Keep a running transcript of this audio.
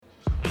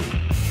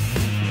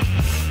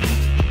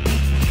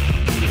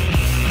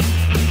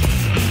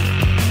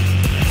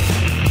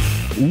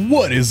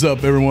What is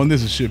up, everyone?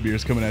 This is Shit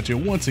Beers coming at you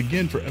once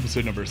again for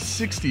episode number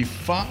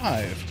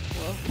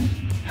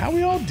 65. How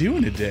we all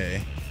doing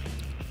today?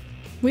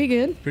 We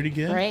good? Pretty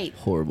good? Great.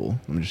 Horrible.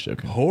 I'm just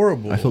joking.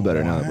 Horrible. I feel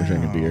better now that we're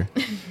drinking beer.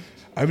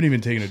 I haven't even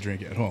taken a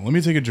drink yet. Hold on. Let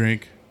me take a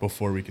drink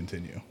before we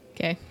continue.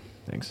 Okay.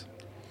 Thanks.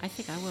 I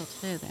think I will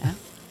too, then.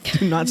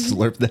 Do not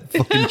slurp that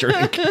fucking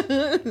drink.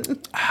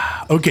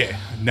 Okay,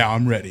 now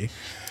I'm ready.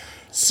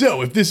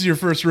 So, if this is your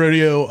first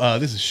rodeo,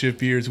 this is Shift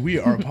Beers. We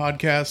are a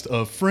podcast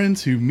of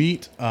friends who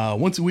meet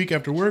once a week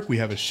after work. We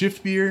have a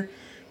shift beer.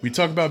 We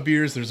talk about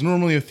beers. There's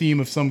normally a theme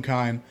of some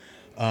kind.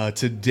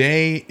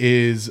 Today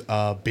is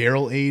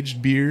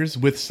barrel-aged beers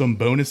with some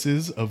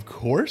bonuses, of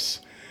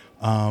course.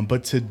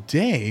 But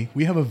today,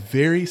 we have a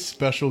very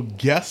special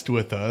guest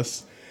with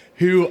us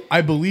who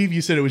I believe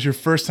you said it was your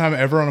first time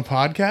ever on a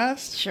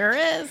podcast. Sure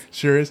is.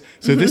 Sure is.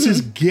 So this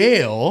is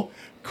Gail,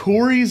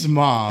 Corey's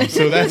mom.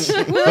 So let's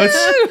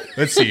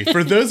see.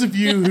 For those of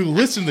you who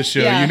listen to the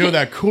show, Yeah. you know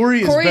that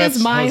Corey Beth's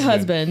is my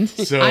husband.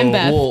 husband. So I'm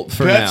Beth. Well,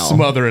 for Beth's now,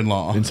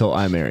 mother-in-law. until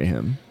I marry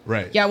him.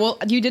 Right. Yeah, well,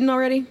 you didn't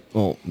already?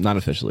 Well, not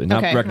officially.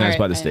 Not Okay, recognized all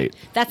right. by the state.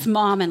 That's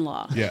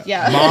mom-in-law. Yeah.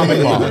 Yeah.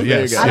 Mom-in-law. you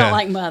Yes. go. I Yeah. don't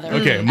like mother.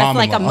 Okay, That's mom-in-law.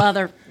 like a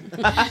mother.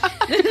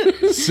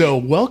 So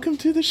welcome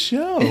to the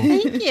show.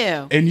 Thank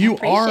you. And you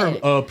I are appreciate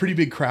it. a pretty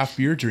big craft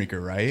beer drinker,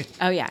 right?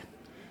 Oh, yeah.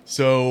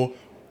 So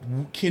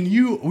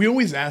we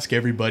always ask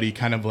everybody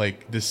kind of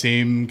like the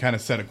same kind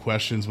of set of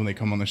questions when they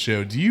come on the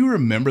show. Do you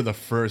remember the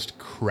first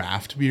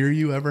craft beer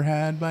you ever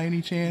had by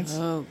any chance?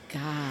 Oh,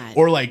 God.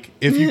 Or like,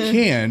 if you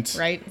can't,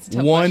 Right, it's a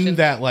tough one question.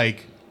 that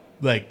like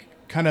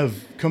kind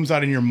of comes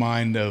out in your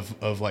mind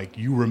of like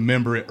you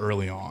remember it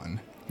early on,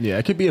 Yeah,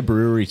 it could be a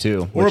brewery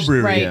too. or a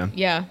brewery. Right. Yeah.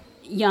 Yeah.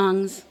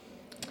 Young's.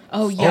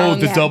 Oh, yeah. Oh,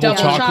 the double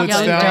chocolate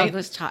Young's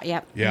stout? Chocolate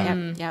Yep. Yeah.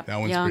 Yep. That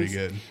one's Young's.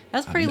 pretty good. That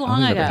was pretty I've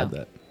long never ago. had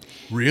that.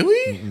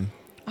 Really?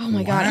 Oh,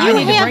 my God. Wow. I You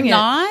need to have bring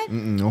not? I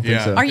don't think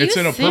Yeah. so. Are you It's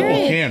in a purple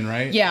serious? can,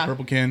 right? Yeah.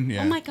 Purple can.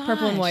 Yeah. Oh, my God. it.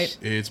 Purple and white.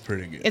 It's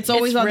pretty good. It's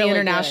always It's on really the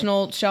good.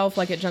 international shelf,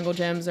 like at Jungle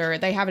Gyms, or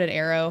they have it at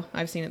Arrow.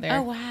 I've seen it there.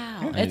 Oh, wow.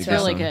 I need It's to get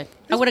really some. good.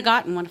 I would have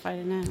gotten one if I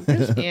didn't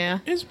know. Yeah.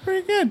 It's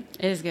pretty good.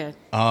 It is good.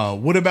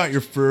 What about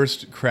your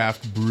first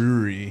craft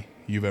brewery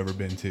you've ever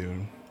been to?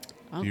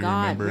 Oh, Do you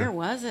God. remember? Where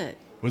was it?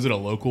 Was it a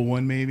local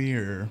one maybe,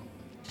 or?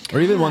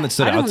 Or even one that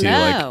stood I out don't to you.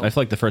 Like, know. I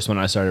feel like the first one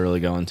I started really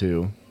going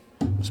to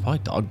was probably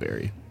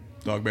Dogberry.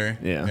 Dogberry?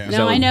 Yeah. yeah. So-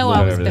 No, I know live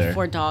I was over there.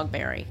 before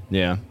Dogberry.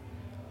 Yeah.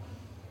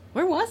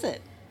 Where was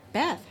it?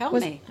 Beth, help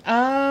me.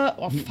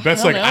 Well,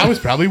 That's I like, don't I know. was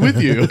probably with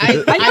you. I know,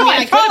 mean, I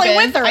I probably could have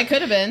with been. her. I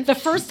could have been. The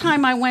first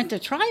time I went to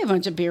try a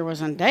bunch of beer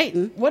was in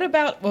Dayton. What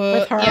about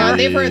With her. Yeah,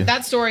 they've heard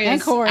that story And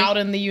is Corey. out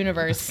in the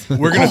universe. We're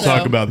going to Also,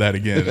 talk about that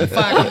again.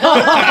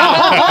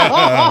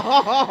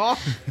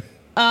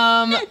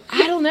 I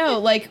don't know.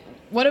 Like,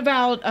 what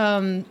about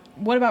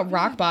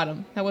Rock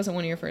Bottom? That wasn't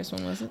one of your first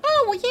one, was it?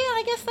 Oh, well, yeah,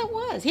 I guess that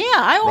was. Yeah,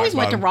 I always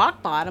went to Bottom.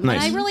 Rock Bottom.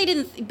 Nice. And I really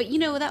didn't, but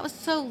that was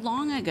so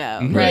long ago. I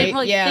Right, didn't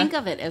really yeah. think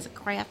of it as a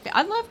craft beer.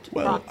 I loved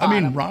Well, Rock I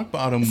Bottom. mean, Rock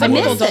Bottom Some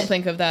people missed don't it.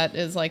 think of that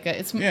as like a.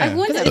 It's Yeah. I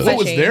wouldn't- because But it's it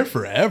was a there chain.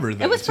 forever,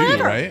 though, It was too,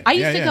 forever. right? I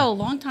used Yeah, to yeah. go a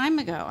long time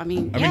ago. I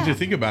mean, I yeah. mean, to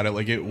think about it,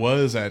 like it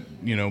was at,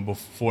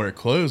 before it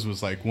closed,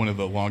 was like one of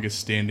the longest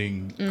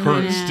standing,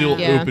 current, still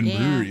Yeah. open Yeah.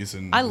 breweries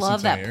in I the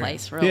love Cincinnati that area.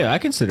 place, really. Yeah, I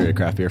consider it a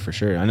craft beer for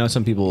sure. I know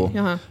some people,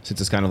 Uh-huh. since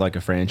it's kind of like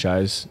a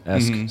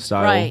franchise-esque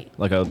style, Right.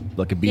 like a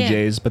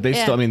BJ's, but they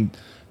Yeah. still, I mean,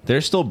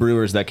 there's still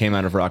brewers that came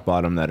out of Rock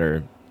Bottom that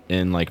are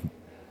in like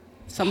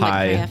Some of the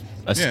high craft.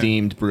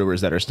 esteemed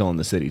brewers that are still in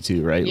the city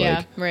too, right? Yeah,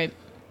 Like, right.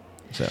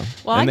 so.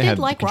 Well, and I they did had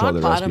like control Rock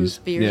of their Bottom's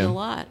recipes. beers Yeah. a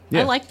lot.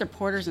 Yeah. I liked their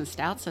porters and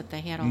stouts that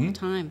they had all the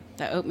time.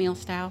 The oatmeal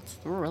stouts,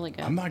 they were really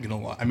good. I'm not going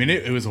to lie. I mean,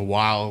 it was a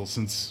while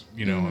since,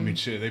 I mean,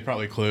 shit, they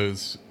probably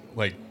closed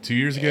like 2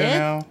 years ago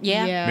now.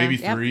 Yeah. Yeah. Maybe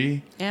Yep.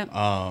 3. Yep. But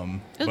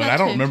about I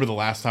don't 2. remember the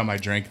last time I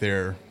drank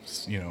there,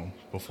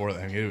 before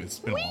that. It's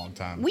been a long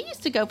time. We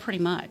used to go pretty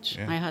much.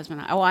 Yeah. My husband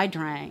and I. Oh, I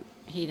drank.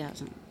 He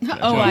doesn't.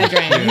 Oh, I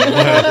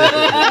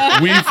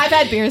drank. We've, I've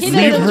had beers. He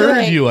we've doesn't heard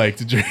drink. you like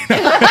to drink.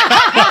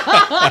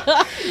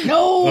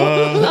 No.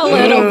 A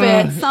little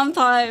bit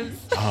sometimes.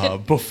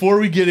 Before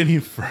we get any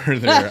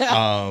further,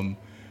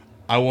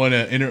 I want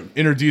to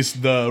introduce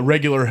the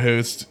regular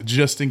host,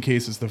 just in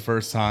case it's the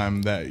first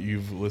time that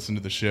you've listened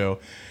to the show.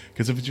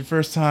 Because if it's your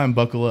first time,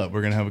 buckle up.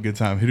 We're going to have a good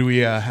time. Who do we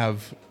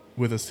have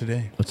with us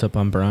today? What's up?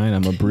 I'm Brian.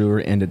 I'm a brewer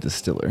and a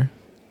distiller.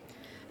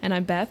 And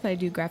I'm Beth. I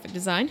do graphic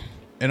design.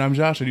 And I'm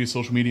Josh. I do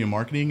social media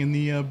marketing in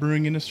the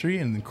brewing industry.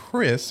 And then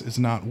Chris is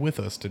not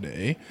with us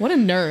today. What a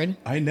nerd.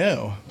 I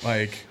know.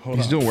 Like, hold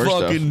He's on. doing worse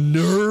stuff. Fucking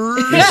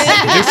nerd.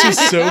 This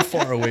is so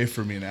far away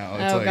from me now.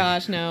 It's Oh, like,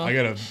 gosh, no.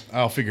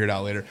 I'll figure it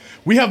out later.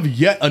 We have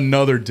yet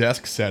another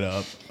desk set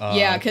up.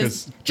 Yeah,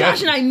 because Josh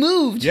and I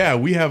moved. Yeah,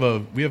 we have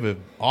a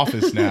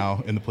office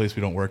now in the place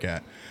we don't work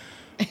at.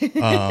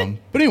 But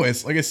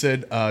anyways, like I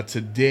said,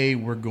 today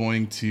we're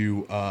going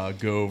to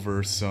go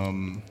over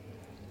some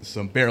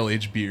barrel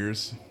aged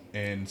beers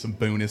and some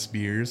bonus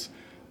beers.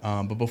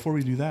 But before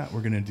we do that,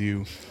 we're going to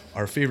do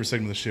our favorite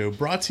segment of the show,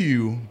 brought to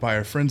you by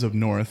our friends up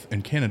north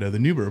in Canada, the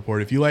Nuba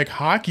Report. If you like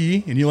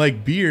hockey and you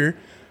like beer,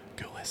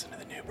 go listen to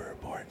the Nuba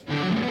Report.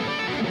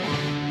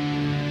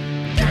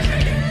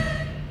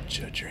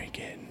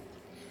 Drinking.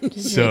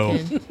 So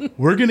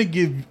we're gonna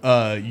give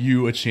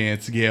you a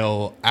chance,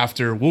 Gail.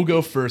 After we'll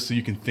go first, so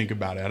you can think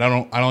about it. I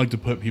don't like to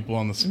put people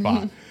on the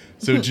spot.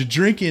 So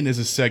Drinking is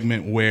a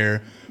segment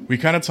where we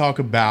kind of talk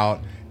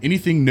about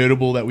anything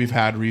notable that we've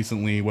had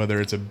recently, whether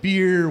it's a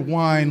beer,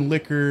 wine,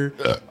 liquor.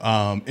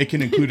 It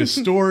can include a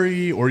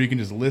story, or you can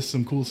just list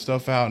some cool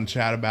stuff out and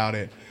chat about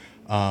it.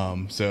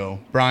 So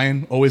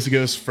Brian always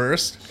goes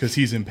first because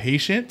he's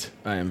impatient.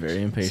 I am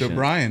very impatient. So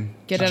Brian,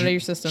 Get out of your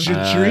system.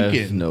 I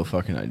Drinking. have no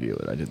fucking idea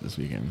what I did this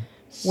weekend.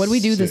 What did we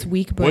do this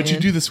week, Brian? What'd you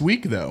do this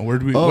week, though? Where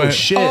did we? Oh what-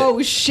 shit!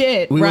 Oh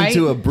shit! We right? went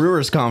to a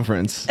brewers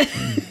conference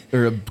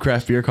or a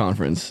craft beer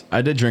conference.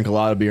 I did drink a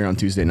lot of beer on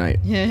Tuesday night.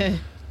 Same.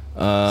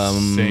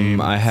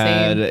 I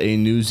had Same. a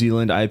New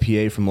Zealand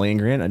IPA from Land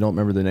Grant. I don't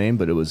remember the name,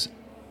 but it was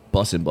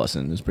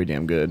bussin'. It was pretty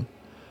damn good.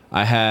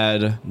 I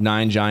had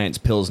Nine Giants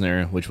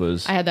Pilsner, which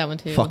was I had that one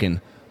too. fucking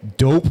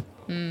dope.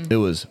 It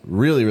was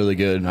really, really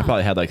good. I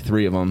probably had like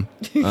 3 of them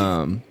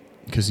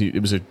because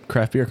it was a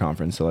craft beer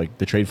conference. So like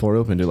the trade floor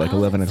opened at like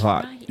 11 that's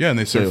o'clock. right. Yeah, and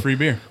they serve So- free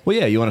beer. Well,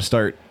 yeah, you want to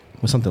start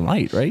with something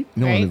light, right?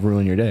 You don't want Right. to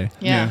ruin your day.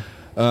 Yeah.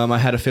 I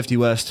had a 50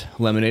 West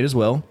lemonade as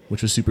well,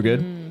 which was super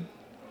good.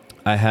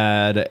 I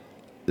had.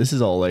 This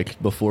is all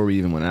like before we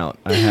even went out.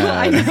 I had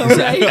I know,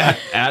 right?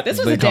 at This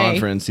was the a day.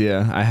 conference.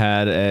 Yeah, I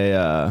had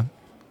a.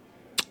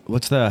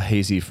 What's the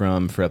hazy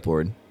from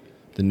Fretboard?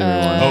 The newer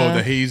one. Oh,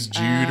 the Haze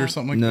Jude or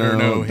something like no, that? Or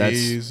no, that's-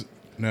 Haze.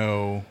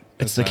 No. It's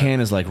that's the not- can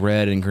is like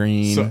red and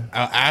green. So,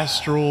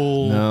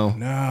 Astral. No.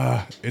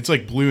 Nah. It's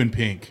like blue and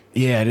pink.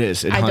 Yeah, it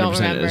is. It I 100% don't is.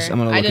 remember. I'm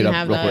gonna I look it didn't up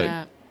have real that. quick.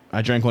 Yeah.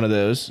 I drank one of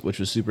those, which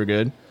was super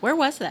good. Where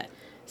was that?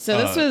 So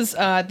this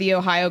was the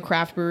Ohio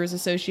Craft Brewers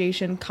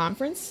Association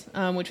conference,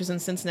 which was in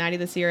Cincinnati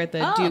this year at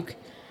the Oh, Duke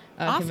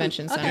awesome.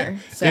 Convention Okay.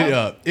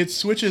 Center. So It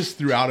switches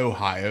throughout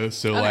Ohio.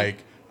 So like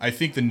I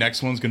think the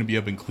next one's going to be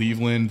up in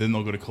Cleveland. Then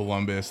they'll go to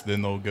Columbus.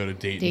 Then they'll go to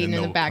Dayton. Dayton and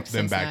in they'll the back to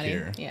then back Cincinnati.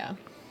 here. Yeah.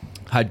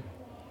 Had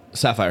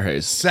Sapphire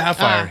Haze.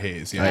 Sapphire Ah.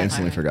 Haze. I Yeah.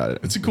 instantly forgot it.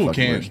 It's a cool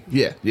Fucking can. worst.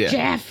 Yeah, yeah.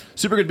 Jeff.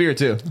 Super good beer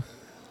too.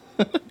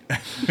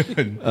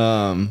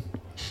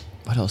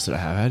 What else did I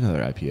have? I had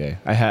another IPA.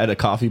 I had a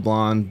coffee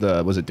blonde.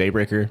 Was it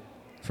Daybreaker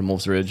from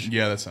Wolf's Ridge?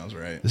 Yeah, that sounds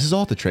right. This is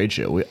all at the trade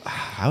show.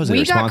 I was We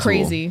irresponsible. got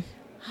crazy.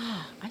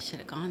 I should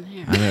have gone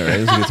there. I know, right? It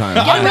was a good time.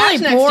 Come back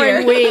next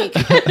year.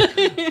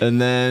 week. And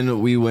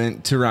then we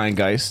went to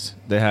Rheingeist.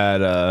 They had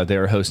they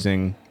were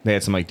hosting. They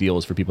had some like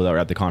deals for people that were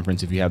at the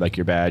conference. If you had like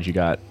your badge, you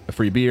got a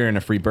free beer and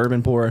a free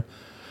bourbon pour.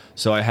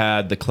 So I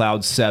had the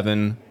Cloud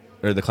 7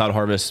 or the Cloud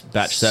Harvest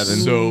Batch 7.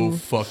 So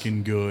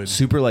fucking good.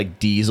 Super like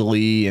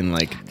diesel-y and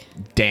like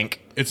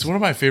dank. It's one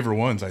of my favorite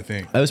ones, I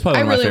think. That was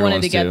probably I one of my really favorite wanted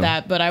ones to get too.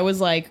 that, but I was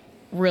like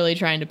really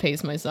trying to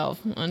pace myself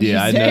on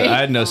Yeah, Tuesday. I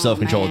had no Oh,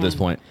 self-control at this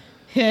man.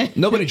 point.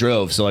 Nobody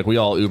drove, so like we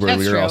all Ubered. That's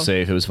We were all true.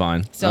 safe. It was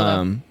fine.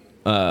 Still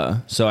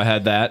So I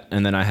had that,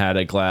 and then I had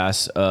a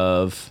glass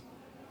of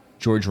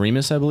George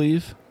Remus, I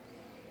believe.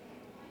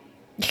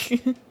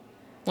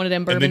 One of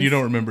them bourbons. And then you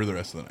don't remember the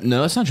rest of the night.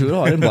 No, that's not true at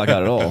all. I didn't black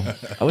out at all.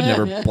 I would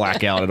never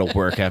black out at a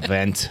work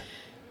event.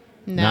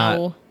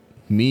 No. Not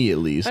me, at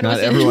least. But Not was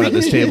it- everyone at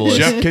this table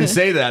Jeff- can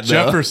say that, though.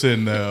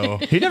 Jefferson, though.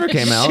 He never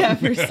came out.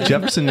 Jefferson.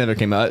 Jefferson never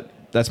came out.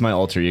 That's my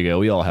alter ego.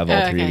 We all have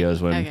alter Okay.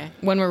 egos. When Okay.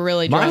 When we're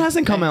really drunk. Mine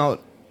hasn't come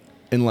out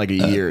in like a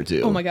year or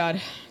two. Oh my god.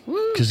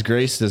 Because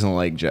Grace doesn't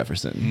like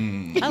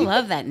Jefferson. I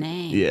love that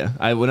name. Yeah,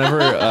 whenever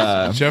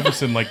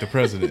Jefferson, like the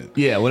president.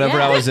 whenever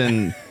Yeah. I was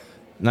in.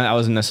 I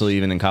wasn't necessarily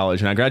even in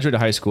college. When I graduated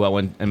high school, I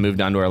went and moved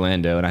down to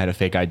Orlando, and I had a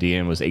fake ID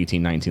and was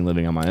 18, 19,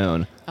 living on my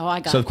own. Oh,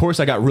 I got So, it. of course,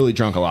 I got really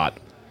drunk a lot.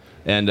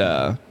 And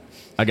I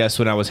guess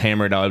when I was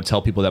hammered, I would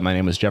tell people that my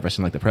name was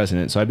Jefferson, like the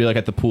president. So I'd be like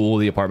at the pool,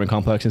 the apartment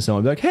complex, and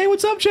someone would be like, "Hey,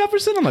 what's up,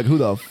 Jefferson?" I'm like, "Who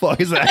the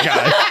fuck is that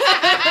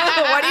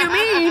guy?" What do you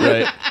mean?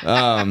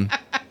 Right.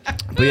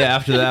 But yeah,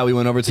 after that, we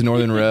went over to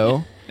Northern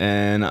Row,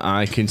 and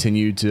I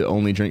continued to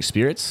only drink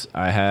spirits.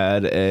 I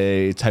had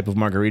a type of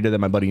margarita that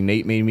my buddy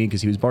Nate made me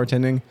because he was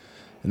bartending.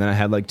 And then I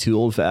had like 2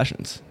 old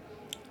fashions.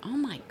 Oh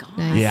my god.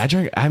 Nice. Yeah, I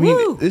drank. I mean,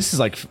 Woo. this is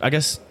like, I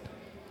guess.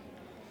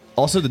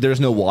 Also, that there's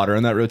no water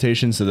in that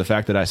rotation, so the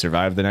fact that I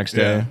survived the next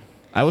day, Yeah.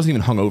 I wasn't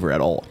even hungover at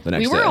all the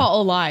next We day. were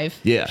all alive.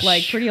 Yeah.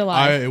 Like pretty I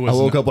alive.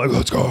 woke up like,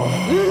 let's go.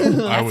 I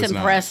That's was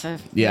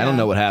impressive. Yeah, I don't Yeah.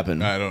 know what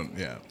happened. I don't.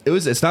 Yeah.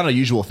 It's not a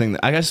usual thing.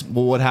 I guess.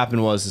 Well, what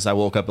happened was I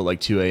woke up at like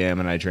 2 a.m.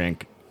 and I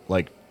drank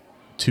like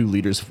 2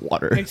 liters of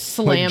water. Like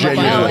slam a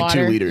genuinely, bottle of like 2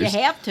 water. liters. You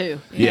have to.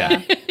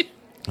 Yeah.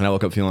 And I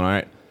woke up feeling all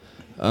right.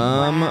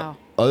 Wow.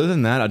 Other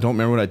than that, I don't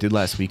remember what I did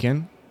last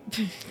weekend.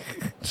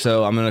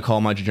 So I'm gonna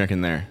call my drinking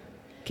there.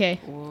 Okay.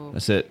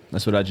 That's it.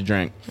 That's what I just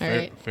drank. All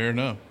right. Fair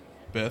enough.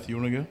 Beth, you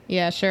want to go?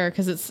 Yeah, sure,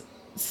 because it's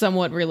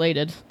somewhat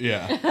related.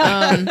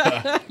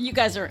 Yeah. You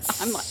guys are.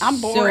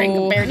 I'm boring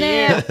compared to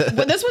you.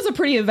 But this was a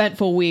pretty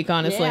eventful week,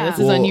 honestly. Yeah. This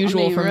is Well,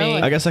 unusual I mean, for really.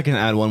 me. I guess I can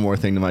add one more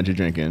thing to my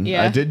drinking.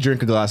 Yeah. I did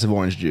drink a glass of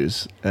orange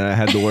juice, and I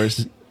had the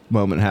worst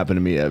moment happened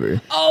to me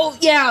ever. Oh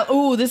yeah.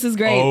 Ooh, this is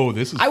great. Oh,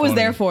 this is I was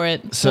funny. there for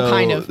it. So Well,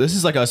 kind of. this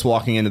is like us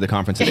walking into the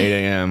conference at 8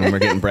 a.m. and we're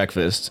getting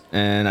breakfast,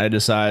 and I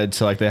decide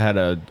to, like, they had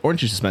a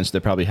orange juice dispenser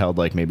that probably held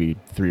like maybe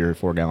 3 or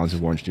 4 gallons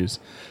of orange juice,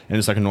 and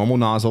it's like a normal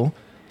nozzle.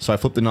 So I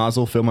flip the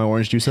nozzle, fill my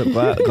orange juice up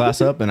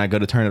glass up, and I go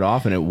to turn it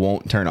off, and it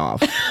won't turn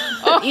off.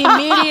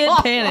 Immediate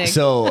panic.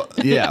 So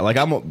yeah, like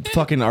I'm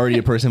fucking already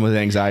a person with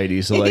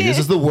anxiety. So like this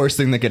is the worst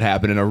thing that could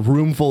happen in a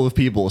room full of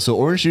people. So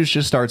orange juice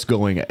just starts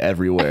going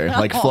everywhere,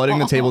 like flooding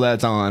the table that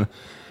it's on.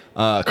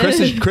 Chris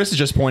is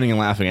just pointing and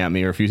laughing at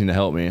me, refusing to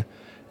help me.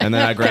 And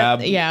then I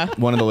grab Yeah.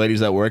 one of the ladies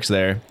that works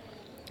there,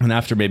 and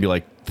after maybe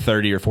like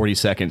 30 or 40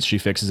 seconds, she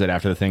fixes it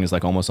after the thing is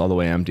like almost all the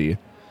way empty.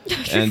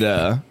 And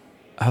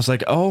I was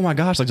like, oh my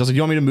gosh. Like, I was like,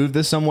 you want me to move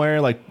this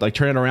somewhere? Like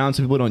turn it around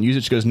so people don't use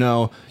it? She goes,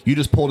 no, you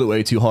just pulled it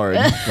way too hard.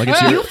 Like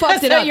it's You your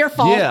fucked it That's up. your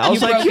fault. yeah. I You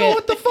was like, broke yo, it.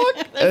 what the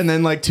fuck? And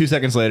then like 2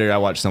 seconds later, I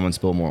watched someone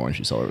spill more orange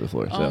juice all over the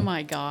floor. So Oh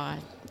my god.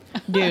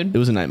 Dude. it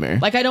was a nightmare.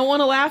 Like, I don't want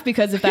to laugh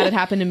because if that had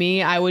happened to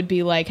me, I would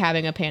be like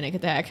having a panic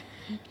attack.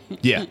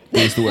 yeah,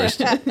 it was the worst.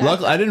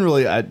 Luckily, I didn't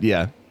really.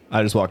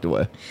 I just walked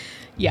away.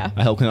 Yeah.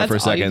 I helped clean up for a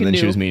That's all you second, can then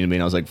she do. was mean to me,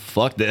 and I was like,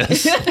 fuck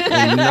this.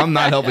 And I'm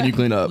not helping you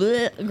clean up.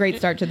 Blech. Great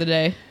start to the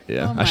day.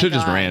 Yeah, Oh I my should have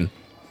just God. ran.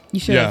 You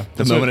should Yeah, have. The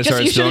that's moment what- it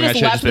started You should spilling, I have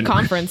should just have left just the been.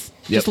 conference.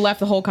 Yep. Just left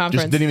the whole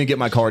conference. Just didn't even get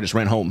my car. Just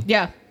ran home.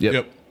 Yeah.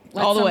 Yep.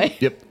 Let All the way.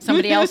 Yep.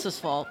 Somebody else's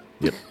fault.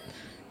 Yep.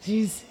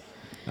 Jeez.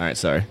 All right.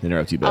 Sorry, to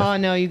interrupt you, Beth. Oh,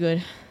 no, you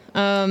good.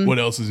 What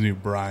else is new,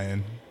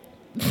 Brian?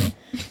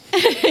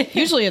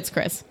 Usually it's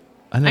Chris.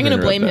 I never I'm going to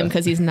interrupt blame him Beth.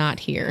 because he's not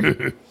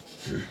here.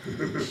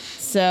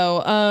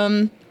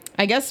 So,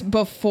 I guess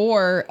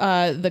before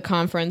the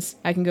conference,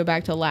 I can go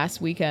back to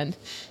last weekend.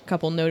 A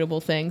couple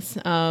notable things.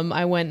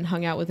 I went and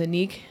hung out with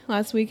Anik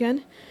last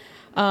weekend.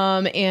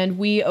 And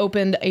we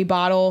opened a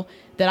bottle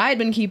that I had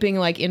been keeping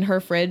like in her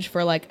fridge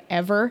for like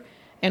ever.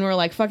 And we're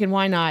like, fucking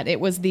why not? It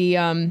was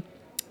the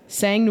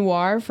Sang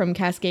Noir from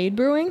Cascade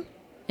Brewing.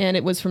 And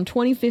it was from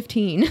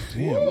 2015.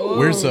 Damn.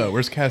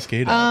 Where's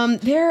Cascade? at?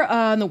 They're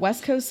on the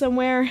West Coast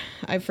somewhere.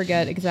 I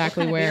forget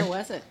exactly What kind where. of beer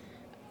was it?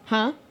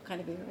 Huh? What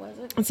kind of beer was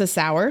it? It's a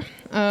sour.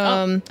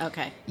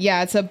 Okay.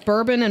 Yeah, it's a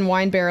bourbon and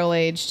wine barrel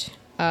aged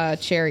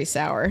cherry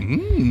sour.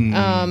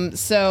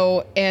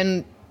 So,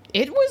 and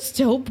it was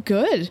still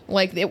good.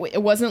 Like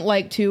it wasn't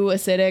like too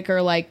acidic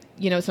or like,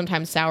 you know,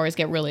 sometimes sours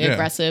get really Yeah.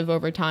 aggressive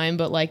over time,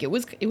 but like it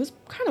was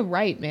kind of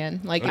right,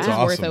 man. Like That's it was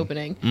worth awesome.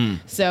 opening.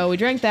 So we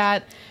drank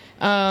that.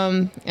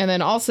 And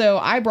then also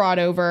I brought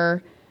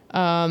over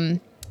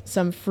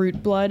some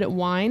Fruit Blood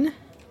wine.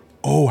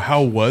 Oh,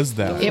 how was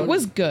that? It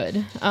was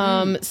good.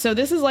 So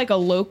this is like a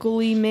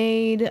locally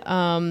made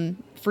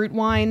fruit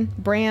wine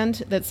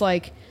brand that's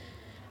like,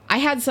 I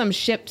had some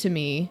shipped to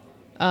me.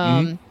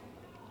 I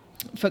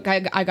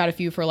got a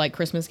few for like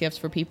Christmas gifts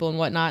for people and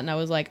whatnot. And I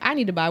was like, I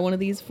need to buy one of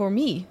these for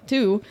me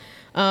too.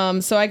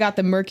 So I got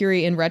the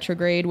Mercury in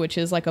Retrograde, which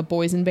is like a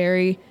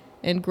boysenberry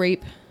and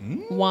grape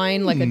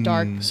wine, like a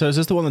dark. So is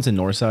this the one that's in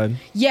Northside?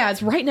 Yeah,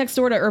 it's right next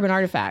door to Urban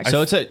Artifacts.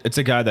 So it's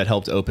a guy that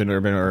helped open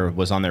Urban or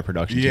was on their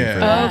production team Yeah. for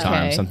a long Okay.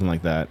 time, something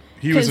like that.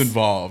 He was 'cause-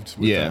 involved.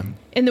 With Yeah. them.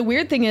 And the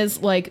weird thing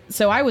is, like,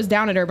 so I was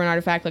down at Urban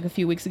Artifact like a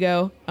few weeks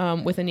ago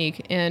with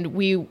Anik, and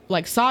we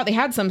like saw they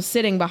had some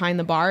sitting behind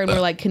the bar, and we're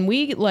like, can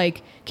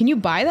you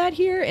buy that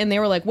here? And they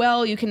were like,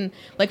 well, you can,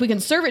 like, we can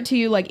serve it to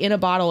you like in a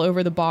bottle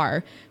over the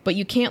bar, but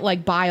you can't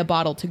like buy a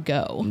bottle to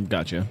go.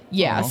 Gotcha.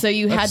 Yeah, Aw, so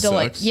you that had to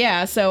like, sucks.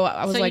 yeah. So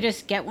I was So like, you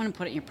just get one and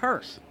put it in your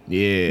purse.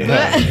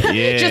 Yeah.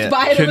 Yeah. just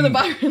buy it over the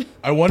bar.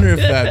 I wonder if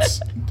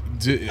that's.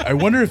 I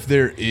wonder if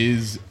there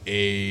is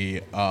a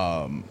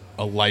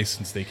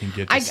license they can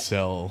get to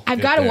sell. I've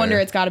it got to there. wonder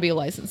it's got to be a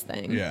license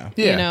thing. Yeah.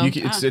 Yeah, You know?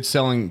 it's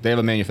selling. They have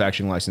a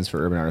manufacturing license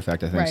for Urban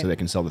Artifact, I think, Right. so they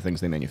can sell the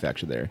things they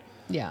manufacture there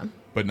Yeah.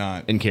 but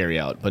not and carry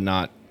out, but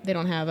not. They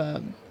don't have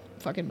a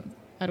fucking,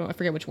 I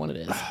forget which one it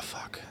is. Oh,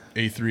 fuck.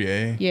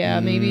 A3A. Yeah,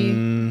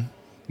 maybe.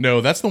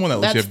 No, that's the one that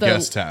lets you That's have the-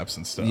 guest taps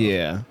and stuff.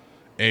 Yeah.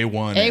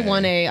 A1.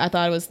 A1A, I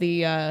thought it was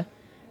the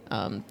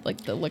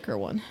like the liquor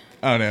one.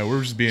 Oh no,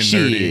 we're just being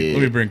Shit. nerdy.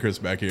 Let me bring Chris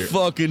back here.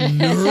 Fucking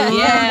nerd.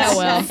 Yeah,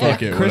 well.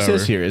 Fuck it, Chris whatever.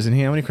 is here, isn't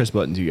he? How many Chris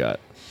buttons you got?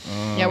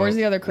 Yeah, where's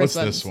the other Chris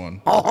What's this buttons?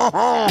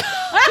 one?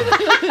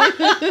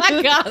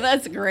 God,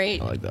 that's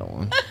great. I like that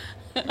one.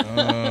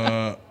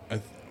 I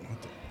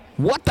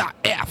What the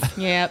F?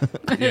 Yeah.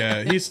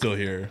 yeah, he's still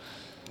here.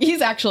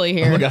 He's actually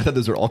Oh here. my god, I thought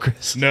those were all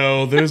Chris.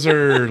 No, those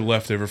are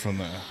left over from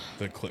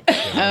the clip. Oh,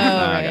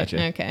 I right.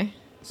 gotcha. Okay.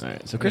 All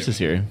right, so Chris is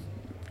here.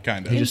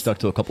 Kind He of. just stuck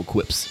to a couple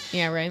quips.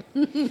 Yeah, right.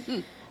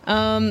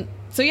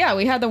 So yeah,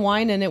 we had the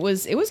wine and it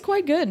was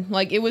quite good.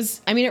 Like it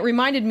was, I mean, it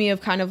reminded me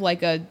of kind of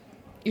like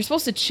you're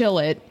supposed to chill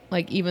it,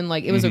 like even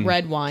like it was a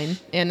red wine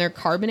and they're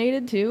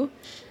carbonated too.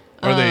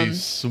 Are they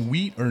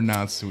sweet or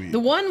not sweet? The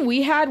one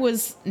we had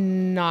was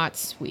not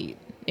sweet.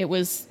 It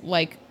was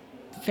like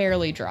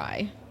fairly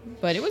dry,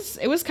 but it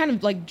was kind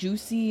of like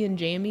juicy and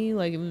jammy.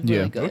 Like it was really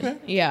Yeah. good. Okay.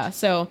 Yeah.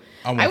 So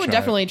I wanna I would try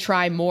definitely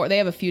try more. They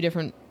have a few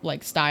different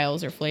like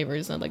styles or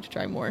flavors. I'd like to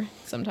try more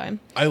sometime.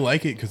 I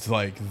like it because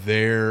like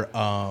their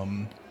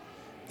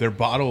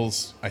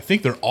bottles. I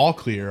think they're all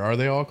clear. Are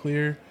they all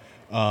clear?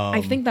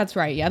 I think that's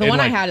right. Yeah, the and, one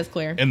I like, had is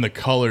clear. And the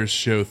colors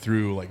show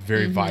through like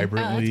very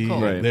vibrantly. cool.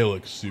 Right. They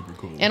look super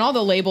cool. And all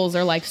the labels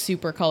are like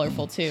super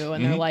colorful too,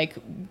 and they're like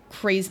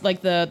crazy.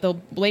 Like the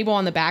label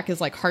on the back is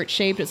like heart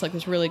shaped. It's like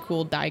this really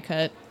cool die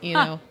cut,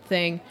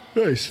 thing.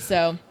 Nice.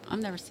 So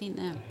I've never seen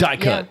them. Die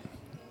cut. Yeah.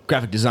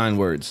 Graphic design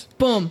words.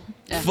 boom.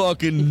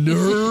 Fucking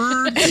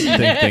nerds.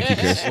 thank you,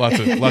 Chris.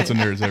 lots of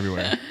nerds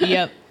everywhere.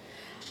 Yep.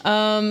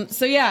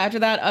 So yeah, after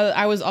that,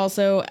 I was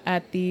also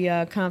at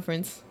the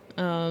conference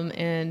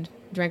and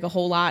drank a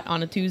whole lot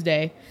on a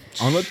Tuesday.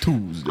 On a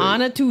Tuesday.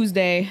 On a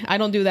Tuesday. I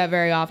don't do that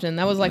very often.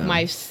 That was like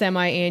my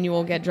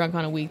semi-annual get drunk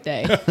on a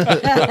weekday.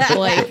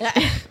 Like,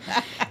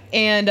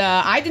 and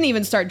I didn't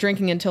even start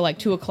drinking until like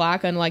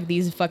 2:00 on like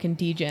these fucking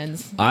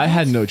degens. I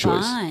had no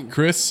choice. Fun.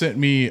 Chris sent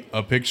me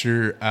a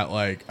picture at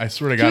like, I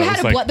swear to He God, it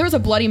had was like, there was a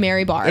Bloody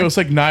Mary bar. it was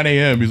like 9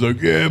 a.m. He's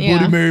like, yeah, Yeah.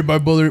 Bloody Mary by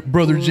brother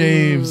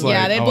James. Like,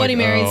 yeah, they had I'm Bloody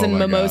like, Marys oh and my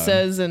God.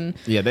 mimosas and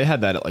Yeah, they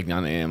had that at like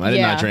 9 a.m. I did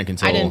yeah, not drink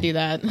until I didn't do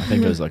that. I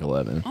think it was like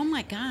 11. Oh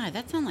my God,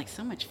 that sounds like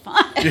so much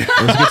fun. It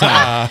was a good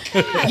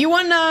time. You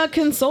want to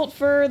consult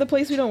for the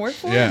place we don't work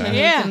for? Yeah. And then we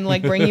Yeah. can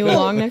like bring you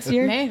along next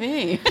year.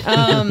 Maybe.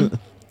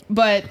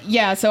 But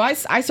yeah, so I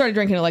started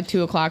drinking at like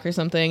 2:00 or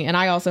something, and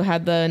I also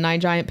had the 9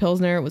 Giant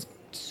Pilsner. It was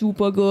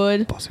super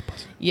good.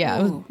 Yeah,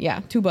 it was, Ooh. yeah,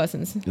 2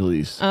 bussins. At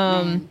least.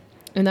 And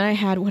then I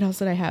had, what else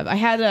did I have? I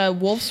had a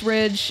Wolf's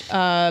Ridge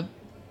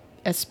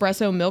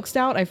espresso milk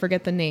stout. I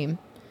forget the name.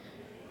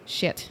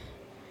 Shit.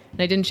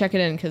 And I didn't check it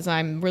in because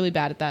I'm really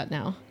bad at that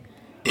now.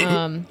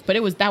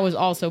 But that was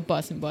also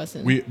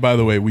bussin'. By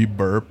the way, we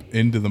burp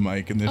into the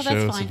mic in this Oh, that's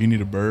show. So fine. if you need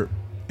to burp,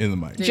 in the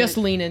mic. Just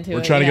lean into it.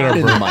 We're trying to get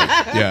yeah. our burp.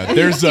 mic. Yeah,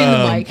 there's In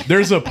the mic.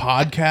 there's a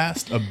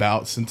podcast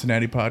about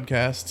Cincinnati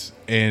podcasts,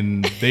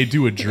 and they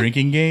do a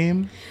drinking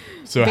game.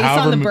 So Based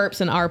however on the ma- burps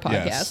in our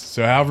podcast. Yes.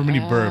 So however many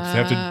burps,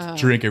 they have to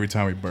drink every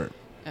time we burp.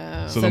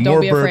 So the So more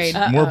don't be burps, afraid.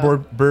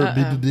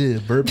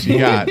 burps you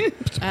got,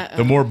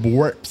 the more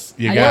burps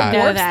you I got.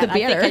 didn't know Burps that. the I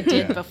think I better.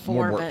 did Yeah.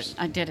 before, More but burps.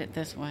 I did it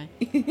this way.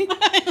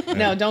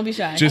 No, don't be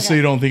shy. Just so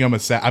you don't think I'm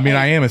I mean,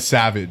 I am a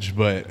savage,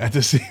 but at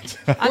the same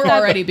time, We're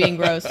already being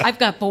gross. I've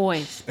got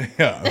boys.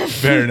 yeah,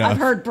 fair enough. I've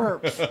heard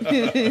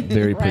burps.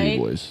 Very pretty Right?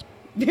 boys.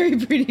 Very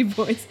pretty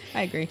voice.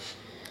 I agree.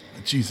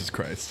 Jesus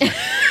Christ.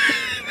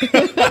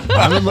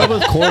 I'm in love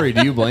with Corey.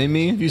 Do you blame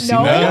me? Have you seen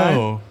No. that guy?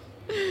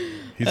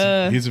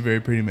 No. He's a very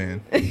pretty man.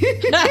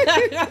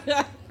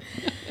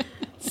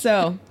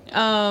 So,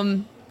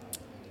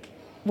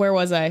 where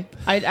was I?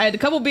 I had a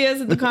couple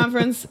beers at the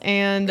conference,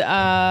 and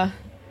I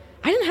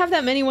didn't have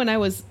that many when I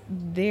was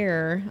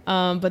there.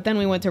 But then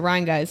we went to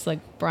Rheingeist, like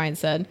Brian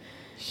said.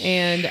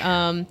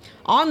 And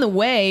on the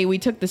way, we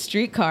took the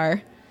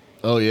streetcar.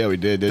 Oh yeah, we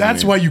did. Didn't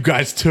That's we? why you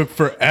guys took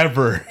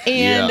forever.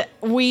 And Yeah.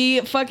 we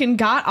fucking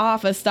got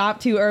off a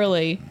stop too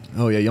early.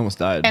 Oh yeah, you almost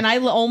died. And I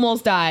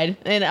almost died.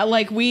 And I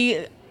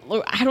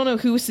don't know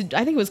who said,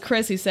 I think it was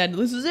Chris who said,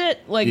 this is it.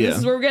 Like, Yeah. this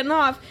is where we're getting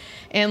off.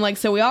 And like,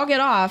 so we all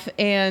get off,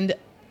 and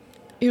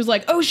he was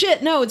like, oh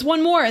shit, no, it's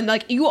one more. And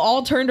like, you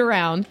all turned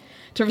around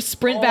to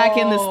sprint back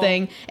in this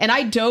thing. And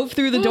I dove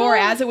through the door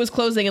as it was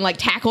closing and like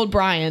tackled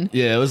Brian.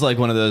 Yeah, it was like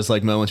one of those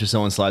like moments where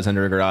someone slides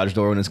under a garage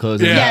door when it's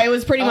closing. Yeah. Yeah, it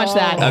was pretty much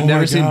that. I've Oh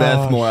never my seen gosh.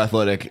 Beth more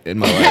athletic in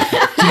my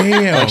life.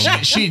 Damn.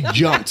 she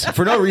jumped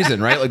for no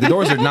reason, right? Like the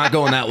doors are not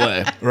going that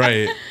way.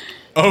 Right.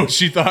 Oh,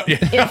 she thought, yeah.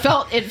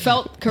 It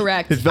felt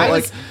correct. It felt I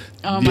like was,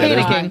 Oh my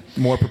there's panicking.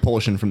 more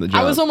propulsion from the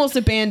jump. I was almost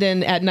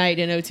abandoned at night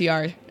in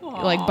OTR,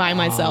 like by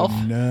myself.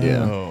 No.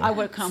 Yeah. I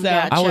would have come So-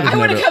 back. I would I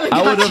would've have come and never,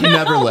 I got would have you.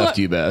 never left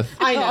you, Beth.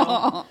 I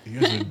know. You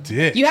guys are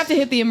dicks. You have to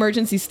hit the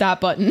emergency stop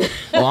button.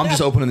 Well, I'm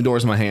just opening the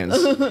doors with my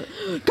hands.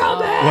 Come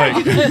back.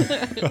 like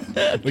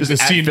the Just at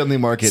scene, Finley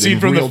Market scene in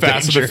from the real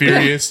Fast and the danger.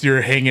 Furious.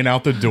 You're hanging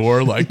out the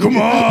door like, come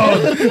on,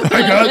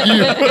 I got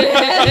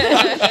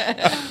you.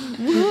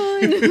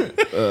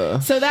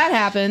 So that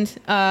happened,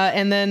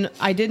 and then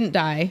I didn't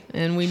die,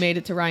 and we made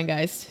it to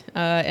Rheingeist.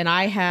 And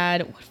I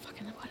had what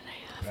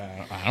did I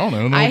have? I don't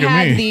know. Don't I look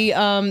had at me.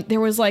 the there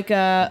was like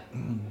a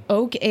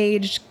oak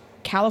aged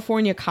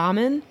California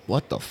Common.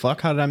 What the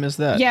fuck? How did I miss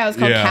that? Yeah, it was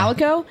called Yeah.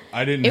 Calico.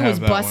 I didn't It have was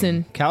that one.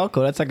 bussin'.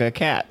 Calico, that's like a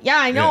cat. Yeah,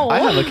 I know. I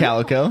have a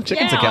calico.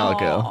 Chicken's a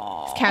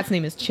calico. His cat's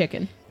name is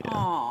Chicken.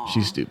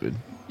 She's stupid.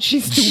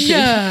 She's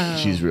stupid.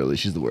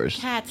 She's the worst.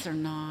 Cats are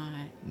not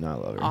No, I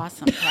love her.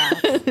 awesome.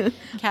 Cats.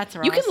 Cats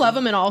are. You can awesome. love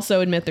them and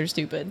also admit they're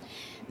stupid.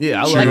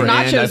 Yeah, I love Like her and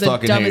I Nacho's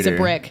fucking dumb hate as a her.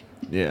 brick,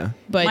 Yeah,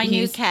 but My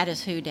new he's cat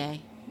is Who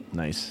Day.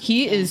 nice.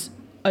 he is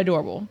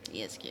adorable.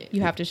 He is cute.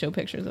 You have to show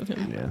pictures of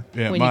him. Yeah,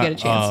 Yeah, when you get a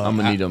chance. I'm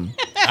gonna need him.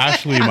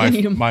 Actually, I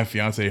need 'em. my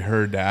fiance,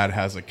 her dad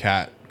has a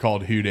cat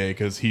called Houday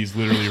because he's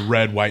literally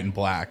red, white, and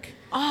black.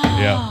 Oh.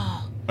 Yeah.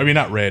 I mean,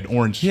 not red,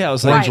 orange. Yeah, I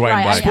was orange, like- white,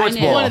 and black. Sports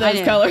knew. ball. One of I those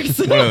knew. colors.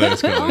 One of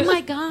those colors. Oh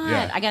my god!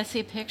 Yeah. I gotta see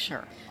a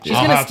picture. She's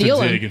I'll gonna have steal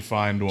to him. dig and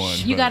find one.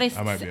 You but gotta.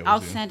 I might be able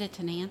I'll to. send it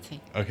to Nancy.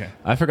 Okay.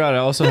 I forgot. I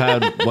also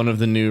had one of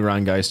the new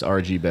Rheingeist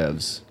RG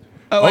Bevs.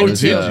 Oh, I Oh, did did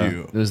too.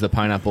 you? It was the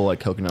pineapple like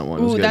coconut one.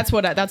 It was Ooh, good.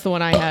 that's the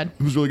one I had.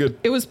 It was really good.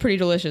 It was pretty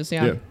delicious.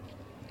 Yeah. Yeah.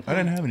 I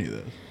didn't have any of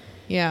those.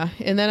 Yeah,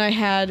 and then I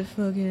had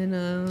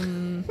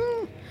fucking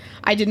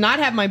I did not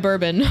have my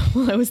bourbon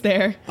while I was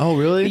there. Oh,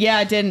 really? Yeah,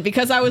 I didn't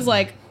because I was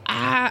like,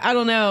 I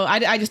don't know.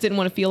 I just didn't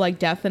want to feel like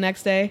death the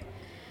next day.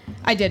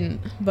 I didn't.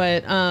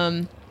 But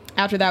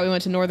after that, we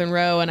went to Northern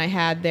Row and I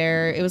had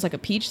it was like a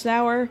peach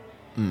sour.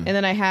 And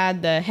then I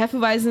had the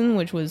Hefeweizen,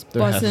 which was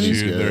bussin'.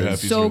 Hefty's Dude, their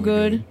Hefty's So really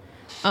good.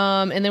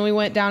 And then we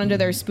went down into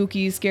their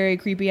spooky, scary,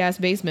 creepy ass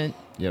basement.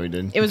 Yeah, we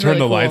did. It was Turn really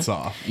the cool. lights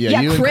off.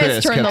 Yeah, you and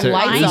Chris turned kept the it.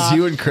 lights It was off.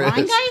 you and Chris.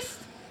 Ryan guys?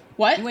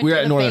 What? You went We were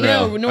to at the Northern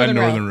basement? No, At Northern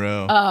Row. Northern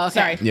Row. Oh, okay.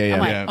 Sorry. Yeah, yeah. I'm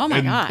like, Yeah, oh my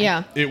and- god.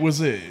 Yeah. It was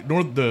the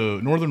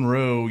Northern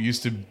Row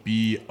used to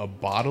be a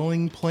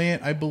bottling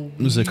plant, I believe.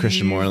 It was a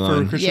Christian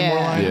Moorline. For Christian Yeah.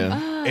 Moorline. Yeah.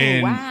 Oh,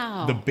 And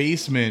wow. the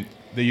basement,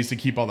 they used to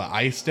keep all the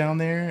ice down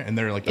there, and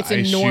they're like the It's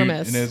ice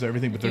enormous. chute and there's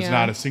everything, but there's Yeah.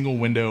 not a single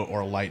window or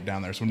a light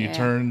down there. So when you Yeah.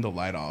 turn the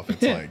light off,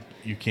 it's like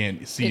you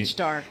can't see. Pitch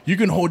dark. You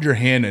can hold your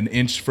hand an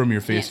inch from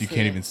your face, you see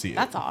can't it. even see it.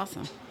 That's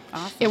awesome.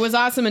 Awesome. It was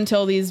awesome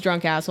until these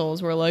drunk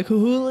assholes were like,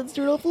 let's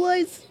turn off the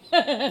lights.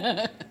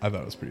 I thought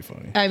it was pretty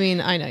funny. I mean,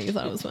 I know you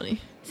thought it was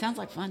funny. Sounds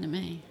like fun to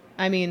me.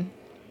 I mean,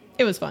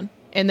 it was fun.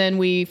 And then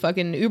we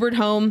fucking Ubered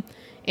home,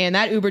 and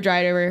that Uber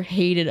driver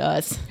hated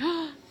us.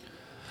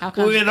 How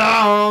come? With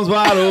arms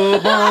wide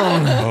open.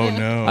 Oh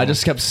no! I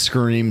just kept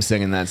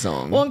singing that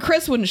song. Well, and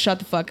Chris wouldn't shut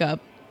the fuck up.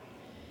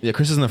 Yeah,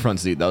 Chris is in the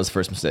front seat. That was the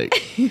first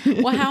mistake.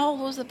 Well, how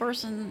old was the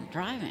person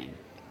driving?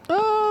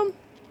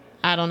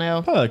 I don't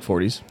know. Probably like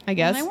 40s. I Well,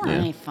 guess. they weren't Yeah.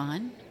 any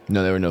fun.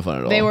 No, they were no fun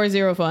at all. They were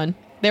zero fun.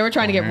 They were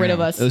trying to get rid of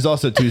us. It was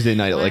also Tuesday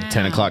night at like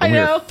 10 Wow. o'clock, and I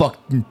we know. were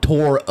fucking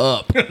tore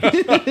up.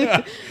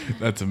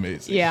 That's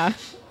amazing. Yeah.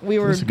 We It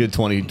were. was a good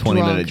 20 Drunk.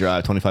 minute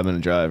drive,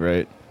 25-minute drive,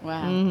 right?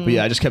 Wow. Mm-hmm. But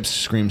yeah, I just kept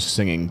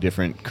singing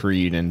different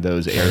Creed and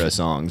those era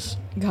songs.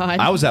 God.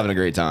 I was having a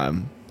great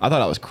time. I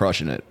thought I was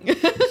crushing it.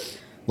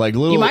 Like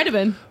little, You might have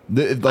been.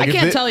 Like I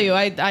can't tell you.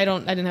 I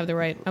didn't have the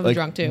right. I was Like,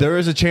 drunk too. there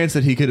is a chance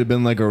that he could have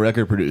been like a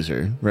record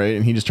producer, right?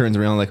 And he just turns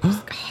around like,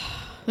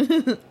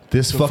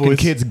 this fucking voice-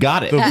 kid's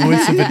got it. The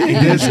voice of an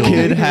angel. This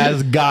kid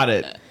has got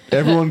it.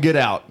 Everyone get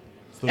out.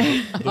 The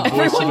voice of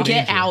Everyone an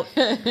get angel.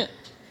 out.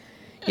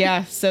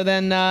 Yeah. So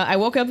then I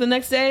woke up the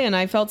next day and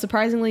I felt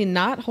surprisingly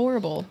not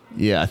horrible.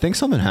 Yeah, I think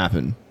something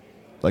happened.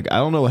 Like, I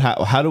don't know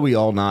how do we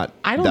all not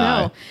I don't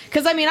die? know.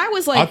 Because I mean, I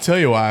was I'll like, tell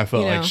you why I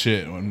felt You know. like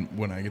shit when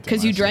I get to.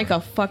 because my you drank story.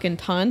 a fucking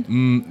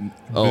ton.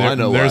 Oh, I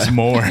know There's why.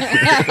 more.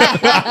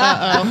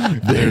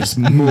 There's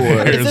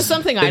more. Is this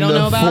something I in don't the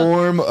know about?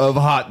 form of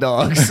hot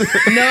dogs.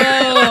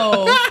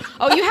 No.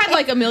 Oh, you had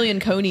like a million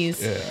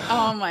conies.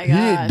 Oh my he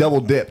god. double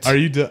dipped. Are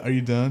you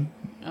done?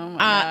 Oh my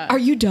god. Are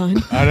you done?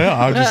 I know.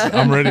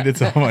 I'm ready to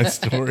tell my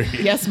story.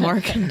 Yes,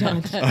 Mark. I'm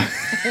done.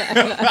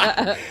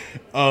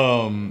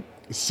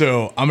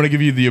 So I'm gonna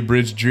give you the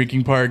abridged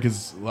drinking part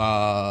because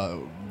I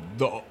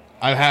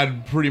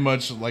had pretty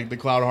much like the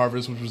Cloud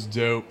Harvest, which was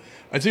dope.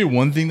 I tell you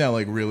one thing that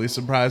like really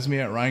surprised me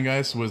at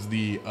Rheingeist was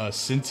the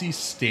Cincy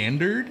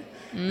Standard.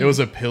 It was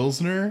a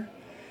Pilsner,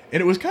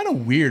 and it was kind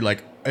of weird.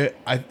 Like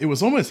it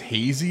was almost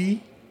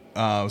hazy.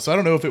 So I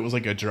don't know if it was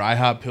like a dry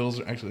hop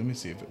Pilsner. Actually, let me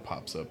see if it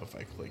pops up if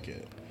I click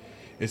it.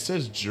 It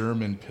says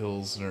German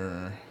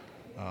Pilsner.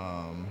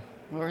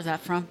 Where was that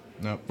from?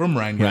 No, from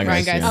Rheingeist.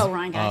 Rheingeist. yeah. Oh,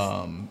 Ryan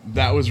guys.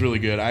 That was really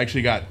good. I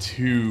actually got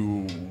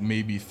 2,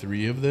 maybe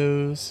 3 of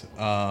those.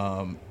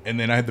 And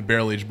then I had the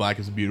Barrel Aged Black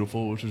is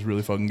Beautiful, which was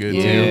really fucking good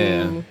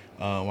Yeah. too.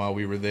 While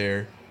we were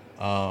there.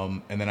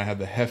 And then I had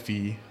the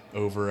Heffy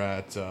over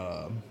at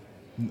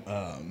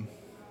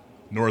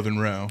Northern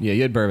Row. Yeah,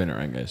 you had bourbon at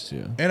Rheingeist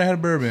too. And I had a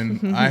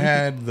bourbon. I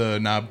had the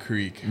Knob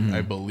Creek,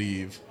 I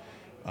believe.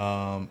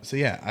 So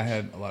yeah, I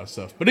had a lot of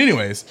stuff. But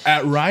anyways,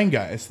 at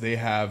Rheingeist, they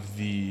have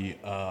the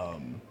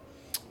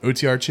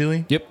OTR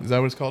chili. Yep. Is that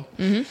what it's called?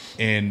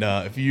 Mm-hmm. And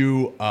if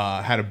you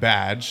had a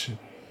badge,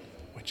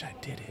 which I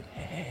didn't,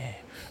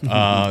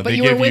 But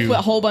you were with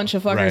a whole bunch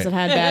of fuckers Right. that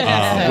had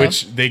badges. So.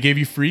 which they gave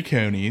you free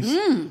conies.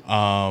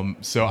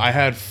 So I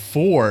had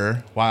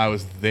 4 while I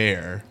was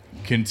there.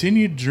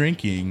 Continued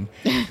drinking,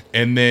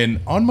 and then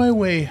on my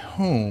way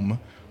home,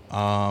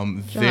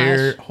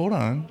 there. Hold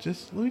on,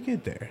 just let me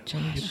get there.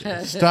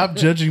 Stop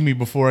judging me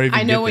before I even.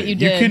 I know get what there. you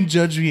did. You can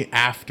judge me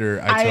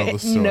after I tell the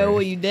story. know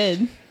what you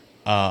did.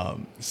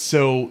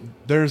 So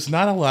there's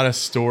not a lot of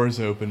stores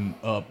open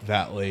up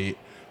that late.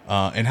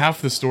 And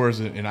half the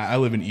stores, and I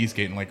live in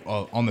Eastgate, and like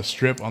on the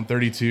strip on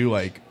 32,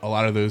 like a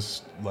lot of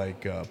those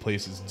like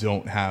places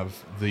don't have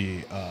the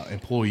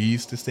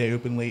employees to stay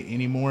open late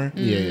anymore.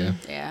 Yeah, yeah.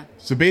 Yeah.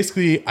 So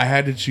basically, I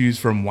had to choose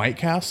from White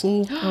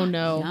Castle Oh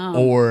no. No.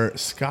 or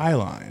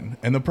Skyline.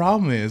 And the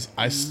problem is,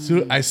 I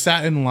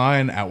sat in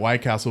line at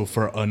White Castle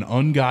for an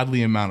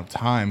ungodly amount of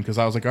time because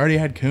I was like, I already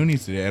had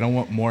conies today. I don't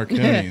want more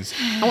conies.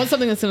 I want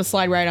something that's gonna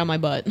slide right on my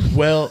butt.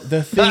 Well,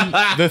 the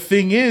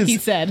thing is, He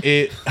said.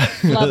 it.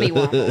 Flubby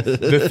waffles.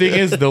 The thing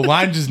is, the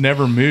line just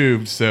never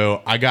moved.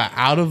 So I got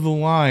out of the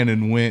line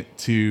and went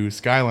to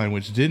Skyline,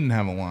 which didn't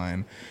have a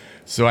line.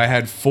 So I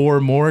had 4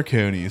 more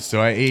conies.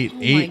 So I ate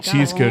 8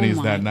 cheese Oh conies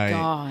my that night.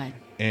 God.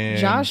 And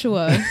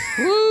Joshua.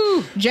 Woo.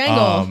 Ooh.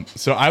 Jangle.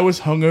 So I was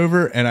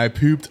hungover and I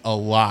pooped a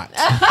lot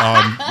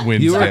on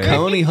Wednesday. You were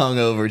Coney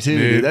hungover too,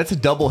 dude. Dude. That's a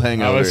double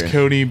hangover. I was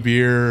Coney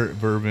beer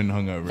bourbon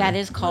hungover. That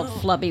is called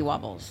flubby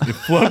wobbles.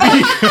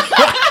 Flubby,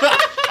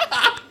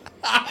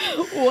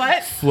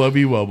 What?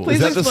 flubby wobbles.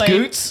 Please Is that the explain.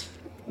 scoots?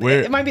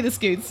 Where? It might be the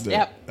scoots.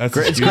 Yep. That's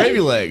It's gravy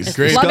legs. It's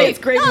Great. Flubby, flubby. it's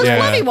great. No, it's Yeah.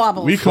 flubby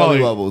wobbles. We call Flubby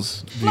it.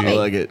 wobbles. I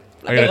like it.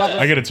 I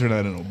gotta turn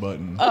that into a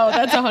button. Oh,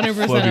 that's 100%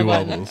 Flubby a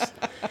button. wobbles.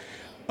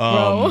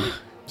 Bro.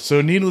 So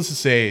needless to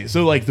say,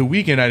 so like the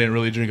weekend I didn't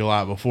really drink a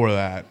lot before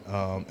that,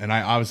 and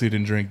I obviously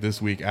didn't drink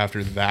this week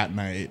after that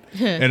night.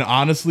 And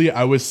honestly,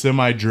 I was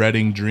semi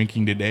dreading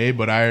drinking today,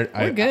 but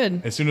We're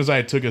good. As soon as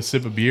I took a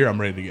sip of beer, I'm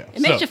ready to go.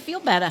 It makes you feel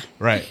better.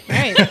 right.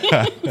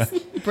 Right.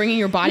 Bringing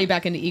your body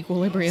back into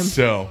equilibrium.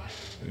 So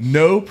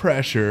no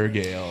pressure,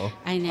 Gail.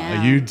 I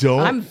know. You don't.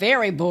 I'm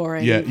very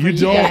boring. Yeah, for you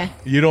don't. Yeah.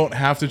 You don't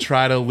have to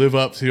try to live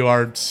up to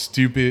our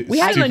stupid. We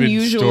had an stupid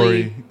unusually-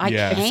 story. I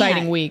yeah. can't.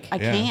 Exciting week. I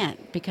Yeah.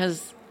 can't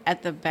because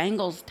at the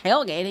Bengals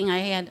tailgating, I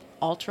had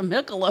Ultra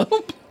Michelob.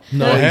 Oh,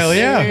 hell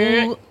yeah.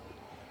 And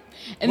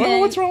Well, then,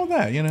 what's wrong with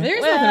that? You know.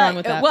 There's nothing wrong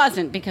with that. It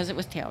wasn't because it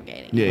was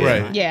tailgating. Yeah.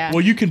 Right. Yeah.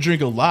 Well, you can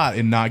drink a lot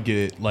and not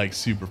get like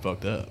super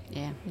fucked up.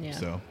 Yeah. Yeah.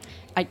 So.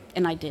 I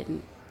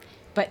didn't.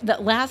 But the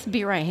last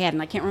beer I had,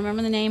 and I can't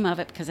remember the name of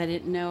it because I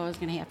didn't know I was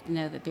going to have to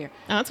know the beer.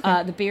 Oh, that's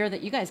okay. The beer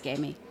that you guys gave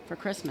me for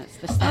Christmas.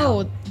 The stout.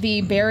 Oh,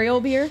 the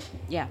burial beer?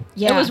 Yeah.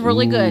 Yeah. It was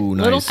really good. Ooh,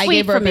 Little nice. sweet I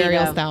gave her for a me,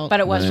 burial though, stout.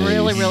 but it was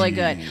really, Nice. really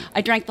good.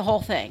 I drank the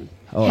whole thing.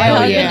 Oh, My hell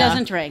husband yeah.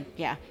 doesn't drink.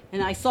 Yeah.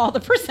 And I saw the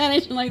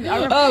percentage. And I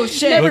remember, Oh,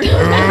 shit.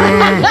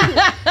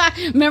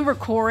 remember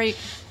Corey,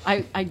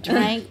 I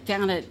drank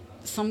down at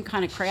some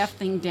kind of craft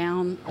thing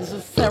down. This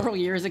was several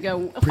years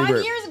ago. 5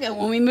 Pre-burp. years ago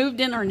when we moved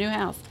in our new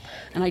house.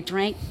 And I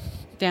drank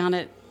down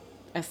at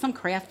some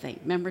craft thing.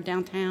 Remember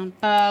downtown?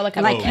 Like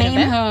And I a came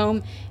event?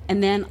 home,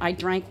 and then I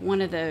drank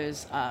one of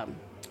those.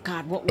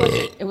 God, what was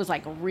it? It was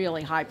like a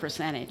really high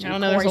percentage. I And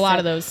don't know, there's Corey a lot said,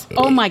 of those.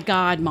 Oh my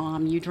God,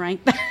 Mom, you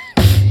drank that.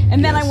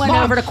 And then I went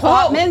Mom, over to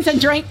Quatman's and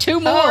drank two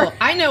more. Oh,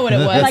 I know what it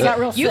was. And I got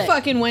real You sick.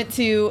 fucking went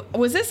to.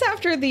 Was this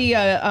after the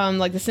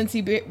like the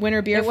Cincy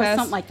Winter Beer It was Fest?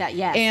 something like that,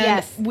 yes, And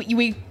yes.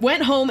 we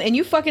went home and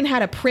you fucking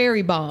had a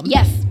prairie bomb.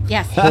 Yes,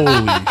 yes. Holy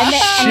And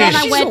then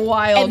I She's went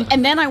wild.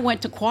 And then I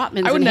went to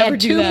Quatman's I would and never had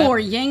do two that. more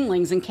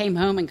Yinglings and came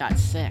home and got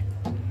sick.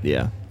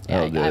 Yeah.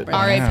 Yeah, Oh, I got good.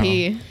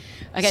 R.I.P.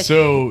 Okay.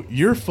 So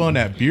you're fun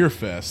at beer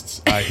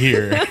fests, I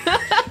hear.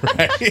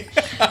 Right?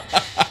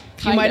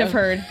 You might have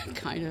heard.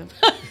 Kind of.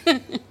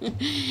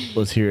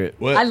 Let's hear it.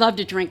 What? I love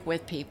to drink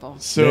with people.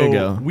 So There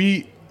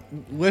you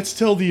go. let's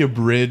tell the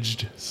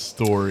abridged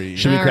story.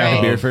 Should we All crack right.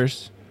 a beer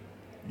first?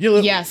 Yeah,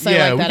 Yes, I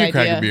yeah, like we that can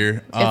crack idea. a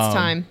beer. It's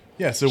time.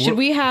 Yeah, so Should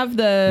we have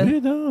the?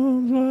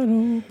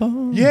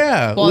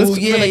 Yeah, Well, let's, it's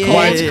really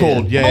Why cold. it's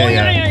cold. Yeah,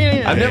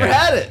 yeah. I've never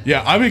had it.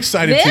 Yeah, I'm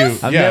excited This?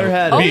 too. I've yeah. never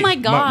had it. Oh my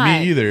God.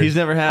 Me either. He's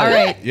never had All it.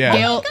 right, Yeah.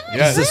 Gail,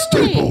 Yes. This is a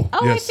staple.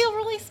 Oh, Yes. I feel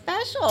really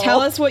special.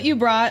 tell us what you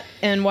brought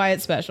and why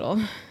it's special.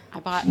 I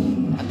bought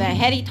the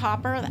Heady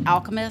Topper, the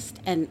Alchemist,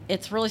 and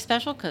it's really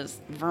special because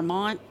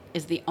Vermont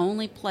is the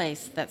only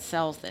place that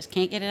sells this.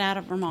 Can't get it out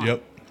of Vermont.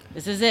 Yep.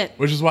 This is it.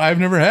 Which is why I've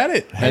never had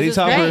it. Heady is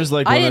Topper great. is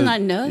like I one did of-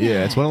 not know Yeah,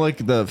 that. it's one of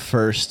like the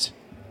first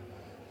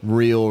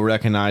real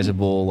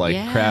recognizable like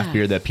Yeah. craft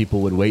beer that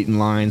people would wait in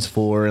lines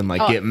for and like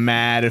Oh. get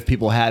mad if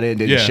people had it and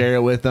didn't Yeah. share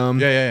it with them.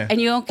 Yeah, yeah, yeah.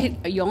 And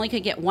you only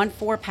could get 1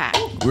 4-pack.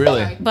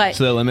 Really? But-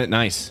 so the limit,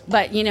 nice.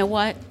 But you know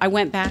what? I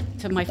went back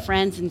to my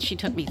friends, and she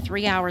took me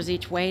 3 hours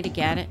each way to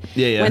get it.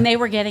 Yeah, yeah. When they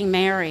were getting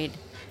married,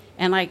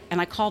 and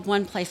I called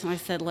one place and I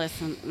said,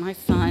 "Listen, my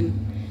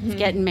son is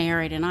getting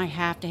married, and I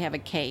have to have a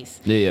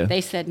case." Yeah, yeah.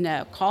 They said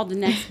no. Called the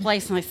next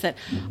place and I said,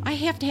 "I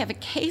have to have a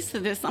case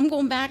of this. I'm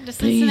going back to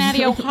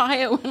Cincinnati,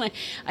 Ohio, and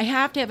I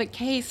have to have a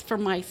case for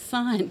my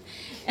son."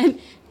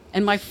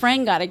 And my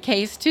friend got a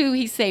case too.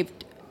 He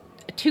saved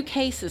 2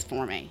 cases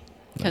for me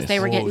because Nice. they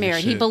were getting Holy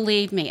married. He shit.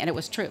 believed me, and it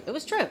was true. It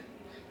was true.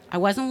 I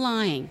wasn't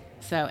lying.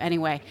 So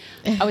anyway,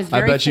 I was I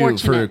very bet you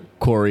fortunate. for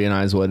Corey and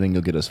I's wedding,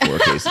 you'll get us 4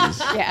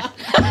 cases. Yeah.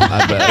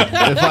 I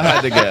bet. If I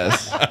had to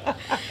guess.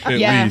 At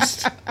Yeah.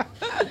 least.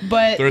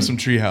 But Throw some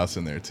treehouse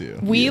in there too.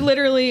 we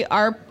literally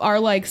our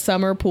like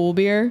summer pool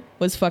beer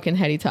was fucking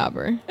Heady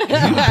Topper.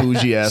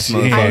 Bougie ass Jeez.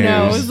 motherfuckers. I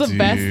know, it was the Dude.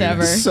 best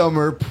ever.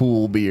 Summer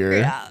pool beer.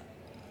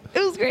 It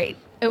was great.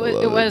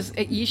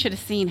 You should have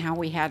seen how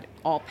we had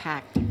all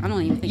packed. I don't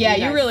even think Yeah,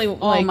 you you guys- really, Oh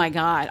like- my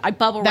God. I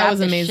bubble That wrapped was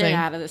the amazing. shit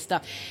out of this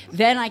stuff.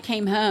 Then I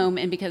came home,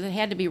 and because it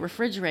had to be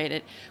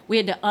refrigerated, we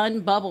had to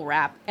unbubble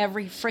wrap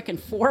every freaking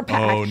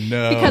 4-pack. Oh,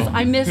 no. Because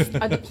I missed,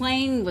 the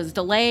plane was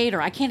delayed,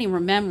 or I can't even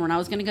remember, and I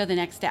was going to go the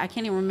next day. I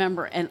can't even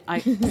remember. And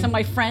so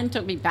my friend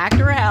took me back to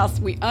her house.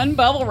 We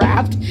unbubble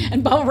wrapped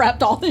and bubble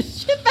wrapped all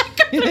this shit back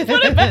up and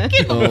put it back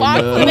in the Oh,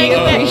 box no. the next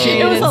day. Appreciate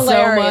It was it so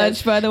hilarious.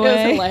 much, by the It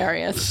way. was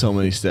hilarious. So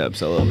many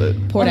steps. I love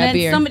it. Pour And that then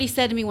beer. somebody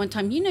said to me one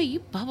time,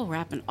 you bubble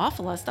wrap an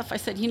awful lot of stuff. I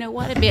said, you know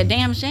what? It'd be a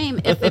damn shame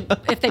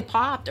if they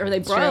popped or they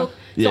broke. So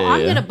Yeah,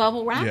 I'm yeah. going to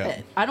bubble wrap Yeah.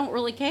 it. I don't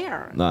really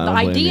care. No, I the don't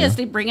blame idea you. is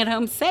to bring it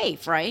home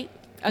safe, right?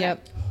 Okay.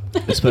 Yep.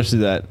 Especially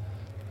that.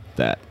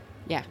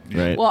 Yeah.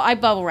 Right. Well, I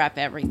bubble wrap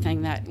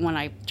everything that when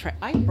I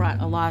brought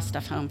a lot of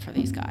stuff home for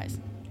these guys.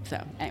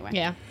 So anyway.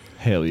 Yeah.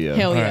 Hell yeah.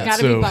 Hell yeah. All right,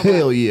 Gotta be so, bubble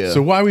Hell yeah.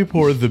 so while we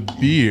pour the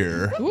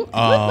beer,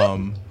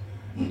 I'll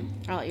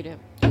let you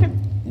do.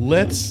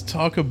 let's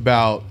talk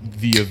about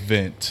the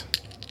event.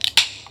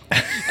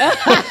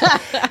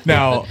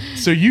 Now,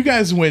 so you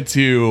guys went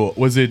to,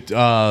 was it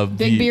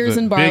Big Beers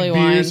and Barley Big Beers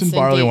Wines and in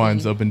Barley Dayton.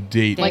 Wines up in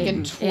Dayton. Like in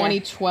Yeah.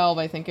 2012,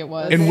 I think it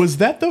was. And was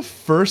that the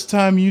first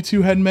time you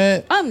two had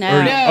met? Oh, no.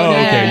 Or- No, oh, no,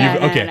 okay. no,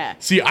 no, okay. no.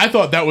 See, I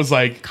thought that was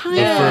like the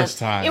Kinda. first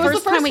time. It was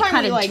First the time first we time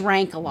kind we, of like-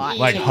 drank a lot.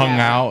 like Yeah. hung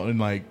out and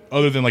like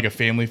other than like a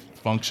family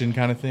function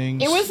kind of thing.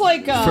 It was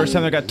like First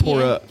time I got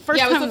tore up.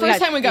 yeah, it was the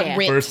first time we got yeah,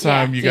 ripped. First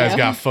time you guys Yeah.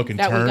 got fucking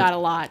that turned. we got a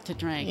lot to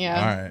drink. Yeah.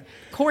 All right.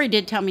 Corey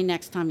did tell me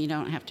next time you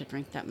don't have to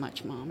drink that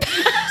much, Mom.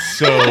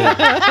 So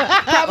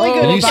Probably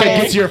good And you said,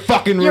 advice. get to your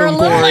fucking You're a room,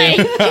 little Corey. late.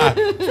 Said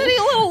he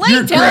a little late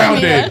you're telling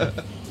me grounded.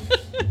 that.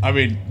 I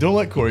mean, don't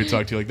let Corey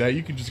talk to you like that.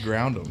 You can just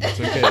ground him. It's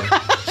okay.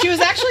 She was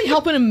actually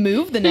helping him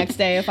move the next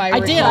day, if I I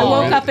recall. did. I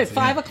woke really? up at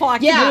 5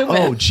 o'clock Yeah. to move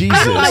Oh, it. Jesus.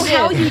 I don't know I did.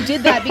 how you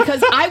did that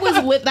because I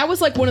was lit. That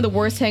was like one of the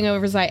worst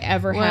hangovers I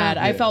ever Wow. had.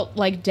 I Yeah. felt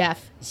like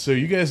death. So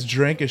you guys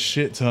drank a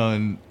shit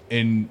ton,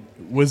 and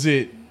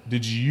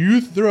did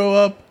you throw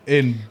up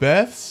in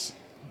Beth's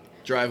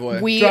Driveway.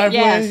 We driveway?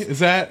 Yes. Is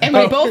that? and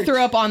we both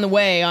threw up on the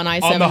way on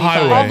I-75.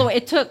 highway. Although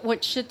it took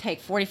what should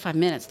take 45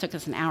 minutes, took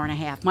us an hour and a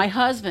half. My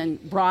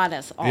husband brought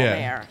us all Yeah.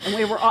 there, and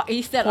we were. All,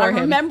 he said, For "I him.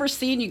 remember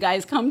seeing you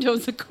guys come to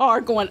us a car,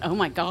 going, oh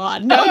my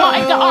god, oh my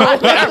god,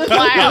 they're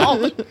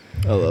loud."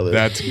 I love it.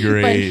 That's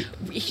great.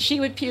 But she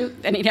would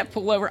puke, then he'd have to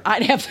pull over.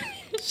 I'd have.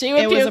 She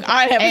would It was puke.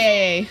 I'd have.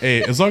 hey,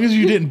 Hey, as long as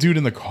you didn't do it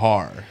in the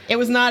car. it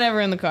was not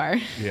ever in the car.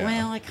 Yeah.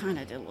 Well, I kind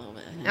of did a little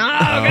bit.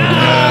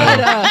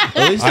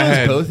 At least I it was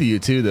had- both of you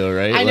too, though,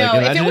 right? I know. Like,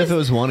 If it imagine was- if it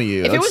was one of you.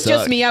 If That'd it was suck.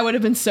 just me, I would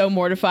have been so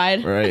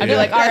mortified. Right, I'd be yeah.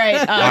 like, all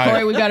right,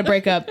 Corey, we got to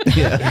break up.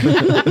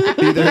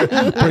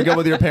 Either break up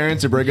with your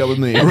parents or break up with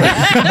me.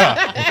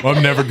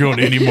 I'm never going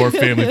to any more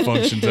family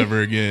functions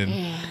ever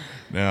again.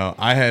 No,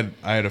 I had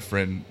a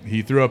friend.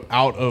 He threw up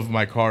out of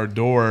my car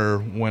door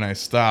when I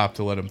stopped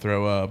to let him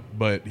throw up,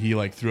 but he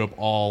like threw up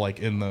all like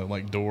in the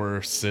like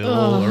door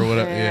sill or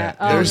whatever. Yeah,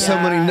 Oh, There's so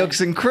yeah. many nooks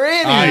and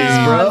crannies,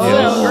 I- bro.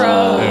 So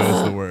gross. it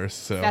was the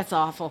worst. So, That's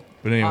awful.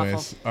 but anyways,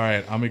 Awful. all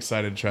right, I'm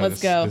excited to try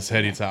Let's go. this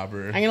heady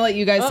topper. I'm going to let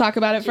you guys talk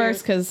about it cheers.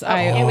 first because Oh,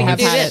 I yeah, we can have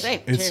do had this. it. Hey,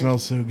 It cheers.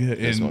 smells so good,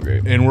 and, smells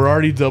great. and we're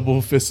already double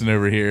fisting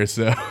over here.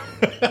 So,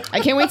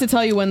 I can't wait to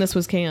tell you when this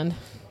was canned.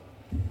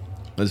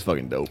 That's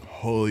fucking dope.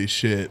 holy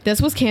shit! This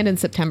was canned in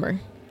September.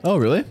 Oh,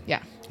 really?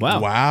 Yeah.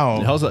 Wow. Wow.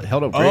 It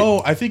held up great.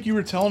 Oh, I think you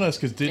were telling us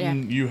because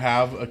didn't you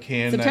have a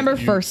can September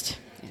that you- 1st.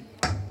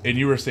 and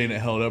you were saying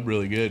it held up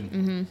really good.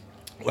 Mm-hmm.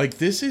 Like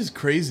this is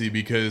crazy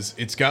because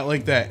it's got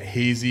like that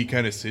hazy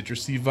kind of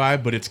citrusy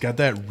vibe, but it's got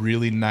that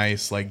really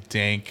nice like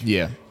dank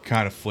Yeah.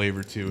 kind of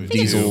flavor to it.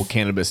 Diesel too.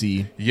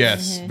 cannabis-y.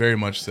 Yes, very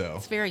much so.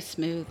 It's very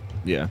smooth.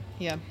 Yeah.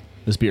 Yeah.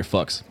 This beer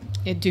fucks.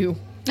 It do.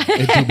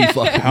 It do be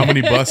fucking. How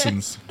many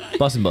bussins?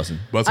 Bussin'. Bussin',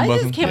 I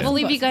bussin'? just can't Yeah.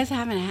 believe you guys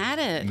haven't had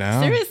it. No.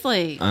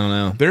 Seriously. I don't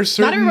know. There's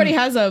certain Not everybody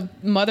has a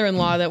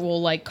mother-in-law that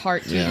will like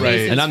cart to Yeah. Right.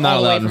 places And I'm not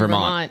all the way allowed in from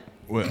Vermont.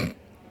 What?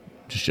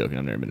 Just joking.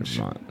 I've never been to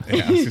Vermont.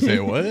 Yeah, I was gonna say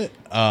what?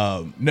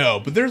 No,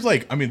 but there's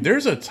like, I mean,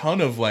 there's a ton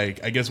of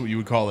like, I guess what you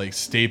would call like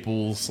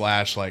staples /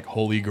 like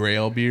holy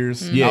grail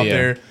beers Yeah, out yeah.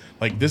 there.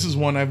 Like this is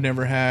one I've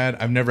never had.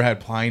 I've never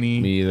had Pliny.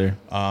 Me either.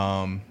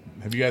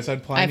 Have you guys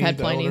had Pliny? I've had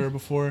the Pliny. Elder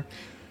before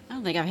I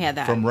don't think I've had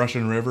that. from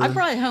Russian River. I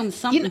brought home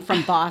something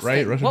from Boston.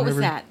 Right, Russian what was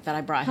River? that I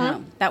brought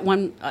home? That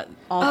one. You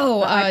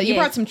IPA.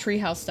 brought some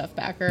treehouse stuff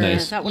back, or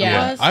Nice. Is that what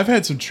Yeah. it was? I've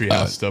had some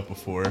treehouse stuff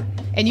before.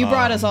 and you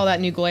brought us all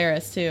that New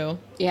Glarus too.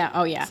 Yeah.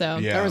 Oh yeah. So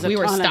Yeah. There was a we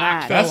were ton of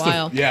stocked that. for a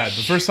while.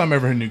 The first time I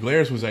ever had New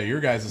Glarus was at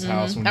your guys'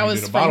 house when That we was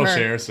did a from bottle her.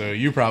 share. So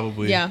you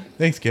probably Yeah.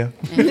 Thanks, Gail.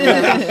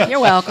 You're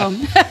welcome.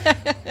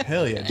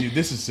 Hell yeah, dude,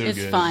 this is so It's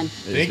good. fun.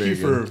 Thank very you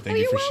for good. thank Oh,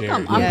 you you're for welcome.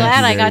 sharing. I'm Yeah. glad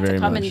Thank I you got very, to very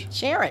come much. and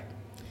share it.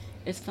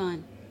 It's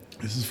fun.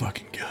 This is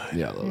fucking good.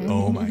 Yeah, I love it.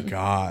 Oh my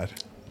god.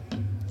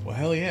 Well,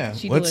 hell yeah.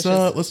 She Let's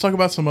delicious. let's talk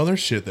about some other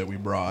shit that we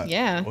brought.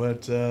 Yeah.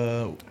 What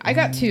I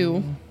got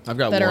two I've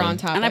got that one. are on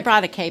top. And I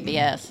brought a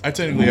KBS. I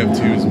technically have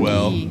two as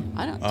well.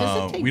 I don't.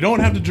 Does it take? We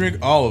don't have to drink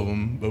all of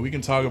them, but we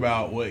can talk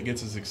about what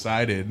gets us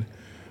excited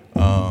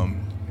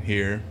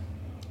here.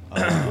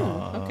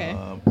 Okay.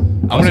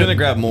 I was gonna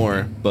grab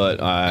more, but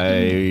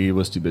I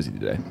was too busy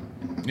today.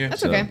 Yeah,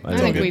 That's So, okay. I I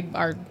think don't- we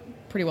are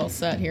pretty well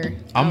set here.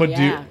 I'm Oh, gonna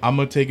yeah. I'm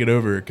gonna take it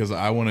over because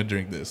I want to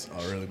drink this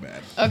really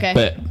bad. Okay.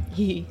 Bet.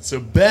 So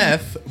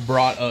Beth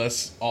brought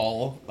us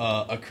all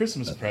a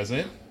Christmas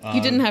present.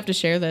 You didn't have to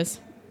share this.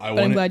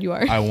 I'm glad you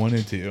are. I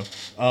wanted to.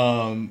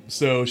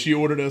 So she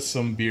ordered us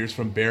some beers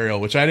from Burial,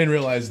 which I didn't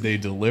realize they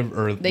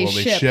deliver. Or, They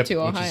ship ship to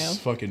which Ohio. is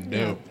fucking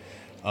dope.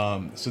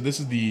 So this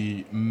is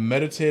the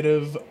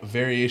meditative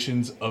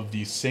variations of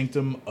the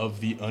Sanctum of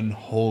the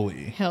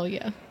Unholy. Hell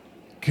yeah.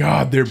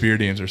 God, their beer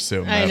names are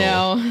so metal.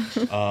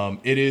 I know.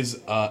 It is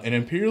an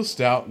imperial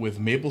stout with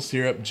maple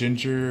syrup,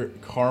 ginger,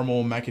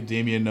 caramel,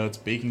 macadamia nuts,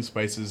 baking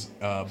spices,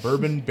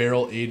 bourbon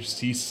barrel aged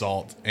sea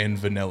salt, and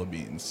vanilla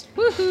beans.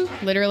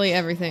 Literally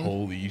everything.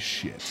 Holy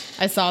shit!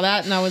 I saw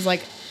that and I was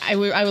like, I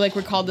like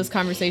recalled this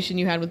conversation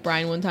you had with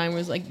Brian one time. Where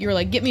it was like, you were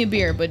like, get me a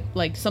beer, but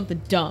like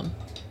something dumb.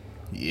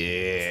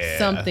 Yeah.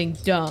 Something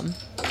dumb.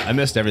 I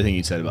missed everything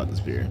you said about this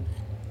beer.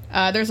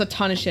 There's a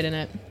ton of shit in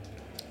it.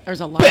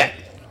 There's a lot.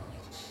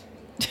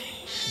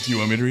 Do you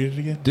want me to read it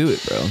again? Do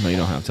it, bro. No, you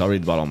don't have to. I'll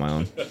read the bottle on my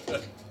own.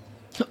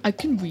 I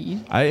can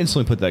read. I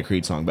instantly put that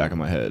Creed song back in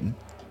my head.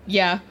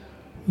 Yeah.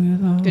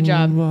 Good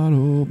job.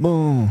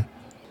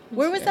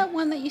 Where was that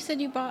one that you said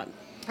you brought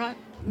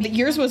me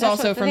Yours was That's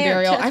also what- from there,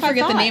 Burial. that's I what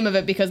forget the thought. name of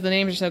it because the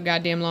names are so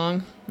goddamn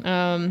long.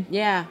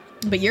 Yeah.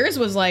 But yours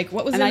was like,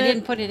 what was And in I it?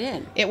 didn't put it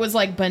in. It was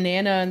like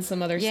banana and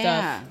some other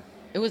Yeah.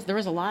 stuff. There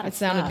was a lot of It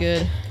sounded stuff.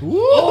 good.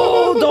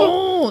 Oh,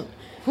 don't!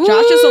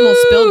 Josh just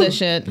almost spilled this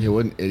shit. You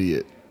what an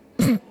idiot.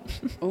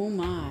 Oh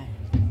my.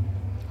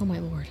 Oh my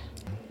lord.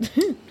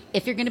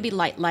 If you're going to be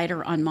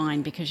lighter on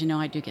mine because you know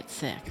I do get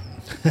sick.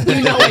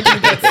 You know I do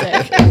get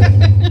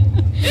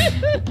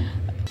sick.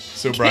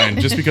 So, Brian,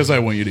 just because I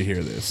want you to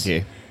hear this.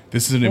 Yeah.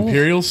 This is an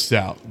imperial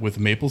stout with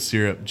maple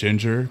syrup,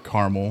 ginger,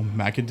 caramel,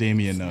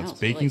 macadamia nuts, Smells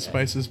baking really good.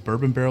 spices,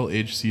 bourbon barrel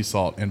aged sea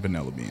salt, and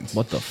vanilla beans.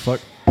 What the fuck?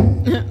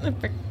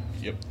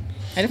 Yep.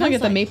 I definitely get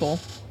the like- maple.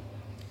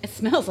 It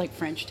smells like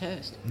French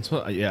toast. That's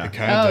what, yeah. It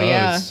kind of Oh, does.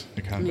 yeah.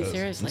 It I kind mean, of does.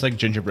 seriously. It's like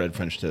gingerbread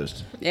French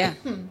toast. Yeah.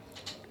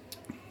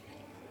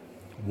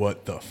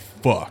 What the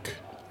fuck?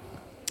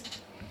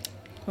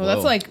 Well, that's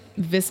Whoa. like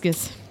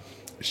viscous.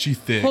 She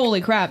thick. Holy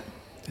crap.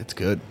 It's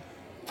good.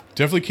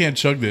 Definitely can't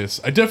chug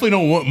this. I definitely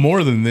don't want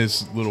more than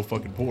this little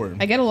fucking pour.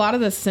 I get a lot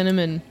of the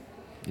cinnamon,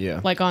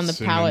 Yeah. like on the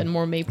Cinnamon. palate, and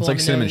more maple. It's like on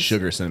the cinnamon nose.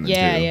 sugar cinnamon,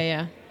 Yeah, too. yeah,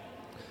 yeah.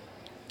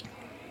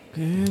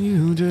 Can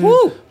you take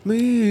Woo!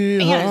 me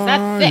Man, is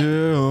that thick?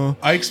 higher?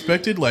 I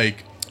expected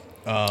like,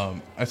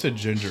 I said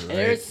ginger, right?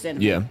 There's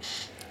cinnamon. Yeah.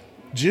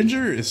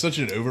 Ginger is such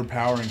an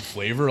overpowering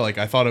flavor. Like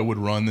I thought it would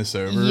run this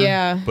over.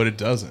 Yeah. But it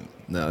doesn't.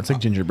 No, it's like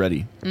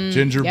gingerbready.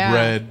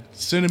 Gingerbread,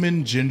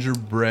 cinnamon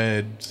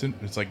gingerbread.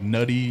 It's like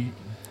nutty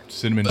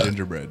cinnamon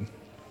gingerbread.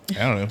 I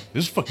don't know.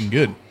 This is fucking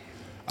good.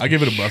 I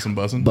give it a bussin'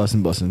 Bussin'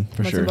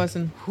 for Bussin' sure.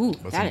 bussin'. Whew,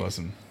 Bussin' that is-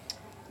 bussin'.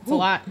 It's a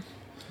lot.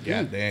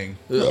 Yeah, dang.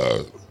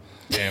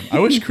 Damn. I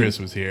wish Chris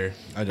was here.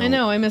 I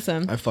know. I miss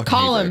him. I fucking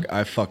Call hate him. That.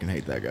 I fucking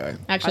hate that guy.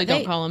 Actually, Are don't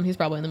they- call him. He's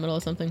probably in the middle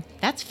of something.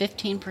 That's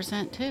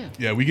 15% too.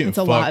 Yeah, we getting It's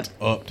a fucked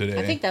lot. up today.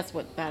 I think that's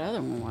what that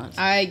other one was.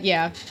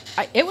 Yeah.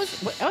 I think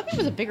it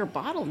was a bigger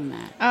bottle than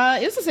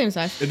that. It was the same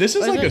size. This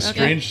is Was like it? a Okay.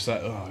 strange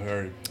size. Oh, I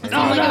already. It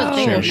sounded like it was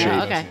bigger. Sure, No,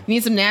 sure. okay. You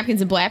need some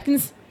napkins and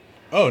blapkins?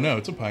 Oh no,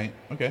 it's a pint.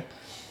 Okay.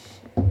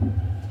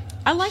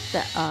 I like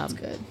the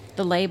good.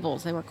 the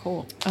labels. They were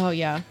cool. Oh,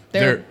 yeah.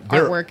 Their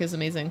Their- artwork is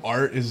amazing.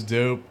 Art is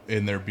dope,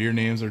 and their beer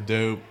names are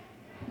dope.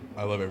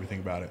 I love everything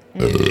about it.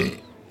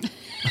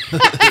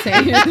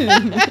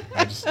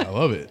 I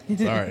love it.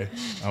 Sorry,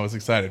 I was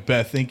excited.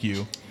 Beth, thank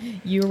you.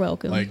 You're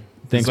welcome. Like,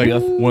 Thanks, it's like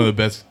Beth. one of the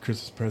best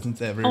Christmas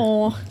presents ever.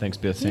 Oh, Thanks,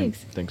 Biff. Same.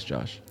 Thanks. Thanks,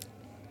 Josh.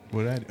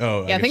 What did I do?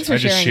 Oh, Yeah, I thanks guess for I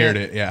just sharing shared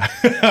it. it. Yeah,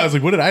 I was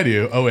like, what did I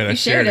do? Oh wait, I you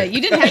shared it. You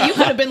didn't have. You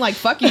could have been like,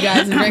 "Fuck you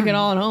guys" and drank it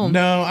all at home.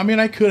 No, I mean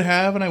I could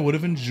have, and I would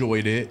have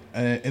enjoyed it.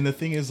 And the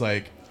thing is,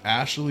 like,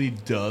 Ashley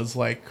does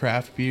like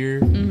craft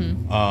beer,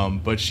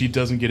 but she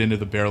doesn't get into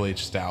the barrel aged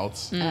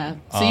stouts. So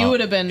you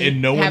would have been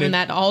and no one having in-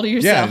 that all to Yeah,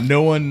 yourself.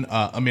 no one.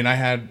 I mean, I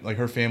had like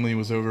her family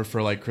was over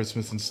for like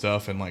Christmas and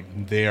stuff, and like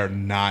they are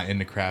not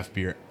into craft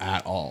beer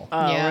at all.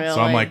 Oh, Yeah. really?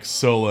 So I'm like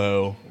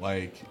solo,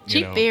 like you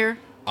cheap know, beer.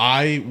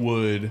 I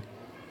would.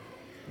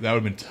 That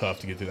would have been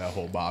tough to get through that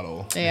whole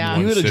bottle. in Yeah.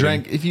 one You would have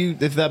sitting.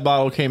 drank if that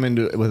bottle came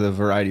into with a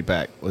variety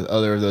pack with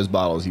other of those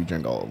bottles. You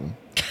drink all of them.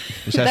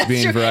 This has to be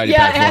in True. variety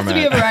yeah, pack it has format.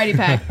 to be a variety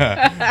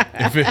pack.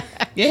 If it,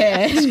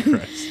 Yeah.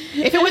 Christ.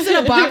 If it was in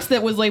a box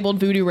that was labeled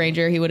Voodoo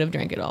Ranger, he would have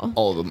drank it all.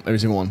 All of them, every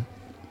single one.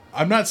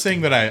 I'm not saying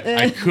that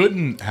I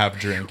couldn't have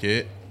drank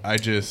it. I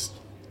just,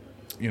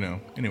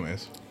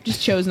 anyways.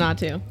 Just chose not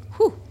to.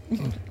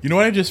 You know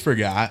what I just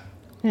forgot?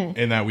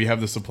 And that we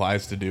have the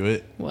supplies to do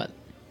it. What?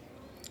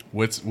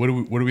 What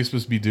are we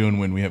supposed to be doing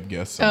when we have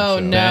guests on Oh,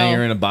 the show? no.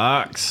 Banger in a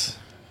box.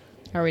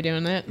 Are we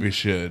doing that? We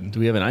should. Do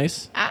we have an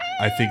ice?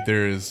 I think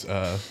there is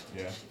yeah.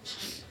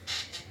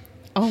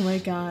 Oh my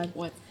god.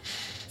 What?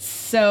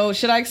 So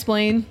should I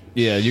explain?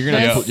 Yeah, you're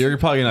gonna. Yes. You're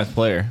probably gonna have to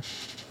play her.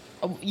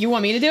 Oh, you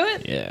want me to do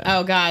it? Yeah.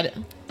 Oh god.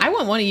 I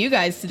want one of you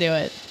guys to do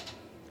it.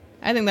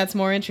 I think that's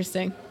more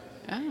interesting.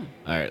 Oh.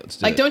 All right, let's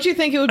do Like, it. don't you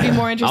think it would be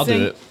more I'll interesting?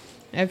 do it.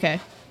 Okay.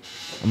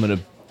 I'm gonna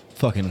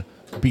fucking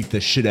beat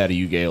the shit out of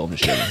you, Gail. I'm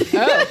just kidding.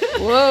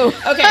 Whoa.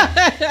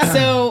 Okay.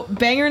 So,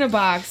 Banger in a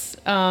Box.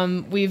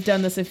 We've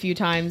done this a few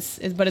times,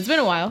 but it's been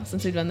a while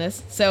since we've done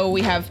this. So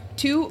we have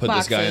two Put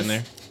boxes. this guy in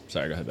there.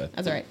 Sorry, go ahead, Beth.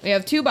 That's all right. We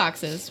have two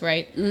boxes,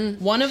 right?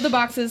 One of the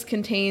boxes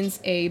contains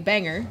a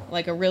banger,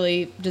 like a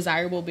really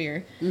desirable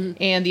beer,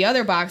 and the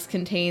other box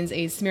contains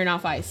a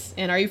Smirnoff Ice.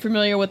 And are you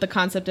familiar with the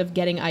concept of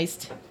getting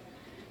iced?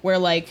 Where,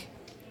 like,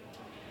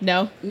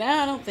 No? No,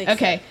 I don't think so.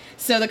 Okay.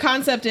 So the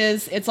concept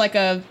is it's like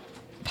a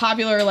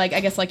popular, like, I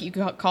guess like you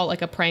could call it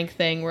like a prank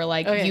thing where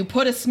like Okay. you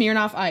put a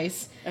Smirnoff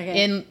Ice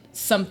Okay. in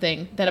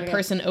something that a Okay.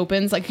 person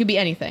opens. Like it could be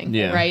anything.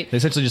 Yeah. Right? They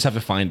essentially just have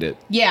to find it.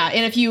 Yeah.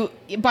 And if you,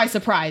 by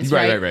surprise,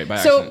 Right, right? right, right, by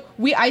so accident.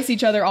 we ice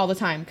each other all the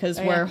time because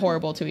Okay. we're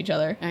horrible to each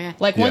other. Okay.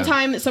 Like one Yeah.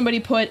 time somebody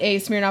put a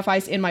Smirnoff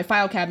Ice in my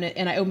file cabinet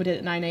and I opened it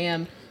at 9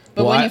 a.m.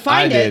 But Well, when you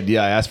find I it, did.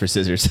 Yeah, I asked for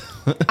scissors.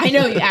 I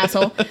know, you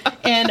asshole.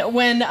 And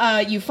when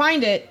you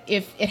find it,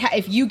 if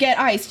you get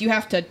iced, you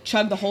have to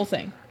chug the whole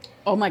thing.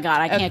 Oh my God,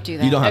 I can't do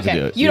that. You don't have Okay,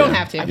 to do it. you Yeah. don't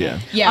have to. Yeah.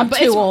 Yeah, I'm but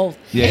too it's- old.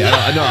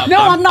 Yeah, No,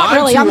 I'm not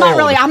really. too I'm not old.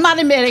 really. I'm not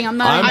admitting. I'm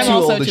not. I'm I'm too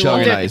also old to too chug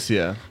old. an ice.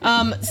 Yeah.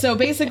 So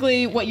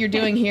basically, what you're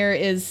doing here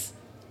is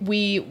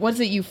what's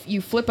it?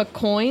 You flip a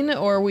coin,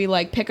 or we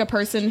like pick a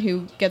person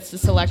who gets to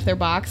select their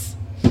box.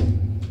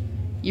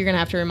 You're gonna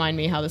have to remind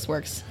me how this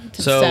works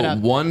to set So up.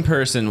 one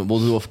person will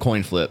do a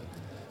coin flip,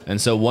 and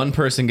so one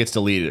person gets to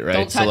lead it, right?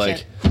 Don't so touch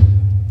like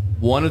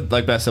it.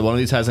 like Beth said, one of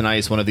these has an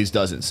ice, one of these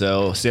doesn't.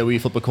 So say we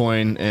flip a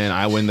coin and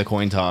I win the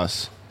coin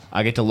toss,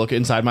 I get to look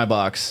inside my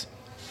box,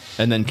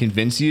 and then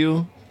convince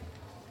you.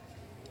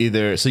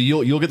 Either so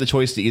you'll get the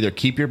choice to either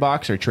keep your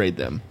box or trade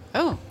them.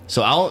 Oh,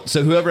 So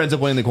whoever ends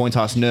up winning the coin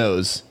toss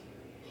knows.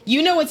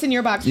 You know what's in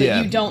your box, but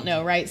Yeah. you don't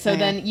know, right? So Okay.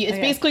 then it's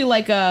Okay. basically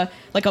like a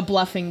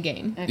bluffing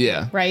game,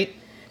 Yeah. right?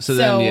 So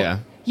then, yeah.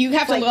 you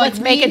have to like, like let's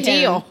make a read him.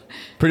 deal.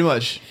 Pretty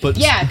much. But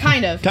Yeah,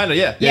 kind of. kind of.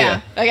 Yeah.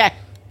 Yeah. Okay.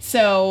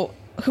 So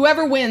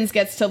whoever wins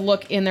gets to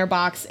look in their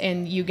box,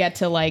 and you get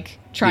to like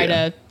try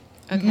Yeah.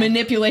 to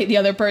manipulate the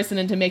other person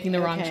into making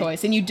the wrong Okay.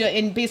 choice. And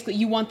and basically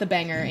you want the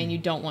banger and you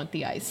don't want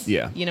the ice.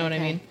 Yeah. You know what I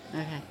Okay. mean?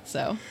 Okay.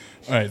 So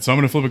All right, so I'm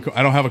gonna flip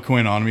I don't have a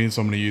coin on me,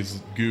 so I'm gonna use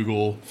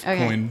Google Okay.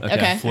 coin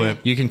Okay. flip.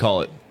 You can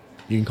call it.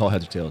 You can call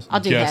heads or tails. I'll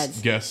do guess,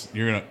 heads. guess.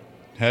 You're gonna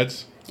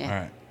heads. Yeah. All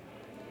right.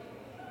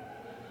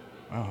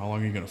 Wow, how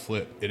long are you gonna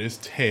flip? It is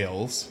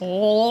tails.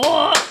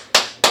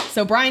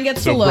 so Brian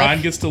gets So to look.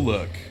 Brian gets to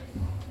look.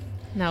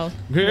 now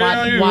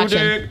Girl, you watch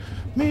him.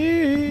 take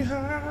me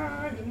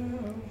higher.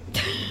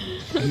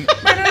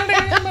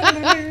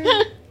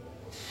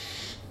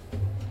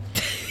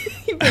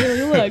 You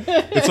barely look.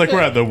 It's like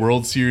we're at the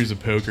World Series of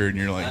Poker, and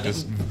you're like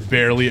just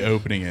barely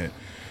opening it.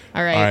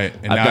 All right. All right,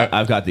 and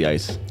I've got the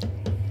ice.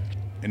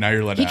 now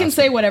you're letting. He can ask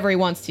say him. whatever he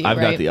wants to. I've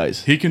right? got the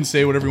ice. He can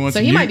say whatever he wants. So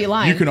to. he You- might be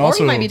lying, You can or he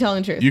also might be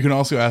telling the truth. You can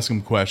also ask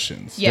him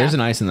questions. Yeah. There's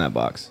an ice in that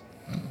box.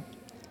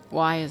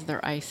 Why is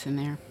there ice in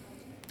there?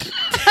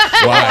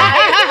 Why?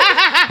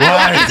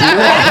 Why?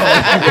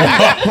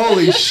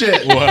 Holy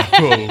shit.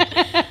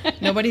 Whoa!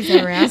 Nobody's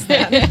ever asked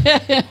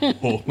that.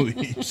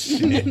 Holy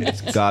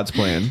shit! God's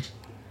plan.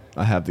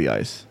 I have the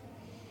ice.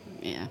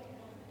 Yeah.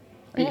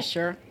 Are you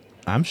sure?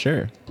 I'm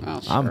sure. Oh,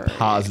 I'm sure.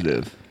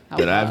 positive How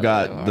that I've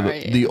got positive are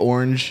you? the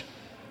orange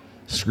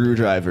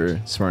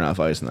screwdriver Smirnoff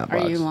ice in that Are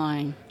box. you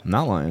lying? I'm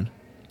not lying.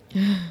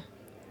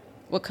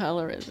 What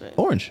color is it?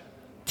 Orange.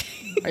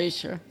 Are you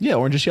sure? Yeah,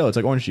 orange yellow. It's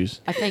like orange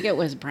juice. I think it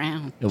was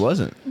brown. It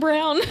wasn't.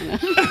 Brown.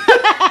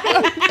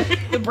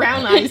 The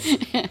brown ice.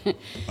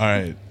 All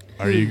right.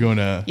 Are you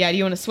gonna? Yeah, do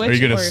you want to switch? Are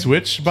you gonna or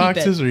switch keep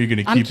boxes, it? or are you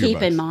gonna I'm keep your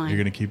box? keeping mine. You're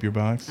gonna keep your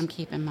box. I'm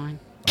keeping mine.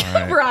 All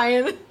right.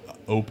 Brian.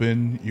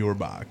 Open your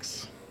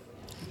box.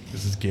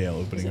 This is Gail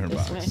opening her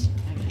This box. way.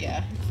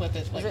 Yeah, flip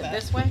it like Is it that.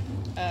 this way?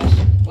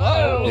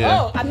 Whoa.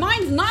 Yeah. Oh,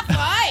 mine's not the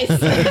ice.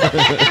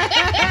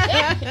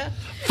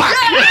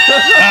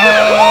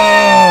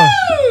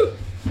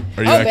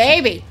 Are you Oh, actually-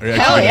 baby. are you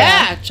Hell actually-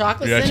 yeah.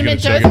 Chocolate are you actually cinnamon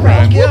gonna chug toast it, Brian?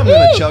 crunch. Yeah, I'm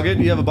gonna chug it.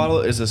 You have a bottle.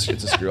 It's a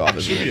screw off.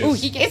 Isn't it? Yes. Ooh,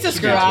 he gets It's a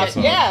screw off.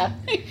 Yeah.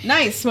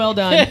 Nice, well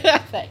done.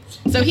 Thanks.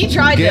 So he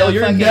tried Gail, to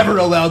you're fucking- never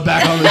allowed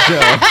back on the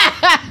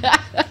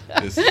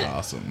show. This is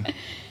awesome.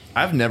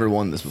 I've never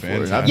won this before. I've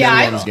Fantastic. Yeah,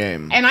 never I- won this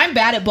game. And I'm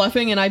bad at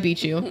bluffing, and I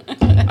beat you.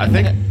 I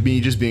think me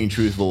just being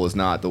truthful is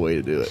not the way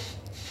to do it.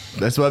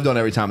 That's what I've done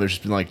every time. There's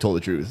just been like told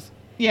the truth.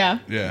 Yeah.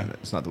 Yeah.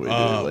 It's not the way to do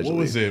it. Allegedly. What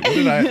was it? What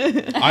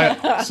did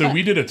I? So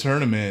we did a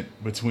tournament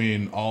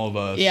between all of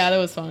us. Yeah, that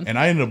was fun. And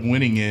I ended up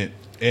winning it,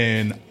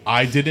 and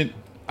I didn't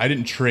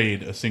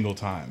trade a single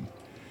time.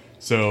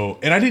 So,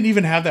 and I didn't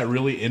even have that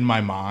really in my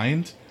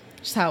mind.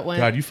 Just how it went.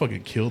 God, you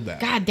fucking killed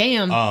that. God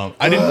damn. I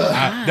didn't.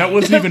 That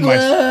wasn't even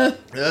my.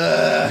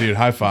 Dude,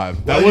 high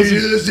five. That wasn't.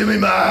 this to me,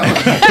 Mom?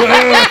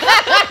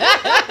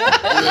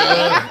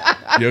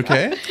 You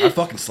okay? I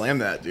fucking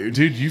slammed that, dude.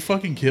 Dude, you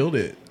fucking killed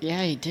it.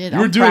 Yeah, he did. You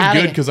were I'm doing proud of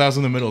good you. because I was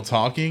in the middle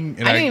talking,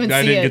 and I I didn't even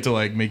didn't see it. get to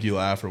like make you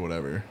laugh or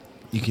whatever.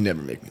 You can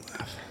never make me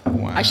laugh.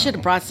 Wow. I should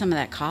have brought some of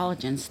that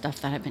collagen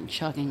stuff that I've been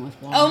chugging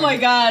with water. oh my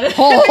god.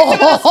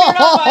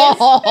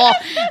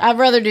 I'd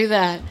rather do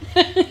that.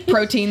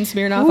 Protein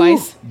Smirnoff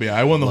Ice. But yeah,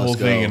 I won the Let's whole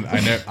thing, go.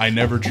 and I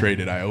never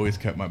traded. I always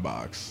kept my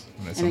box,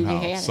 and I then you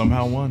had it.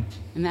 somehow won.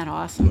 Isn't that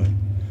awesome?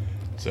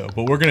 So,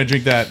 but we're gonna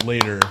drink that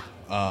later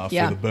for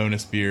Yeah. the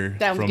bonus beer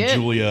Sounds from good.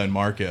 Julia and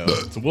Marco.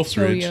 It's a Wolf's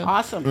Oh, Ridge. yeah.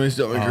 Awesome. My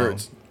stomach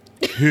hurts.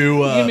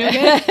 Who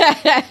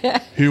Okay.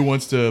 who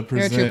wants to You're a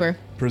present trooper.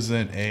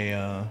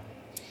 a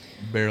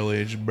barrel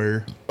aged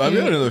beer? I've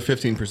got another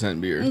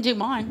 15% beer. Do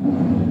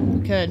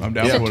mine. Good. I'm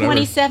down It's for a whatever.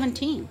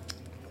 2017.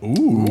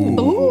 Ooh,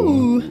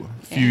 Ooh.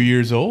 few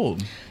years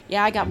old.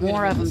 Yeah, I got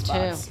more of them too.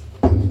 Spots.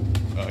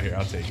 Oh, here,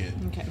 I'll take it.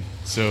 Okay.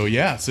 So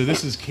yeah, so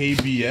this is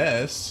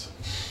KBS.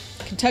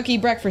 Kentucky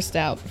Breakfast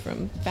Stout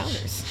from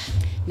Founders.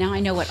 Now I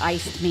know what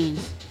iced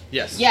means.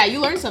 Yes. Yeah, you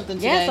learned something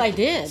today. Yes, I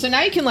did. So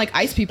now you can like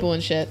ice people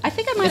and shit. I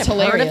think I might It's have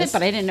heard of hilarious. it,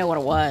 but I didn't know what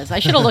it was. I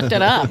should have looked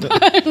it up.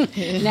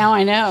 Now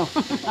I know.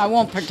 I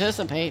won't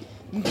participate.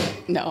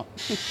 No,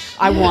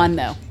 I won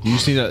though. You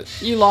just need to.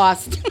 You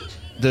lost.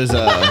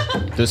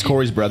 Does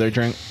Corey's brother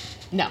drink?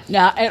 No,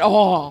 Not at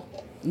all.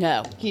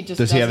 No. he just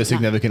Does he have a doesn't.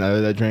 significant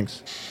other that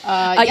drinks? Yes,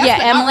 yeah, but not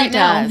Emily right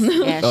now. does.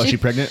 Yeah, Oh, she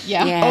pregnant?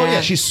 Yeah. Yeah. Oh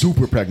yeah, she's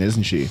super pregnant,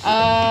 isn't she?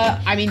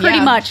 I mean, pretty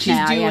yeah, much she's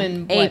now. due Yeah.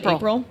 in what,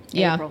 April.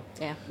 Yeah. April.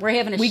 Yeah. We're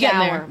having a We getting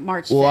shower there.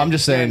 March. Well, 5th. I'm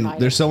just They're saying,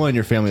 invited. there's someone in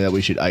your family that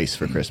we should ice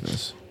for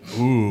Christmas.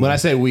 Ooh. When I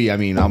say we, I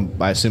mean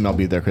I assume I'll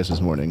be there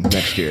Christmas morning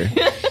next year.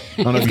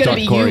 I don't know if you gonna talked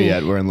be to Corey you.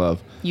 yet. We're in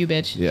love. You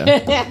bitch.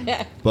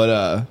 Yeah.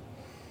 But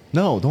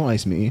no, don't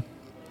ice me.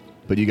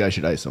 But you guys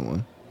should ice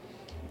someone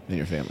in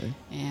your family.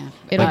 Yeah.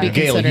 It'll be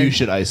Gail, considered. you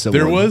should ice someone.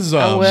 There was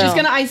I will. She's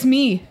gonna ice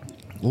me.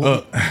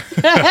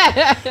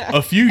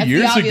 a few That's the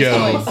years obvious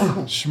ago,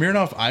 choice.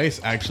 Smirnoff Ice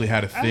actually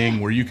had a thing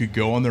where you could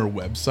go on their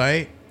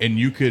website and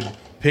you could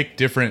pick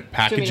different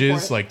packages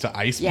pour it? like to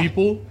ice Yeah.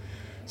 people.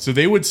 So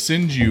they would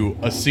send you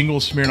a single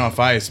Smirnoff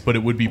Ice, but it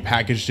would be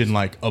packaged in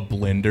like a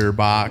blender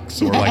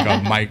box or like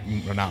a mic,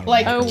 not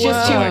Like Oh,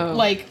 just to whoa.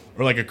 like.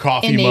 or like a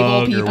coffee Enable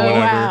mug people. or Oh, whatever.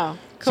 wow.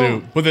 Cool.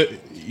 So, but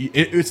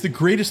it's the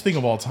greatest thing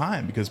of all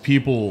time because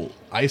people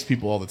ice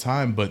people all the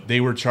time, but they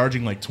were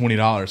charging like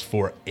 $20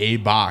 for a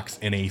box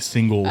and a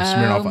single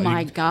Smirnoff Ice.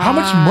 my How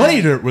much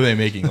money were they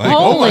making? Like,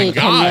 oh my Holy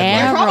god,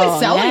 Canaveral. like, Probably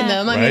selling yeah.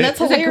 them. I Right? mean,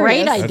 that's It's a hilarious.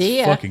 great that's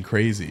idea. fucking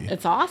crazy.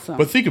 It's awesome.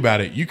 But think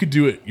about it. You could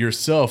do it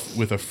yourself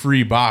with a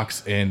free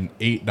box and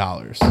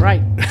 $8.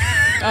 right.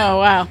 Oh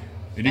wow.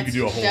 And you could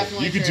do a whole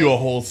definitely you could true. do a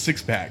whole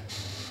 6-pack.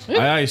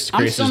 I iced I'm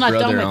Grace's still not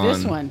done brother with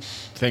this on one.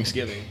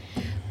 Thanksgiving.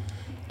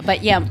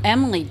 But yeah,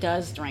 Emily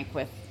does drink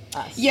with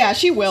us. Yeah,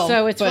 she will.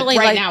 So it's but really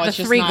right like now the it's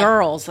just three not-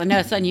 girls. I know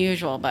it's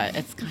unusual, but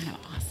it's kind of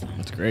awesome.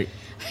 That's great.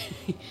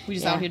 We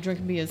just Yeah. out here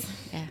drinking beers.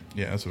 Yeah.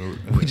 Yeah, that's what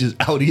we're We just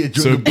out here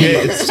so,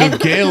 drinking. so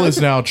Gail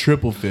is now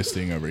triple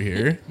fisting over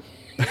here.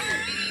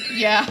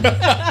 Yeah.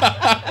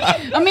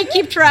 Let me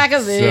keep track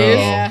of these.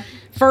 Yeah.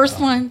 First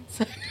one.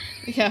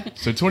 Yeah.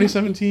 So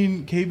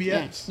 2017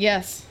 KBS.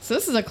 Yes. So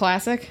this is a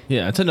classic.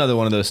 Yeah, it's another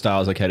one of those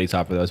styles like Hetty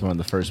Topper. That was one of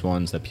the first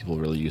ones that people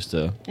really used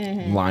to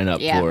line up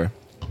Yeah. for.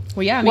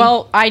 Well, yeah. I mean,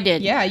 Well, I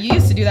did. yeah, you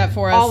used to do that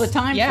for us All the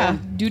time. Yeah.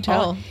 for- Do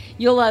tell. Oh,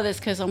 you'll love this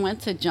because I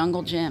went to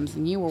Jungle Gyms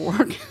and you were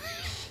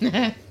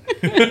working.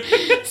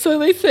 So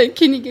they said,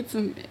 "Can you get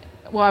some?"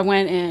 Well, I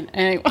went in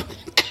and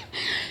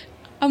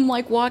I'm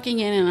like walking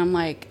in and I'm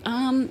like,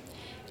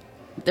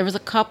 there was a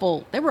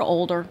couple. They were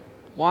older,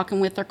 walking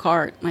with their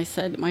cart. And I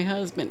said to my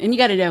husband, and you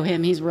got to know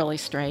him. He's really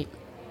straight.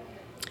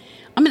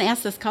 I'm going to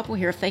ask this couple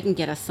here if they can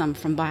get us some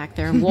from back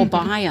there, and we'll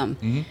buy them.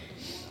 Mm-hmm.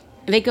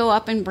 They go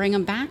up and bring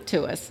them back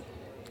to us.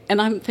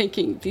 And I'm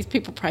thinking, these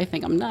people probably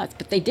think I'm nuts,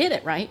 but they did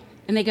it, right?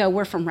 And they go,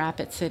 "We're from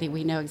Rapid City.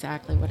 We know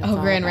exactly what it's all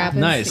Grand about." Rapids.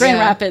 Nice. Grand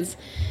Yeah. Rapids.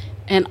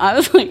 And I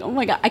was like, oh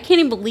my God, I can't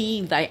even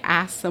believe that I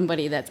asked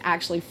somebody that's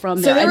actually from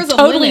So there. there I was a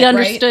totally limit,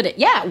 right? understood it.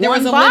 Yeah, There one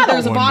was a bottle. there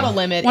was a One bottle bottle.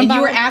 limit, One and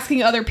you were bottle.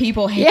 asking other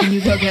people, "Hey, Yeah. can you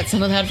go get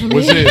some of that for me?"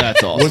 Was it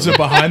That's awesome. Was it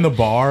behind the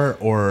bar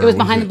or It was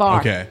behind the bar.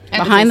 Okay.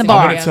 Behind the I'm bar.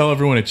 I'm Yeah. gonna tell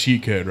everyone a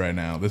cheat code right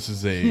now. This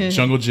is a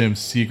Jungle Gym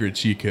secret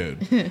cheat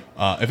code.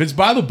 If it's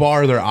by the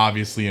bar, they're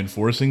obviously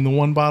enforcing the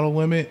 1 bottle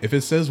limit. If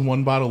it says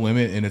 1 bottle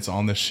limit and it's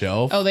on the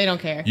shelf, Oh, they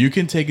don't care. you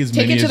can take as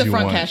Take many it to as the you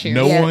front want. cashier.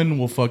 No Yeah. one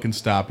will fucking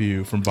stop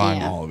you from buying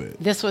Yeah. all of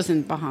it. This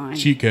wasn't behind.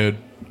 Cheat code.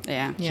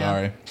 Yeah.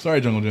 Yeah.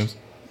 Sorry, Jungle Gyms.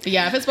 But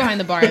yeah, if it's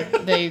behind the bar,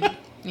 they,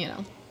 you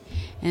know,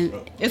 And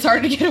it's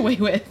hard to get away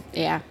with.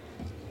 yeah,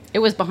 it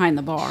was behind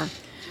the bar.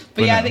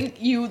 But yeah, I no. think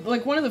you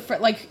like one of the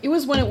like it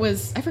was when it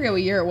was I forget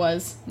what year it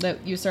was that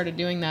you started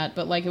doing that,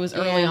 but like it was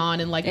early Yeah. on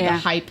in like the Yeah.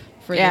 hype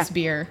for Yeah. this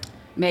beer.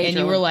 Majorly. And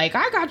you were like,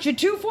 "I got you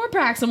 2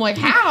 4-packs." I'm like,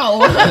 "How?"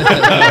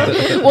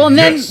 Well, and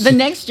then Yes. the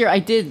next year I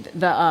did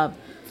the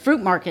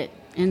fruit market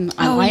in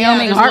Oh, Wyoming, yeah, there's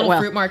a little Hartwell.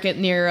 fruit market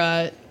near.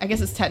 I guess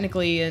it's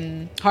technically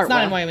in. It's Hartwell.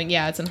 not in Wyoming.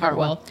 Yeah, it's in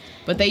Hartwell. Hartwell.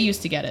 But they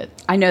used to get it.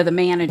 I know the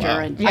manager, Wow.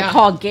 and Yeah. I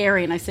called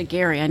Gary and I said,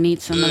 "Gary, I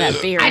need some of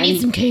that beer." I And need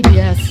he- some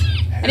KBS.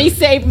 and he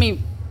saved me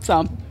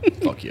some.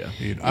 Fuck yeah.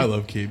 Dude, I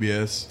love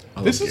KBS.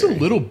 love This is Gary. a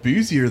little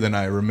boozier than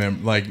I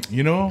remember. Like,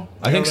 you know?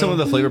 I think don't some know. of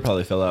the flavor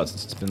probably fell out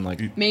since it's been like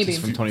Maybe. since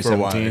from For a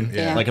while, 2017.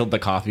 yeah. Like the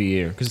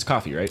coffee, because it's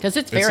coffee, right? Because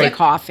it's It's very like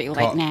coffee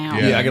like co- now.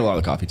 yeah. Yeah, I get a lot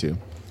of coffee too.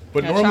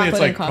 But Yeah, normally it's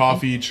chocolate like and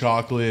coffee. coffee,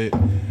 chocolate.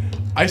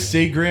 I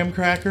say graham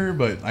cracker,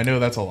 but I know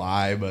that's a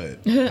lie, but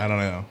I don't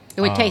know.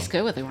 It would taste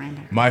good with the graham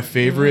cracker. My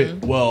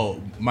favorite,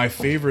 my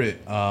favorite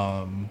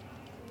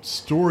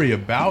story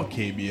about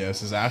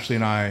KBS is Ashley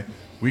and I,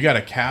 we got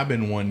a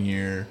cabin one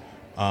year,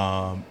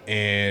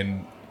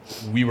 and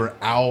we were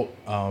out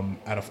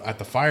at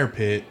the fire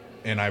pit,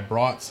 and I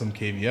brought some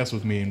KBS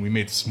with me, and we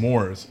made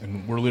s'mores,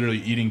 and we're literally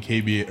eating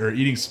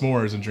eating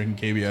s'mores and drinking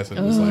KBS, and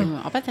it was Ooh,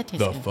 like I bet that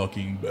tastes the good.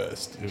 fucking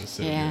best. It was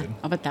so Yeah, good.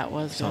 I bet that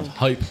was Sounds good.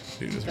 hype.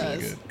 Dude, it was really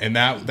does. good. And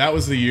that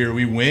was the year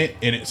we went,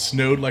 and it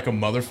snowed like a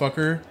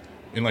motherfucker.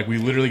 and like we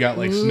literally got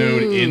like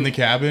snowed in the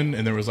cabin,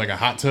 and there was like a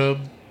hot tub.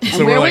 So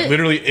where we're like was-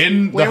 literally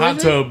in the where hot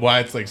was it? tub while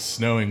it's like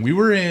snowing. We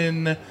were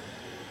in,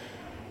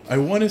 I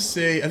want to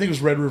say, I think it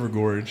was Red River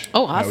Gorge.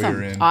 Oh, that we awesome.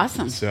 were in.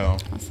 Awesome. So,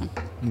 Awesome.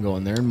 I'm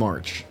going there in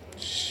March.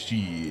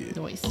 shit.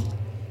 Noise.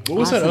 What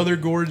was that Awesome. other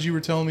gorge you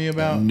were telling me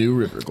about? New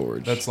River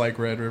Gorge. That's like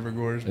Red River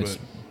Gorge, it's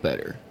but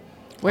better.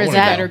 Where's wanna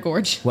that? Better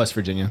gorge. West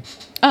Virginia.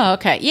 Oh,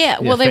 okay. Yeah.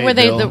 Well, they were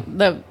Fayetteville.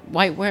 the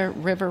White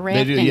River They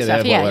rafting do, yeah, they stuff.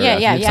 have Yeah, water yeah,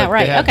 rafting. yeah, It's yeah. like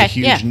Right. They have Okay. the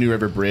huge Yeah. New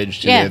River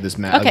Bridge. Too. Yeah. They have this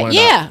map. Okay. One of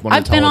Yeah. the, one of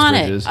I've the been tallest on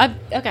bridges. it.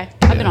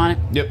 I've been on it.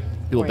 Yep.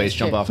 People Boy, base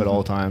jump shit. off it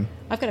all the time.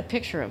 I've got a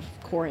picture of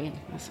Corey and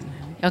Wesson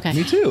Valley. Okay.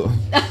 Me too.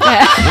 Yeah.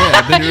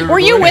 I've been to River Were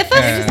you Gorge. with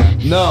us?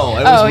 No,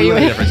 it was Oh, we you went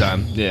a were- different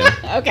time. Yeah.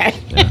 Okay.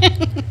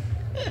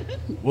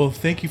 well,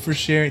 thank you for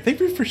sharing. Thank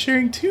you for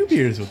sharing 2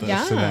 beers with us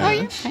Yeah.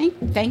 today. Oh, yeah.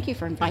 Thank you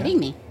for inviting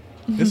me.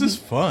 This is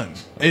fun.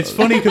 It's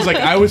funny because like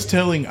I was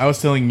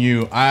telling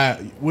you,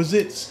 was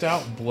it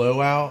Stout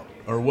Blowout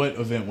or what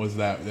event was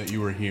that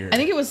you were here? I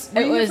think it was.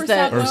 It was the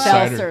Stout Or Blowout?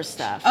 cider. seltzer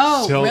stuff.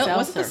 Oh, Sel- really?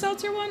 Was it the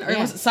Seltzer. seltzer one, or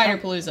Yeah. was it Cider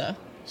Palooza?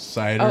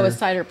 cider. Oh, it was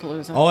Cider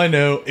Palooza. All I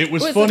know, it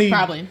was Was it funny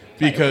probably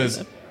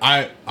because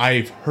Cider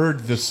I've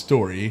heard the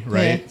story,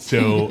 right? Yeah.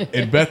 So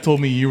and Beth told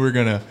me you were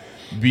gonna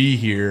be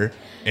here,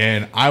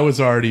 and I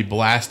was already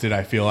blasted.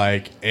 I feel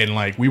like, and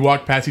like we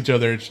walked past each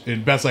other,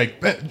 and Beth's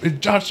like,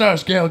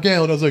 Josh, Gail, and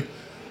I was like,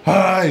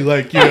 hi,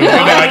 like and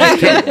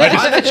then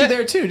I met you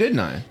there too, didn't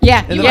I?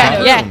 Yeah, In the yeah,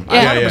 bathroom. yeah, I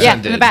yeah, 100% yeah,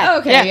 in did. the back.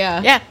 Okay,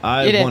 yeah. yeah.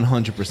 I you did.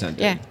 100% did.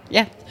 Yeah,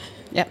 yeah,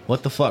 yeah.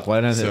 What the fuck?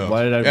 Why did I So,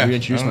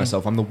 reintroduce I don't know.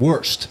 myself? I'm the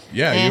worst.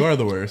 yeah, you Eh. are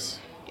the worst.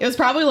 It was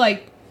probably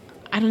like,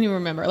 I don't even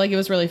remember. Like it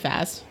was really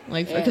fast.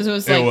 Like Yeah. because it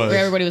was It like was. where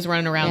everybody was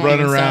running around. Yeah.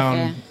 Running doing stuff. around,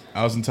 yeah.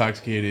 I was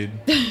intoxicated,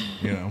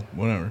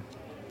 whatever.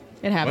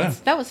 It happens.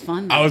 That was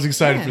fun. I was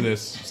excited Yeah. for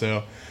this.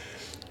 So,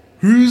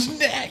 who's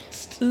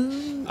next?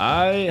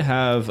 I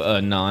have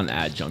a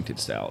non-adjuncted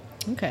stout.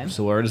 Okay.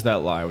 So where does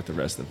that lie with the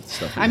rest of the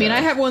stuff? we I mean, I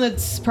have? have one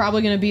that's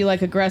probably going to be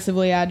like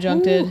aggressively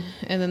adjuncted,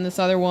 and then this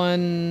other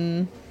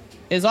one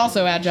is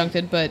also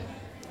adjuncted, but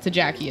it's a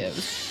Jackie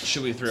O's.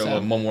 Should we throw So-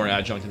 one more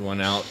adjuncted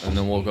one out, and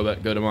then we'll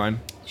go to mine?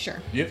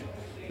 Sure. Yep.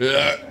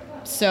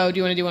 So, do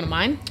you want to do one of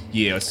mine?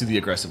 Yeah, let's do the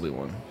aggressively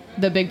one.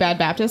 The Big Bad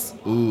Baptist?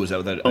 Ooh, is that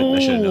what that? I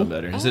should have known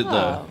better. Is it the?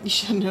 Oh. You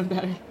should have known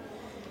better.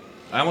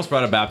 I almost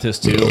brought a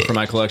Baptist too for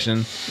my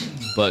collection,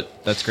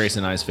 but that's Grace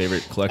and I's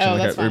favorite collection, Oh,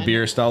 like that's or fine.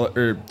 beer style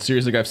or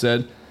series, like I've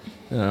said.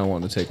 And I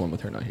wanted to take one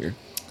with her not here.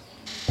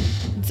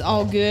 It's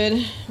all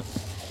good.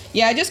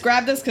 Yeah, I just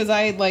grabbed this because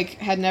I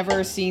had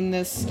never seen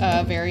this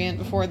variant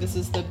before. This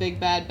is the Big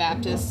Bad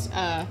Baptist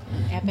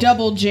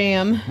Double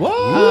Jam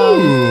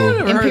Whoa!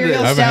 Never heard Imperial this.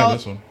 I haven't Stout had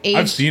this one. aged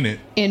I've seen it.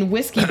 in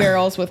whiskey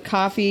barrels with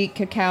coffee,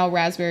 cacao,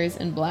 raspberries,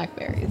 and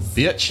blackberries.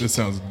 Bitch. This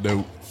sounds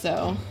dope.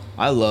 So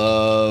I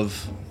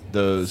love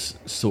those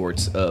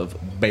sorts of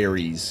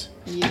berries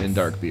Yes. in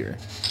dark beer.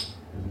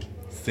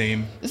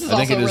 Same. this is I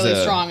think also it is really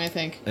a- strong. I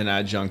think An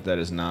adjunct that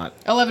is not.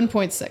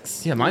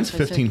 11.6. Yeah, mine's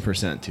 1%.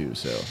 15% too.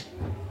 So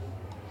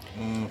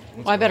Well,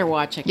 I better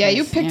watch it. Yeah, 'cause,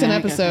 you picked an I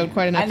episode, got-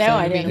 quite an I know, episode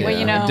I to be did. here. Well,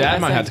 you know, Dad I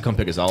might said- have to come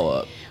pick us all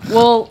up.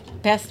 Well,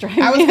 Beth's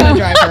driving. I was me gonna home.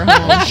 drive her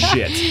home.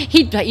 Shit.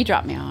 He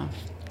dropped me off.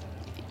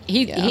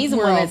 Yeah, He's the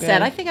we're one all that said,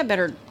 good. I think I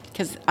better,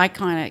 because I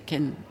kind of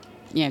can,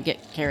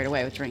 get carried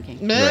away with drinking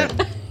Meh.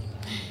 Right.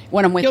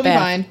 when I'm with You'll be Beth.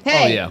 fine.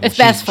 Hey, Oh yeah, It's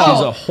She's- Beth's fault.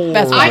 She's a whole.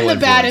 Beth's fault. I'm the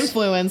bad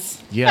influence.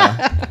 influence.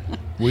 Yeah,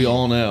 we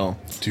all know.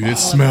 Dude, it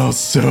smells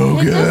so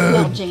It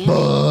does good.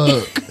 smell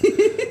jammy.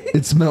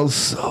 It smells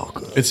so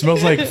good. It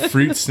smells like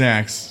fruit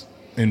snacks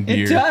and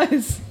beer. It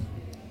does.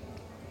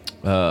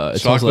 It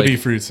smells Chocolatey like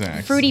fruit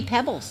snacks. Fruity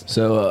Pebbles.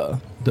 so.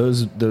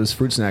 Those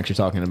fruit snacks you're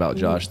talking about,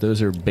 Josh.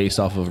 Those are based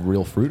off of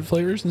real fruit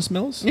flavors and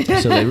smells. So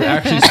they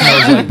actually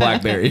smells like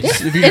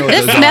blackberries. If you know what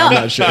This those are, I'm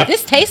not smell. sure.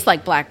 This tastes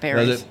like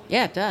blackberries. Does it?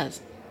 Yeah, it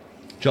does.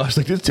 Josh,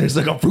 like this tastes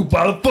like a fruit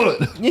by the foot.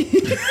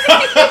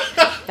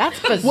 That's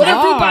bizarre. What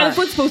are fruit by the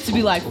foot supposed to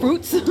be like?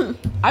 Fruits?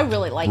 I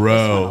really like Bro.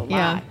 this one a lot.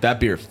 Yeah. That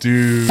beer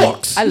Dude.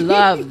 fucks. I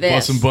love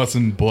this.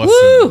 Bussin'.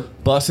 Woo!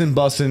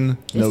 Bussin',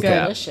 no good.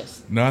 cap.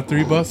 Delicious. Not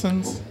 3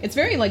 bussins? It's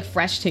very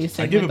fresh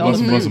tasting. I give it like all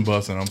the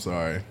bussin'. I'm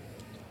sorry.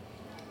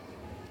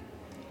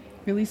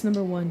 Release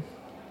number 1.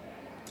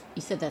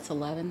 You said that's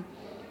 11.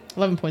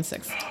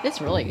 11.6.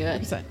 It's really good.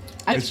 Percent.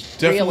 It's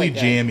definitely really good.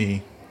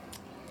 jammy.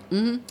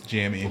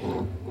 Jammy.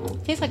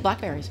 Tastes like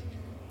blackberries.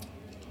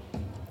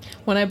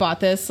 When I bought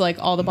this,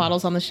 all the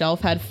bottles on the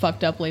shelf had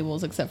fucked up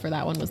labels, except for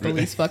that one was the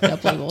least fucked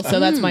up label. So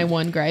that's my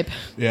one gripe.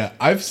 Yeah,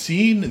 I've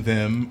seen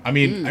them. I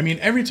mean,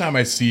 every time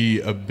I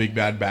see a Big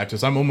Bad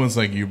Baptist, I'm almost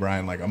like you,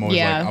 Brian. Like I'm always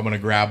Yeah. like, I'm gonna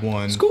grab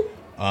one. Cool.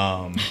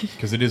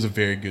 Because it is a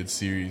very good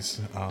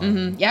series.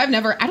 Yeah, I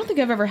don't think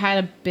I've ever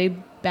had a Big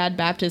Bad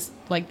Baptist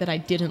that I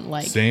didn't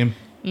like. Same.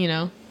 You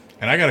know?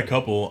 And I got a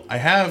couple.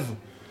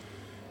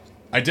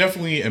 I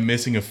definitely am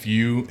missing a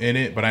few in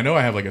it, but I know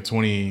I have a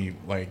 20,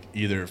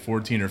 either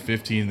 14 or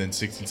 15, then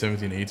 16,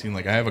 17, 18.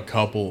 I have a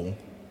couple,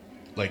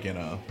 in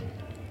a,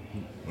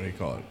 what do you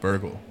call it?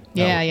 Burgle.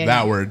 Yeah.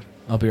 That word.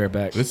 I'll be right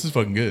back. This is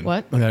fucking good.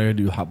 What? I gotta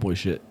do hot boy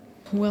shit.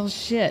 Well,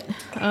 shit.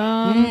 What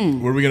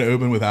are we going to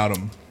open without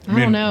them? I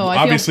don't know. I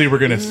feel- Obviously, we're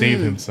gonna save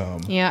him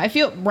some. Yeah, I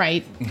feel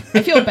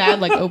bad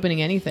like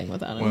opening anything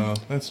without him. Well,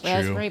 that's true.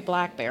 Raspberry,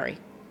 blackberry,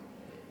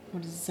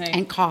 What does it say?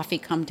 and coffee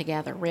come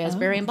together.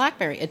 Raspberry and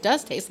blackberry. It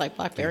does taste like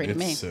blackberry to It's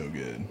me. so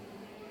good.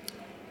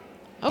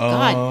 Oh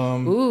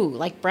God! Ooh,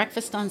 like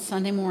breakfast on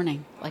Sunday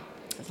morning. Like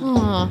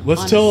Aw.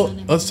 Let's On a tell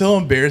Sunday let's tell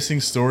an embarrassing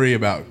story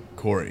about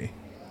Corey.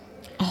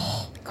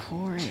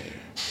 Corey.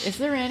 Is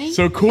there any?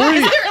 So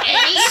Corey,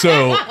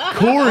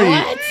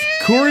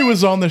 Corey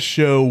was on the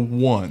show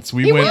once.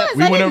 We went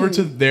was? I over didn't-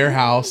 to their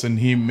house and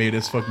he made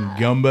us fucking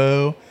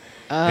gumbo,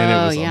 and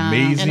it was yeah.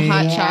 amazing. And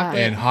hot Yeah.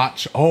 chocolate. And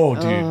oh,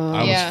 dude, I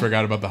almost Yeah.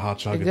 forgot about the hot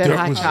chocolate. good That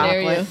hot was-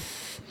 chocolate.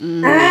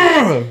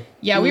 Dare you?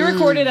 Yeah, we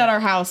recorded at our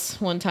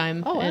house one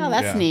time. Oh, wow, and-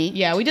 that's Yeah. neat.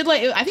 yeah, we did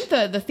like I think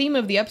the theme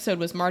of the episode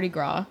was Mardi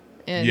Gras,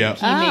 and Yeah.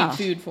 he Oh. made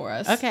food for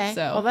us. Okay.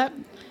 so Well, that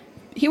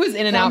he was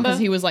in and out because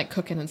Gumbo. he was like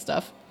cooking and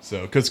stuff.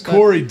 So, because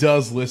Corey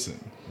does listen,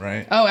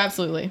 right? Oh,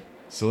 absolutely.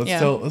 So let's yeah.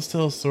 tell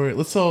a story.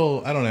 Let's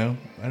tell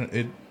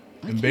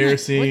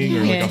embarrassing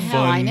or like a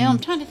hell, I know. I'm fun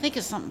trying to think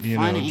of something you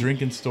know funny.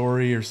 drinking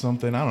story or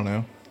something. I don't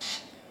know.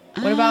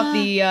 What about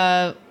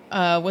the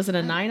was it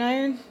a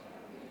 9-iron?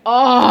 Oh,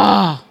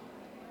 All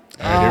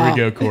right,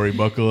 here we go, Corey.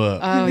 Buckle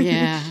up. oh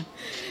yeah,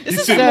 This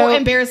is said- more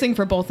embarrassing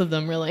for both of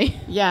them, really.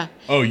 yeah.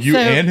 Oh, you So-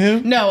 and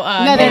him? No,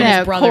 No,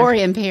 his brother.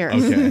 Corey and Pierce.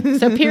 Okay.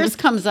 So Pierce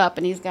comes up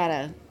and he's got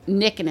a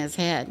nick in his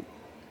head,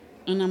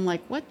 and I'm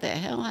like, "What the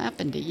hell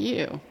happened to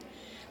you?"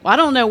 Well, I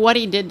don't know what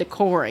he did to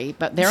Corey,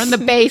 but they're in the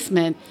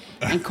basement,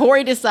 and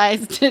Corey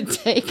decides to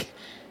take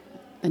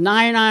the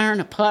 9-iron,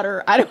 a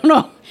putter, I don't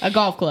know, A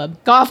golf club.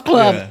 golf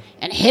club, Yeah.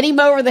 and hit him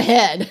over the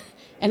head.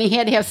 And he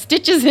had to have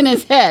stitches in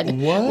his head.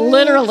 What?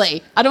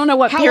 Literally. I don't know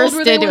what How Pierce old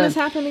were they did when to this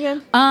him. happened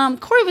again?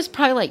 Corey was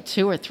probably like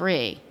 2 or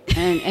 3,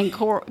 and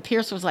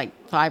Pierce was like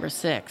 5 or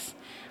 6.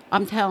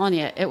 I'm telling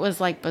you, it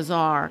was like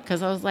bizarre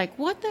because I was like,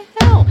 "What the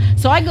hell?"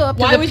 So I go up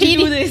to Why the would PD. you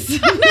do this?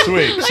 So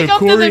wait, so Like up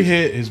to Corey the-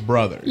 hit his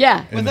brother.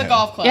 Yeah. in With the a head.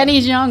 golf club. And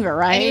he's younger,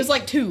 right? And he was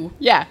like 2.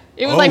 yeah,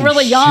 it was Oh, like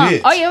really young.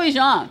 shit. Oh yeah, he was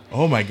young.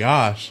 Oh my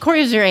gosh.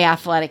 Corey was very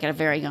athletic at a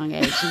very young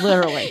age,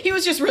 literally. He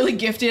was just really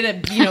gifted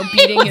at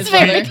beating was his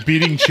very- brother.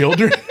 Beating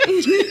children.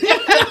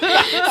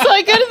 So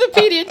I go to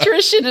the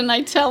pediatrician and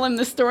I tell him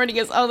the story, and he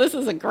goes, "Oh, this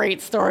is a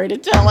great story to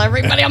tell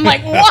everybody." I'm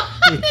like, "What?"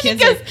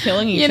 Kids are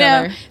killing each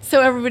other.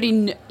 So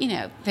everybody,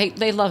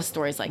 they love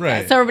stories like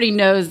Right. that. So everybody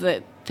knows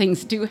that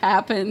things do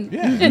happen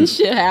Yeah. and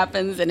shit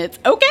happens, and it's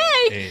okay.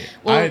 Hey,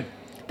 Well,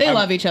 They I'm-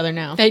 love each other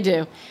now. They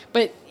do,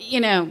 but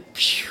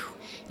phew,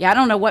 yeah, I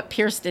don't know what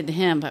Pierce did to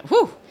him, but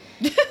whew.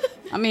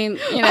 I mean,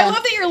 I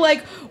love that you're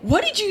like,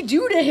 what did you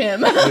do to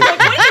him? Like,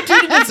 what did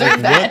you do to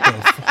deserve that?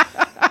 what the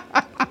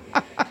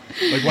fuck?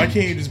 Like, why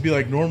can't you just be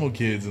like normal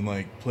kids and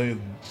like play,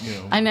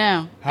 I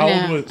know. How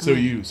I know. old was, so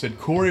you said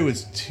Corey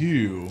was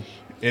 2,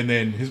 and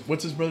then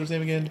what's his brother's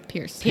name again?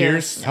 Pierce.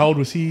 Pierce. How old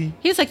was he?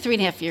 He was like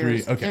 3.5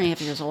 years, 3, okay.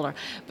 3.5 years older.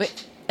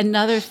 But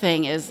another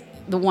thing is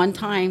the one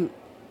time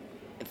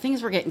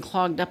things were getting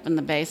clogged up in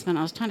the basement.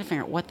 I was trying to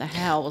figure out what the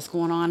hell was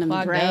going on in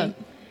Clogged the drain. up.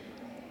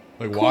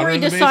 Like water Corey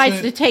in the decides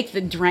to basement? take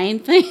the drain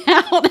thing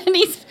out, and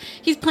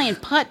he's playing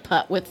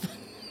putt with.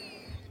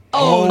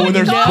 Oh, and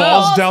there's no.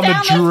 balls down the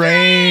Down the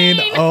drain.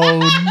 drain. Oh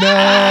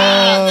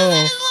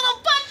no. His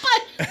little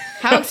putt.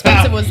 How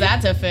expensive was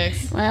that to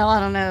fix? Well, I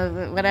don't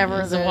know, whatever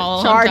was a the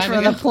long charge time from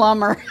ago. the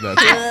plumber.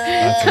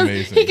 That's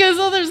amazing. He goes,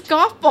 "Oh, there's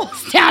golf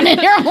balls down in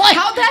here." I'm like,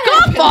 How'd that golf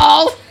happen?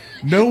 balls?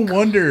 No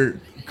wonder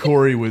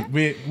Corey was.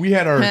 We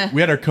had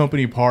our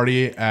company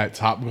party at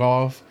Top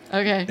Golf,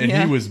 Okay. and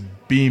Yeah. he was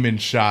beaming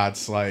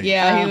shots like.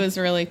 Yeah, he was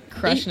really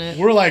crushing it.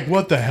 We're like,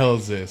 what the hell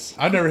is this?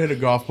 I've never hit a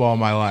golf ball in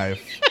my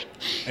life,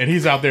 and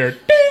he's out there.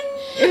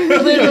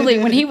 Literally,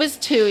 when he was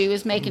 2, he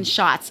was making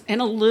shots in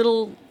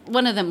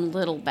one of them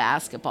little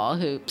basketball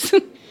hoops.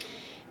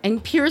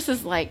 And Pierce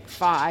is like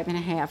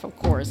 5.5, of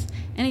course.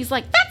 And he's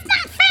like, "That's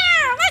not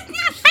fair!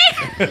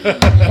 That's not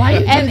fair!" Why you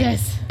do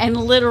this? And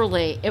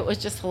literally, it was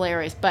just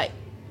hilarious. But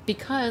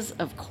because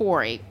of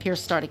Corey,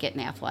 Pierce started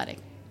getting athletic,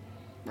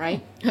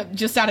 right?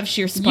 Just out of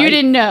sheer spite. You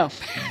didn't know.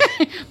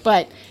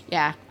 But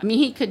yeah, I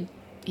mean,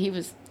 he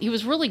was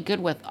really good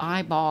with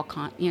eyeball,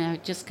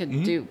 just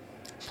could do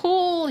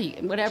pool,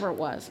 whatever it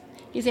was.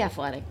 He's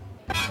athletic.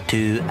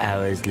 2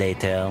 hours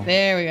later.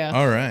 There we go.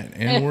 All right,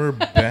 and we're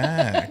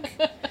back.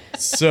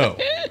 So,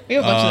 We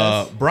have a bunch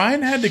of this.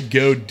 Brian had to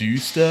go do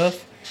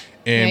stuff,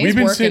 and Yeah, we've he's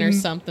been working sitting. or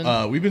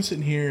something. We've been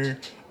sitting here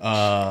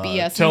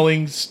BSing.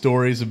 telling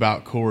stories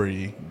about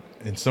Corey,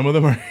 and some of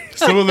them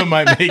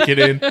might make it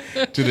in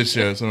to the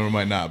show, some of them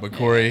might not. But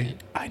Corey,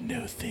 I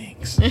know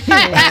things.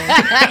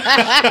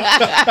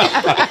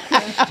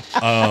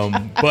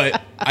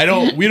 But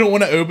we don't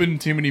want to open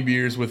too many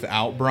beers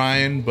without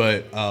Brian,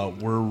 but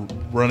we're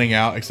running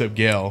out, except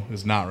Gail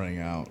is not running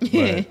out.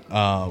 But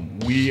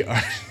we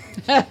are.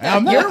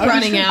 You're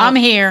running out. I'm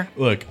here.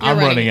 Look, I'm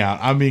running running out.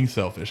 I'm being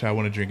selfish. I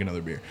want to drink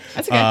another beer.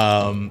 That's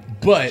okay.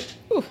 But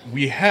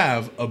we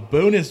have a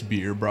bonus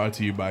beer brought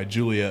to you by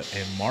Julia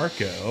and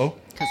Marco.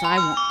 Because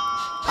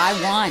I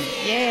won.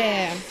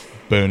 Yeah.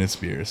 Bonus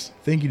beers.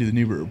 Thank you to the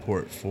Newbert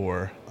Report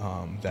for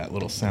that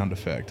little sound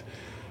effect.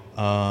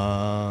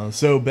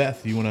 So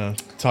Beth, you want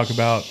to talk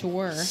about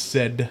Sure.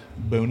 said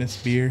bonus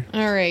beer?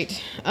 All right.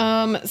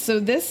 So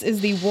this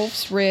is the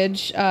Wolf's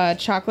Ridge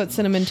Chocolate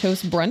Cinnamon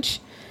Toast Brunch.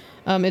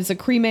 It's a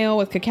cream ale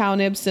with cacao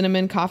nibs,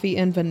 cinnamon, coffee,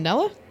 and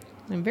vanilla.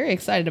 I'm very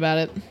excited about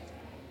it.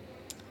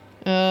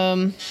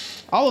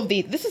 All of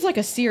this is like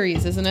a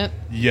series, isn't it?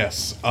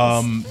 Yes.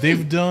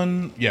 They've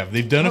done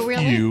a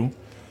really? few.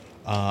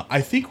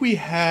 I think we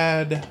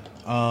had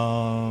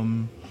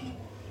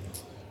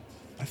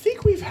I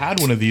think we've had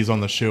one of these on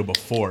the show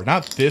before.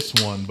 Not this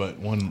one, but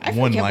one I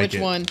one forget like which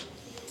it. one.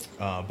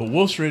 But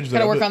Wolf's Ridge.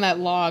 Gotta work on that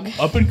log.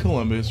 Up in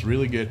Columbus,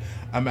 really good.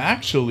 I'm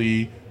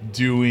actually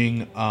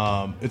doing.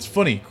 It's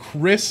funny.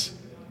 Chris,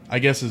 I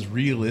guess, is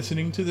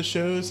re-listening to the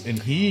shows,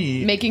 and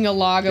he Making a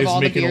log of is all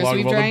the making a beers log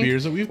we've of all the drank,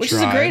 beers that we've which tried,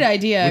 is a great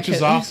idea. which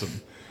is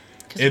awesome.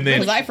 And then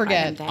Because I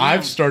forget.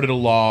 I've started a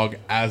log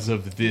as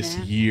of this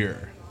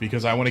year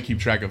because I want to keep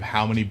track of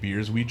how many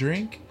beers we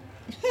drink.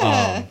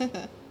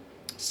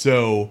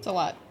 So It's a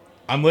lot.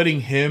 I'm letting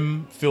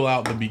him fill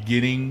out the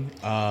beginning,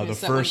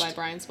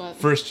 the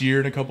first year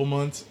in a couple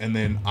months, and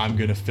then I'm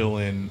gonna fill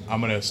in.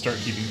 I'm gonna start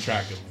keeping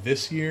track of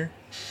this year.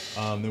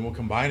 Then we'll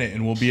combine it,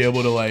 and we'll be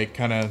able to like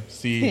kind of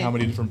see how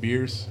many different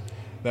beers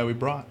that we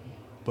brought.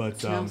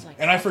 But Smells like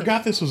and I coffee.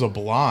 forgot this was a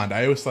blonde.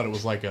 I always thought it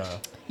was like a.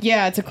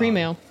 Yeah, it's a cream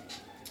ale.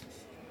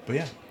 But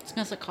yeah, It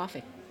smells like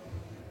coffee.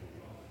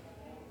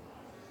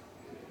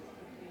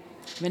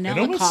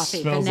 Vanilla almost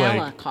coffee. smells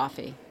Vanilla like-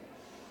 coffee.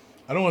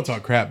 I don't want to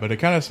talk crap, but it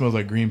kind of smells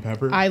like green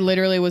pepper. I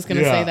literally was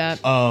gonna say that.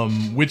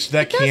 Which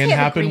that It does can have a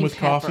happen green with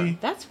pepper. coffee.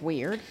 That's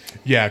weird.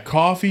 Yeah,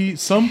 coffee.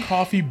 Some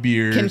coffee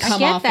beers Can come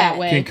get off that that.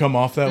 way. can come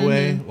off that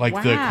way, like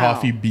the Wow.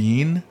 coffee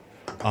bean,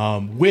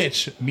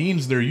 which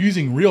means they're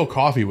using real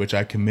coffee, which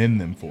I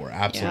commend them for,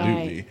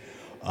 absolutely.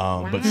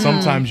 But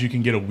sometimes you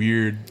can get a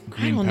weird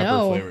green don't pepper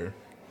know. flavor.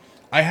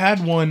 I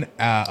had one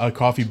a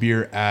coffee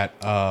beer at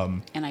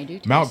And I do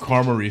taste Mount it.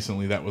 Carmel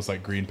recently that was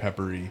like green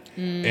peppery,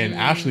 and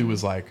Ashley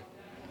was like,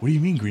 "What do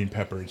you mean green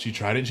pepper?" And she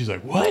tried it, and she's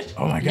like, "What?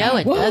 Oh my god!" No,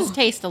 it Whoa. does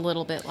taste a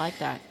little bit like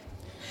that.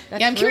 That's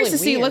Yeah, I'm curious really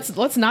to see. weird.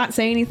 Let's not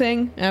say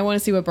anything. And I want to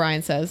see what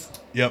Brian says.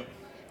 Yep.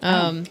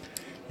 Now that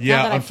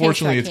Yeah, I've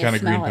unfortunately, tasted it's it, I kind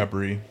of can't green smell it.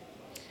 peppery.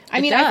 I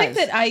It mean, I think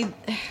does.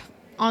 that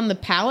on the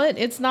palate,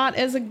 it's not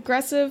as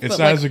aggressive. It's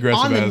but not like as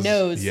aggressive on the as-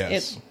 nose.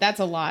 yes. That's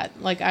a lot.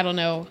 Like I don't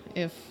know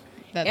if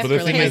that's After the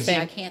really thing my is-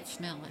 tasting, I thing. can't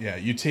smell it. Yeah,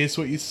 you taste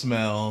what you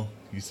smell.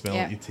 You smell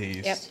Yep. what you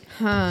taste. Yep.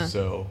 Huh.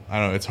 So I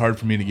don't know. It's hard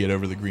for me to get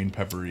over the green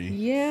peppery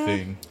Yeah.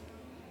 thing.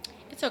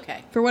 It's okay.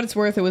 For what it's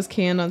worth, it was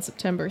canned on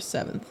September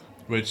 7th.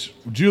 Which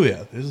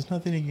Julia, there's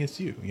nothing against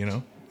you. You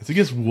know, it's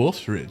against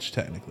Wolf's Ridge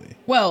technically.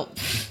 Well,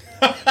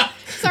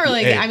 it's not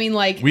really. Hey, I mean,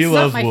 like we not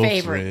love my Wolf's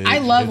favorite. Ridge. I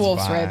love It's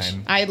Wolf's fine.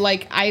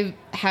 Ridge. I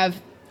have.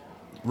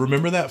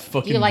 Remember that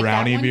fucking You like that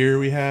brownie one? beer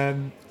we had?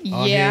 On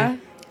Yeah. Here?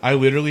 I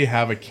literally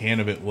have a can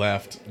of it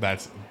left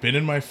that's been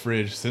in my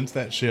fridge since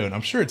that show, and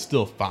I'm sure it's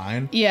still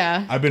fine.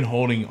 Yeah. I've been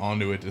holding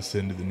onto it to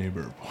send to the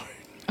Newburgh Boy.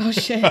 Oh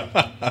shit.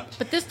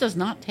 But this does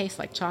not taste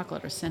like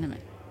chocolate or cinnamon.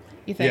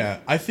 You think? Yeah,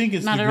 I think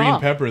it's Not the at green all.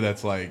 pepper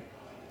that's like,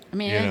 I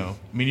mean, you know,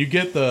 I mean, you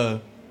get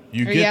the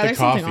yeah, the there's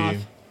something coffee.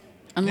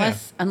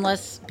 off.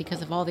 unless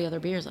because of all the other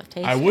beers I've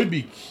tasted. I would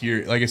be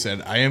curious. Like I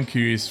said, I am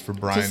curious for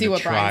Brian To see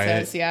what try Brian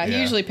it. says. Yeah, he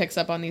usually picks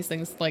up on these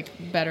things like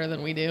better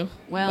than we do.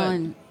 Well, But,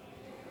 and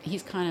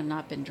he's kind of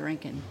not been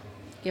drinking.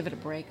 Give it a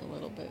break a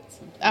little bit.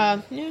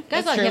 sometimes. yeah, Guys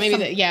that's ought to true. have Maybe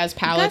some- his You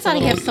palate's guys ought a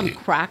to little. have some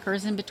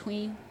crackers in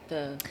between.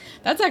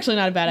 That's actually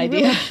not a bad You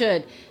idea. really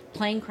should.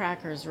 Plain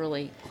crackers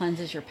really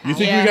cleanses your You palate.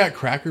 think Yeah. we got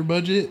cracker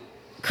budget?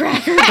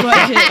 Cracker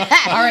budget.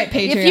 All right,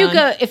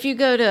 Patreon. If you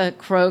go to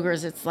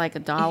Kroger's, it's like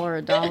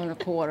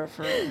 $1.25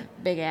 for a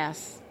big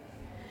ass.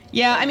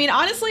 Yeah, I mean,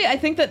 honestly, I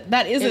think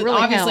that is It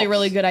really obviously a helps.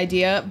 really good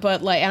idea,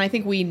 but like, and I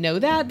think we know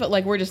that, but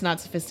like, we're just not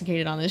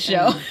sophisticated on this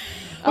show.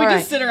 All we right.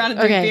 just sit around and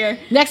drink Okay. beer.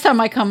 Next time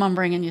I come, I'm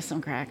bringing you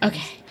some crackers.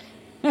 Okay.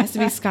 Has to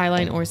be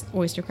Skyline or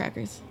oyster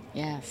crackers.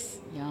 Yes.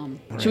 Yum.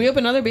 Should we open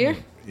another beer,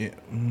 Yeah.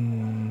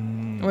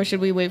 or should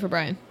we wait for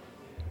Brian?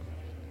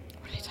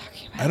 What are you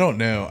talking about? I don't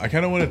know. I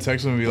kind of want to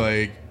text him and be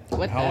like,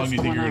 What "How long is do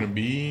you think going you're on? gonna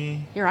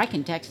be?" Here, I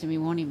can text him. He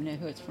won't even know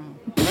who it's from.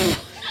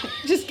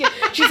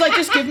 She's like,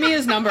 just give me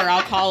his number.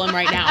 I'll call him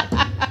right now.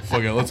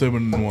 Fuck it. Let's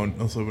open one.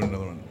 Let's open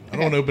another one. I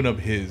don't want to open up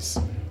his.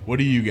 What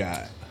do you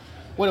got?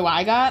 What do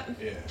I got?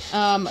 Yeah.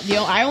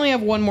 I only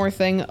have one more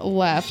thing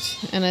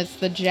left, and it's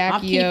the Jack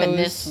I'm keeping Yo's.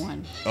 this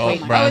one. Oh,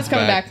 Wait, Brian's Oh, it's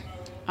coming back.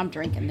 I'm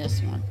drinking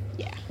this one.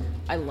 Yeah.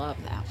 I love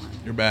that one.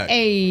 You're back.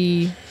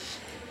 Hey,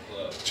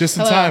 Just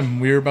in Hello. time.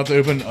 We were about to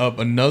open up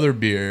another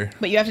beer.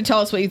 but you have to tell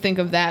us what you think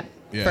of that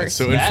Yeah. first.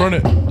 So in front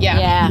of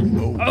yeah.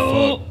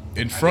 oh, fuck.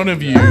 In front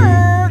of you.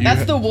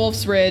 That's the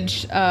Wolf's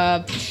Ridge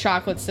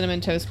chocolate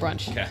cinnamon toast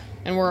brunch. Okay.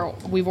 And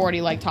we've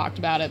already like talked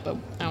about it, but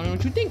I don't know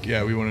what you think.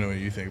 Yeah, we want to know what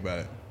you think about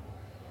it.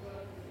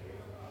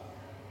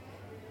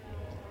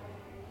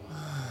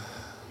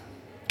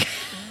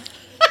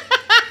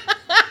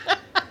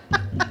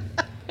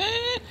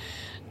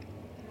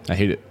 I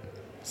hate it.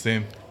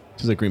 Same.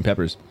 Tastes like green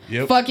peppers.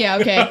 Yep. Fuck yeah,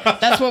 okay.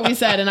 That's what we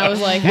said, and I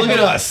was like, Look at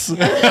us.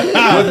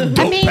 I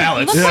mean,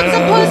 what's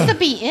supposed to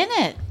be in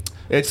it?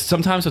 It's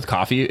sometimes with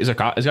coffee. It's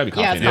got to be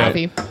coffee. Yeah, it's in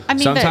it. coffee. I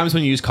mean, Sometimes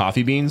when you use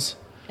coffee beans,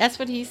 that's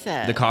what he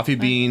said. the coffee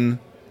bean,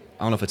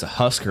 I don't know if it's a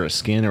husk or a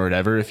skin or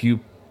whatever. If you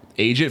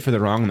age it for the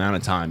wrong amount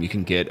of time, you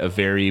can get a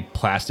very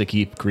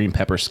plasticky green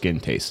pepper skin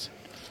taste.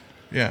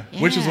 Yeah.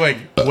 Which is Yeah. like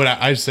when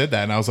I said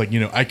that, and I was like,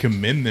 I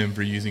commend them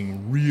for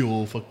using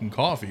real fucking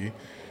coffee.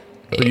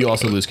 But you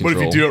also lose But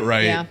control. if you do it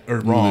right Yeah.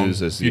 or wrong,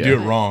 Loses, if you yeah.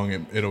 do it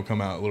wrong, it'll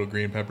come out a little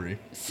green peppery.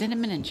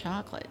 Cinnamon and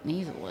chocolate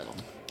needs a little.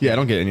 Yeah, I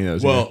don't get any of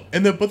those. Well,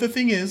 but the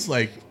thing is,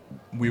 like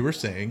we were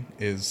saying,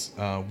 is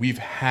we've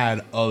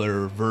had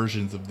other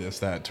versions of this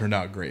that turned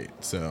out great.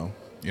 So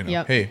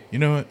Yep. hey, you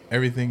know what?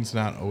 Everything's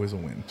not always a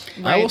win.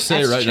 I will say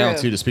That's right now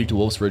true. too, to speak to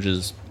Wolf's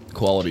Ridge's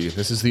quality,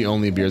 this is the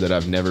only beer that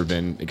I've never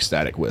been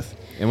ecstatic with.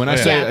 And when I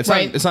Yeah. say Yeah, it's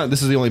right. not, it's not.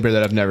 This is the only beer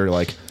that I've never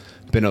like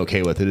been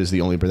okay with. It is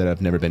the only beer that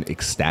I've never been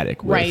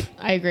ecstatic with. Right.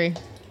 I agree.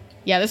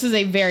 Yeah, this is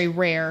a very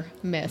rare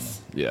miss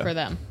Yeah. for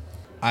them.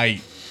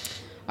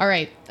 All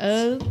right.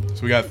 So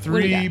we got What do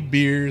you 3 got?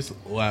 beers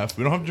left.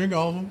 We don't have to drink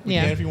all of them. We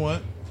Yeah. can if you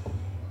want.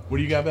 What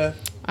do you got, Beth?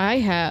 I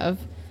have.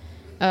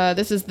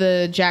 This is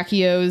the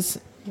Jackie O's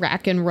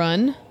Rack and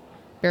Run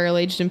Barrel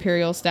Aged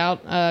Imperial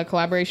Stout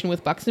collaboration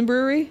with Buxton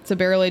Brewery. It's a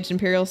barrel aged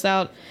Imperial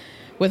Stout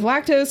with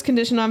lactose,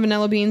 conditioned on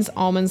vanilla beans,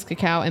 almonds,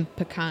 cacao, and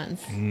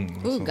pecans.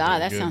 Ooh, God,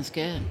 that sounds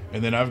good.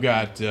 And then I've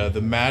got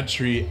the Mad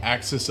Tree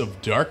Axis of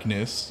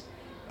Darkness,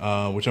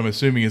 which I'm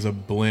assuming is a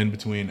blend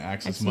between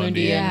Axis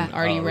Mundi Yeah. and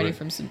Already ready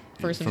Re-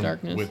 for some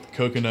darkness. with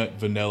coconut,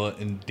 vanilla,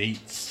 and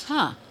dates.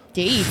 Huh.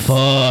 dates.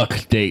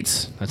 Fuck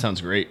dates. That sounds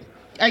great.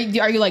 Are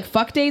you like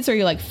fuck dates or are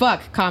you like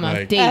fuck, comma,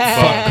 Like,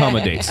 dates? Fuck,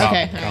 comma dates.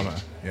 Okay. Comma,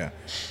 yeah.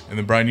 And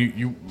then Brian,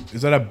 you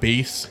is that a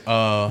base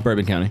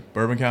Bourbon County.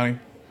 Bourbon County?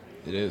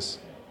 It is.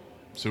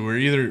 So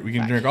we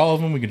can drink all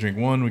of them. We can drink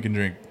one. We can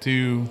drink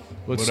two.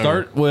 Let's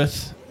whatever. start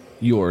with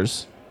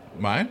yours,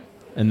 Mine.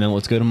 and then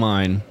let's go to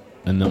mine,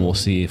 and then we'll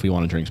see if we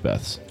want to drink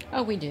Beth's.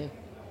 Oh, we do.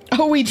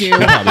 Oh, we do.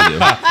 We'll probably do.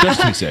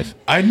 Just to be safe.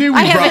 I knew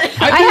we I brought.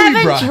 haven't, I I knew we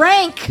haven't brought.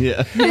 drank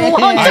Yeah. in a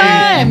long I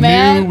time, knew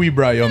man. we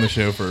brought you on the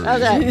show for a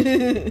reason.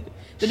 Okay.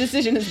 The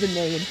decision has been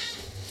made.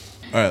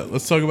 All right,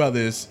 let's talk about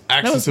this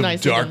Axis was of nice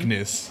of them.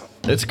 Darkness.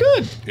 It's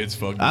good. It's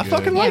fucking I good.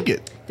 fucking like Yeah.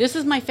 it. This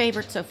is my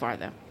favorite so far,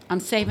 though. I'm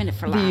saving it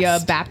for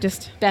last. The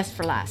Baptist. Best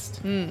for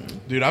last.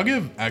 Dude, I'll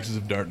give Axis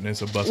of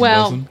Darkness a bussin'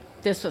 Well, bussin'.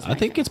 this was. I my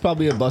think it's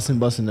probably a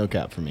bussin' no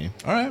cap for me.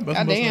 All right, bussin' bussin'.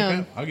 Goddamn.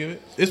 Okay, I'll give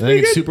it. It's I pretty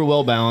think it's good. super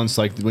well balanced.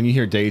 Like when you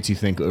hear dates, you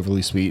think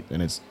overly sweet,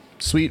 and it's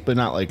sweet, but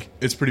not like.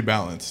 It's pretty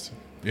balanced.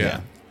 Yeah. Yeah.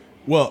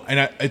 Well, and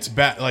it's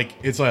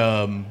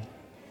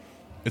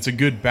it's a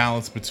good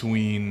balance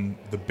between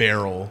the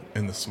barrel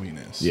and the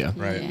sweetness. Yeah.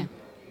 Right. Yeah.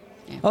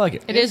 I like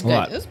it. It is A good.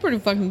 lot. It's pretty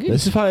fucking good.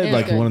 This is probably It is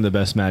like good. one of the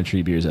best Mad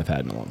Tree beers I've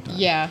had in a long time.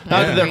 Yeah. Not I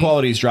that their agree.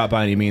 quality's dropped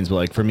by any means, but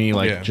like for me,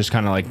 like Yeah. just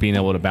kind of like being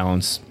able to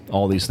balance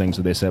all these things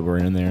that they said were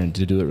in there and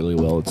to do it really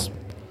well. It's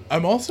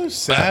I'm also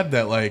sad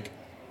that like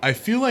I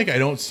feel like I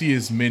don't see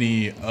as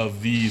many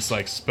of these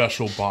like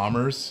special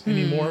bombers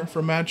anymore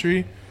from Mad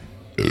Tree.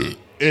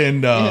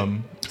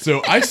 And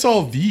so I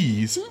saw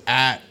these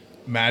at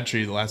Mad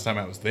Tree the last time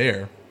I was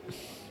there.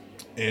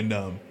 And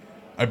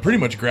I pretty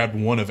much grabbed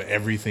one of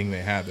everything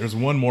they had. There's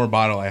one more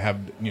bottle I have,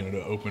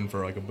 to open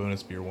for like a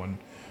bonus beer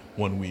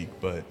one week,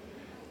 but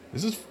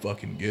this is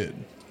fucking good.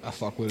 I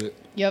fuck with it.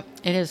 Yep.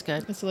 It is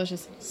good. It's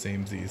delicious.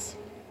 Samesies.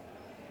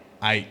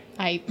 I.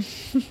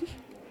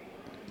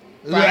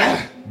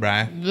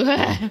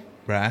 Brah.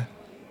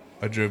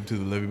 I drove to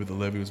the levee, but the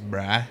levee was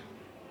brah.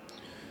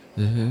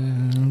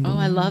 Oh,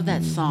 I love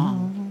that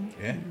song.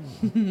 Yeah.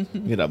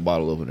 Get that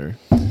bottle opener.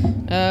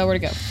 Where'd it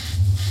go?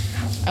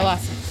 I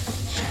lost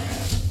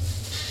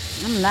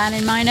it. I'm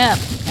lining mine up.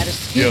 Gotta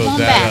scoot Yo, on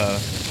that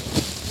back.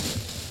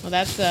 Well,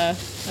 that's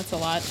a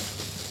lot.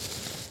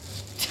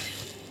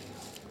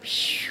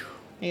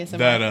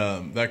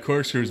 ASMR. that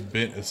corkscrew's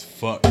bent as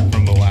fuck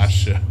from the last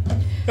show.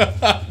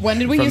 When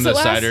did we From use the it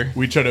last? cider.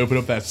 We tried to open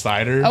up that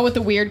cider. Oh, with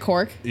the weird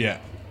cork. Yeah.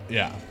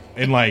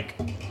 And like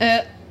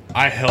Uh,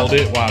 I held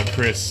it while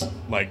Chris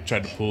like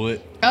tried to pull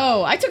it.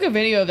 oh, I took a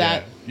video of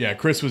that. Yeah,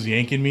 Chris was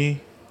yanking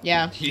me.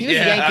 Yeah, he was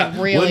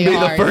yanking really Wouldn't be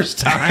hard. the first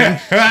time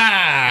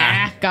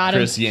Ah, got him.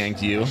 Chris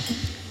yanked you.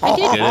 I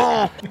Get did,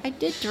 it? I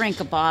did drink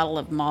a bottle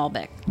of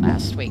Malbec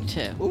last week,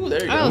 too. Ooh,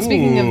 there you Oh, go.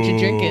 speaking of Ooh.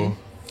 drinking,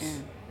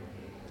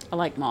 I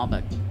like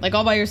Malbec. like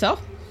all by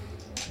yourself?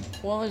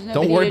 Well, there's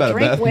nobody Don't worry to about it,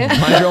 drink Beth.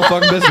 with. Mind your own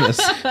fucking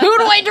business. Who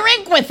do I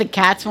drink with? The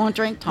cats won't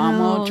drink. Tom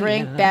Oh, won't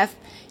drink. yeah. Beth,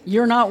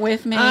 you're not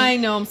with me. I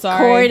know, I'm sorry.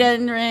 Corey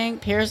doesn't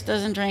drink. Pierce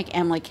doesn't drink.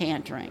 Emily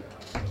can't drink.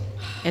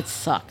 It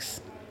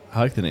sucks.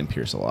 I like the name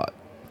Pierce a lot.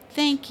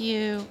 Thank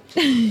you.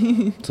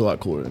 It's a lot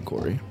cooler than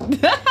Corey.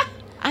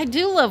 I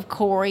do love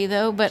Corey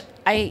though, but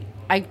I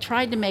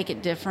tried to make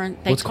it different.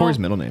 What's Corey's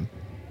middle name?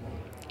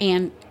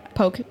 And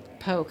Poke.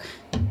 Poke.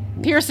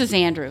 Pierce is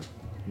Andrew.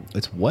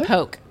 It's what?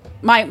 Poke.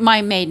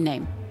 My maiden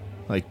name.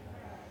 Like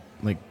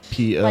Like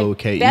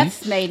P-O-K-E?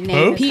 Beth's maiden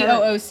name. Poke? is her.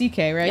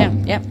 P-O-O-C-K, right? Yeah.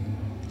 Yep.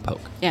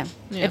 Poke. Yeah.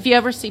 Yeah. If you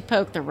ever see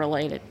Poke, they're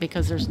related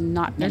because there's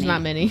not many. There's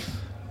not many.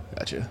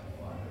 Gotcha.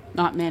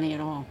 Not many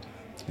at all.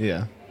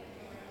 Yeah.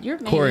 You're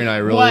Corey and I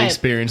really What?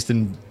 experienced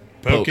in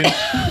Poking. Poking.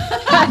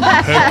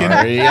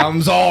 Sorry,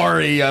 I'm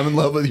sorry. I'm in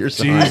love with your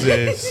son.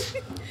 Jesus.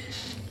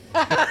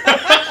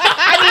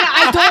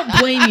 I don't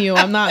blame you.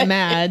 I'm not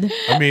mad.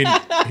 I mean,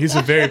 he's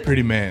a very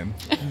pretty man.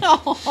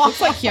 Looks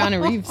like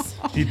Keanu Reeves.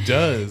 He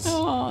does.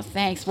 Oh,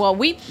 thanks. Well,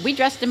 we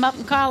dressed him up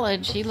in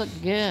college. He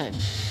looked good.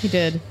 He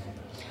did.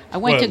 I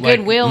went What, to like-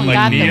 Goodwill and like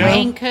got Neo? the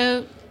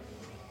raincoat.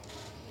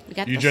 We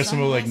got You the dressed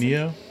him up like sunglasses.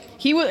 Neo?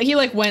 He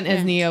like went as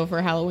Yeah. Neo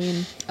for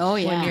Halloween. Oh,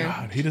 One yeah. year.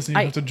 God, he doesn't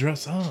even have to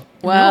dress up.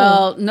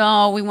 Well,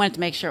 no, we wanted to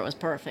make sure it was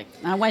perfect.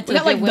 I went to We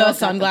got like Goodwill, the got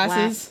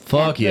sunglasses.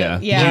 Fuck yeah.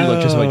 Yeah. You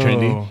look just like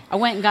Trinity. Oh. I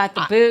went and got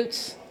the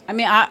boots. I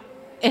mean,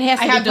 it has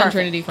to I be have done perfect.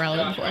 Trinity for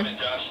Halloween before.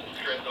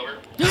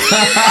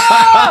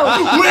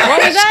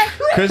 What was that?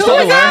 Chris Who to the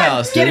was that?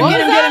 warehouse, Get dude. him,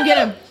 get him, get him, get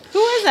him. Who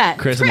is that?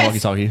 Chris and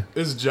walkie-talkie.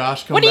 Is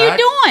Josh come What are back?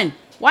 you doing?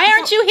 Why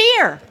aren't you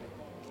here?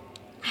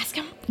 Ask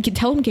him.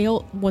 Tell him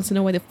Gail wants to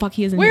know why the fuck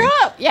he isn't We're here.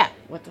 up. Yeah.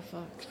 What the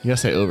fuck? You gotta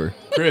say over.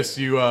 Chris,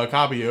 you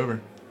copy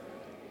over.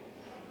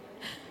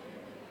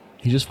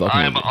 He just fucking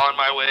I'm over. on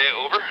my way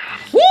over.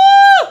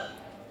 Woo!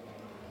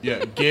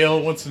 Yeah,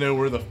 Gail wants to know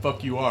where the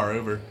fuck you are.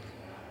 Over.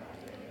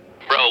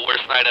 Bro,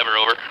 worst night ever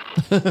over.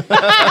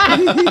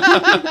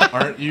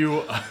 Aren't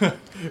you?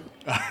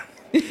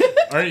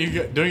 Aren't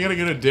you? Don't you gotta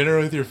go to dinner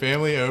with your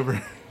family?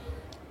 Over.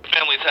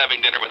 Family's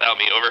having dinner without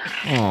me over.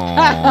 Do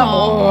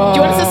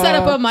you want us to set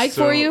up a mic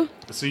for you?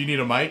 So you need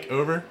a mic.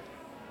 Over.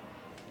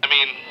 I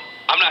mean,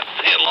 I'm not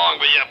staying long,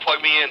 but yeah,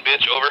 plug me in,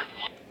 bitch, over.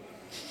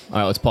 All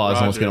right, let's pause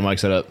and let's get a Roger. mic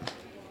set up.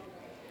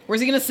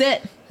 Where's he gonna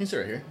sit? He's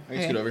right here. I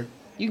can scoot over.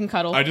 You can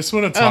cuddle. I just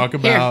want to talk here.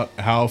 about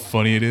how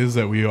funny it is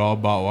that we all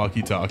bought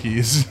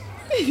walkie-talkies.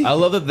 I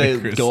love that they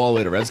Chris. go all the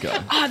way to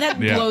Resco. Ah,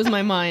 that Yeah. blows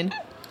my mind.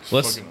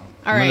 Let's. Fucking-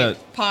 All I'm right, gonna-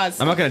 pause.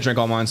 I'm not gonna drink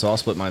all mine, so I'll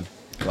split my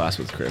glass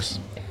with Chris.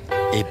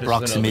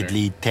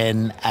 Approximately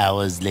 10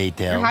 hours Your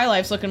later. high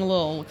life's looking a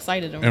little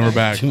excited over And we're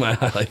there. back. My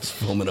highlights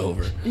filming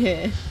over.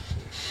 Yeah.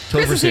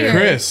 Chris is here.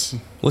 Chris,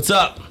 What's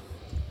up?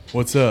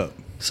 what's up?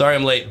 Sorry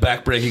I'm late.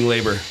 Backbreaking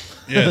labor.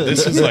 Yeah,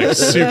 this is like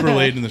super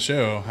late in the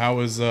show. How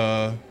was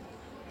the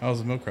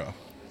Millcroft?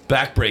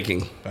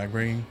 Backbreaking.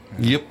 Backbreaking?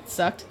 Yep.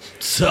 Sucked.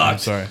 Sucked. I'm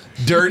sorry.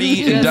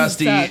 Dirty and Just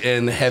dusty sucked.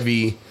 and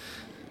heavy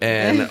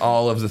and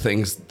all of the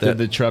things Did that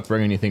the truck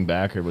bring anything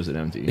back, or was it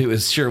empty? it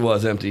was sure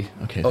was empty.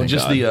 Okay, Oh, thank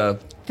just God.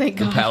 Thank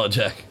the God. pallet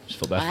jack. Just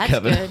feel Well, bad for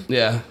that's Kevin. good.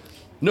 Yeah.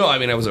 No, I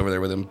mean I was over there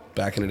with him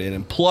backing it in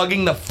and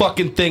plugging the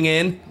fucking thing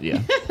in.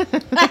 Yeah.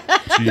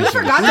 Jesus.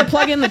 Forgot to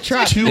plug in the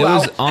truck. Two It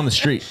was hours. on the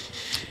street.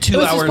 2 It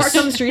was just hours. parked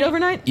on the street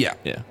overnight? Yeah.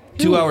 Yeah.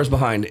 2 hours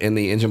behind, and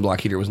the engine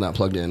block heater was not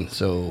plugged in.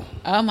 So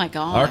Oh my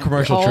God. Our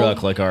commercial Oh.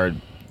 truck, like our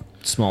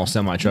small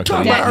semi truck.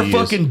 talking about our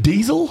fucking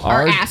diesel.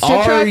 Our Astra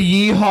our truck?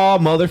 yeehaw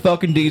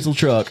motherfucking diesel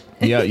truck.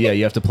 Yeah, yeah.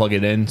 You have to plug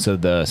it in so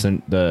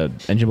the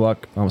engine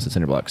block, almost the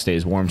cinder block,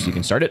 stays warm so you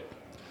can start it,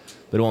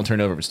 but it won't turn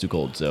over if it's too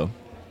cold. So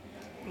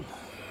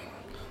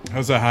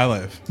How's that high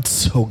life? It's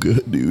so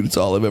good, dude. It's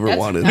all I've ever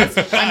wanted.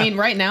 I mean,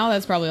 right now,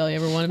 that's probably all you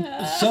ever wanted.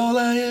 It's all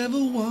I ever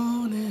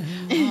wanted.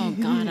 Oh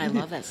God, I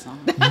love that song.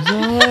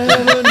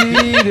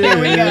 There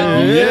we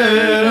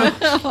go.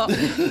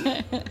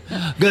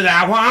 good,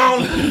 I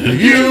want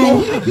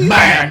You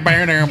back.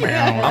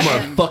 I'm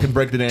gonna fucking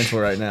break the dance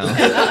floor right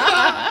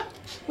now.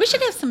 We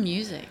should have some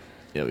music.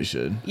 Yeah, we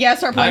should. Yeah,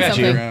 start playing I got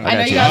you. something. I I know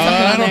got you you. got something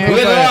I on don't there. know.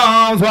 With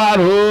arms wide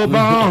open.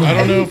 I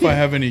don't know if I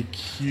have any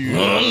cue.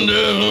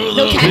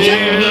 No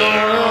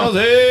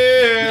ketchup?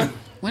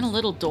 Went a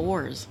little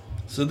doors.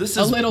 So this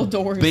A is little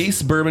doors.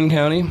 base Bourbon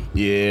County.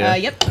 Yeah.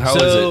 Yep. How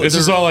is So- it? This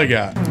is all I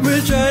got.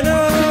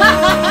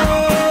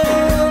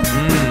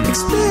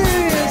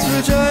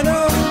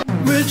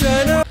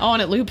 Oh,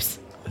 and it loops.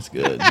 That's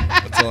good.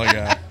 That's all I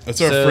got.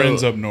 That's our So-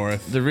 friends up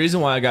north. The reason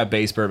why I got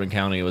base Bourbon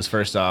County was,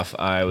 first off,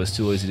 I was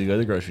too lazy to go to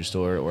the grocery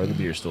store or the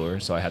beer store,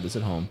 so I had this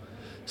at home.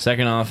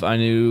 Second off, I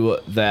knew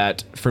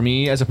that for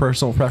me, as a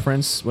personal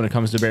preference, when it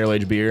comes to barrel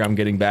aged beer, I'm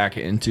getting back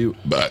into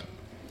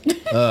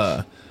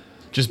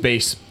just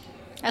base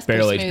That's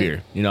barrel pretty aged smooth.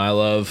 beer. You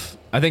know,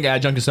 I think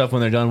adjunct stuff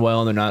when they're done well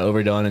and they're not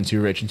overdone and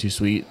too rich and too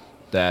sweet,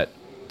 that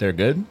they're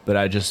good. But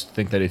I just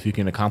think that if you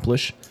can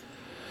accomplish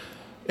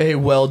a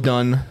well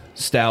done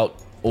stout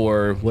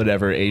or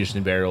whatever aged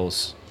in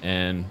barrels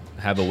and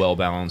have a well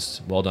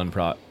balanced, well done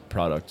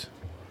product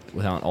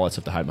without all that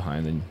stuff to hide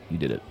behind, then you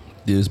did it.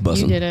 It is You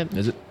buzzing. did it.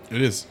 Is it?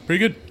 It is pretty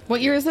good.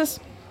 What year is this?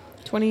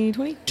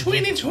 2020?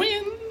 Twin.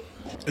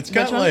 It's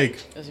got one? like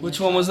Which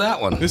one was that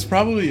one? this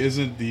probably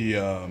isn't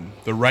the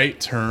right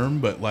term,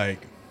 but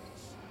like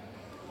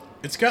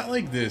it's got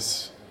like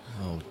this.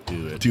 Oh,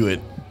 do it. Do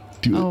it.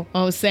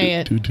 Oh, say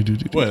it.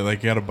 What?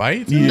 Like you got a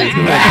bite?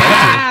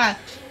 Ah!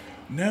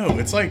 No,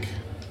 it's like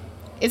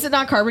Is it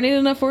not carbonated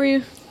enough for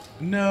you?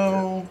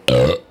 no.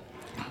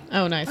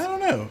 Oh, nice. I don't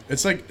know.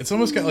 It's like it's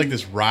almost got like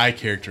this rye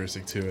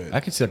characteristic to it. I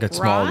could see like a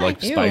small Rye?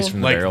 like spice Ew.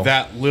 from the Like barrel.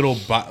 that little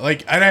bite.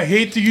 Like, and I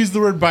hate to use the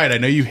word bite. I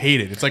know you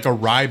hate it. It's like a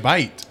rye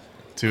bite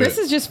to Chris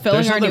it. is just filling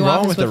There's our nothing new wrong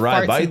office with the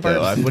rye farts bite and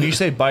though. burps. When you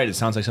say bite, it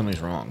sounds like something's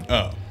wrong.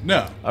 Oh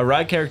no. A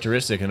rye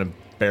characteristic in a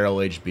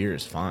barrel aged beer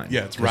is fine.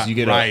 Yeah, it's 'Cause rye. You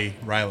get rye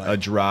a like.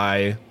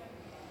 dry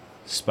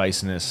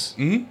spiciness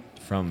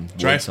from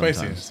Dry wood sometimes.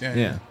 spiciness. Yeah.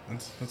 Yeah.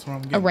 That's what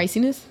I'm A getting.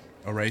 riciness?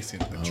 A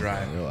riciness. A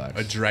dry. relax.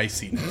 A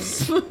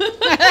dryciness.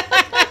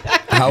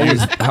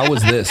 How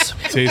was this?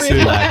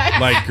 Tasted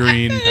like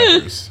green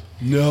peppers.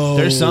 No.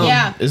 There's some.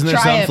 Yeah, Isn't there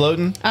try some it.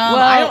 floating?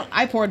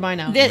 I poured mine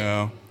out.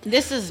 No.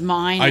 This is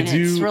mine, I and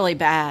it's do really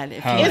bad. If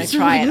you have- want It's to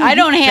try it, really I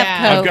don't have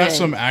bad. COVID. I've got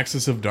some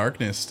Axis of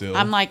Darkness still.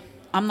 I'm like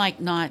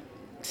not.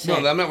 Sick.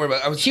 No, I'm not worried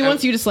about it. She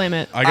wants you to slam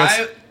it. I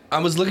guess. I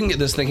was looking at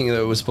this thinking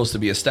that it was supposed to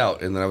be a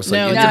stout, and then I was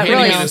No, like, no, you're it handing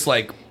really me is. this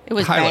like It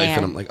was high life, bad.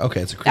 and I'm like,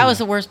 okay, it's a cream. That was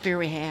the worst beer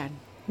we had.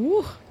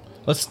 Woo.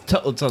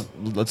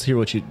 Let's hear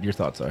what your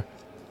thoughts are.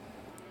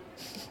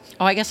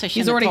 Oh, I guess I should.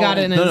 He's already got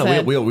it in his No,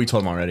 head. we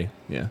told him already.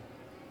 Yeah,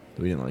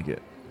 we didn't like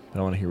it. I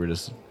don't want to hear what it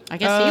is. I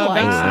guess he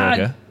likes God.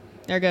 it. Okay.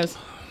 There it goes.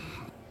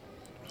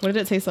 What did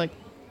it taste like?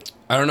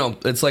 I don't know.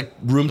 It's like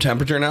room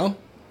temperature now.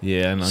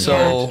 Yeah, no,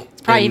 So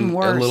It's probably and even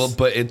worse. A little,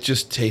 but it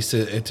just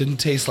tasted. It didn't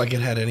taste like it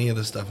had any of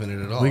the stuff in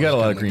it at all. we got It a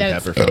was lot of kinda green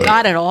That's- pepper from it.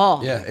 Not at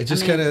all. Yeah, it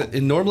just I mean, kind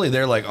of. Normally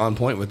they're like on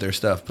point with their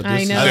stuff, but this I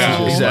is know. just Yeah.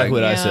 like- Exactly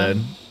what I Yeah.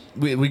 said.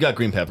 We got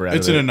green pepper out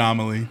It's of an it.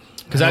 anomaly.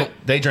 Because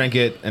they drank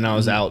it, and I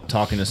was out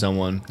talking to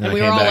someone, and And I we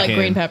came were all back like, in.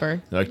 green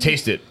pepper. They're like,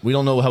 taste it. We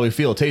don't know how we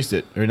feel. Taste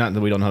it, or not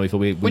that we don't know how we feel.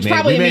 We Which made,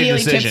 probably we made a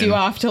immediately tips decision. you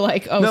off to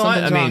like, oh, No, I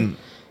something's mean, wrong.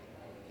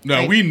 No,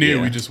 Right. we knew.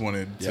 Yeah. We just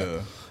wanted to.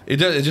 It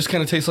does. It just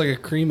kind of tastes like a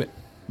cream.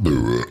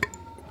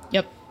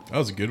 Yep. That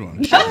was a good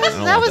one. That was want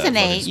an that fucking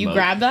 8. You Smoke.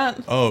 grabbed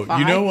that? Oh, Fine.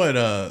 you know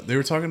what? They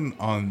were talking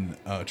on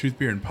Truth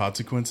Beer and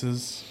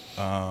Consequences.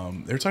 They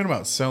were talking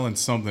about selling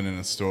something in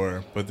a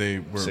store, but they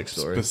were Sick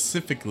story.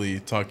 specifically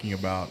talking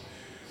about.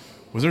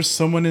 Was there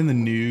someone in the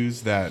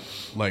news that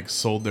like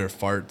sold their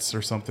farts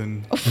or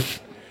something?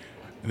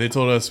 They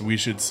told us we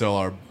should sell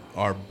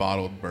our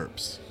bottled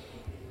burps.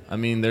 I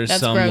mean, there's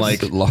That's some gross.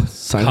 like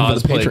Sign up for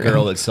the cosplay Patreon.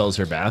 girl that sells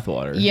her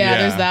bathwater. Yeah, Yeah.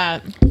 there's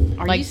that.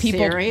 Are like you people,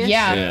 serious?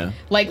 Yeah, Yeah.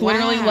 like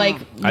literally, Wow. like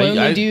lonely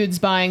I- dudes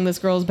buying this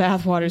girl's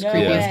bathwater is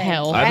creepy way. as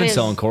hell. I've That been is-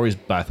 selling Corey's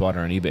bathwater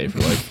on eBay for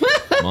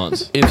like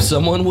months. If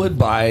someone would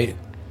buy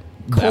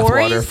bathwater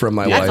Corey's? from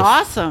my That's wife,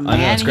 awesome, man. I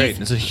know, it's great.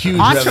 He's It's a huge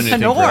revenue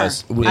thing for entrepreneur.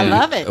 us. I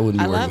love it. I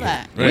wouldn't I be love working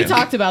that. Right. We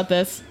talked about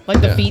this, like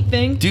the Yeah. feet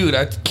thing. dude,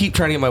 I keep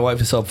trying to get my wife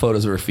to sell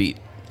photos of her feet,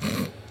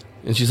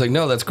 and she's like,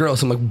 "No, that's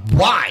gross." I'm like,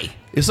 "Why?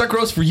 It's not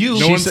gross for you."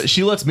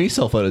 She lets me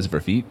sell photos of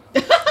her feet.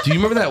 Do you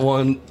remember that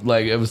one?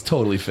 Like, it was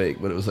totally fake,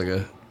 but it was like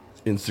a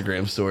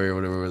Instagram story or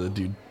whatever, where the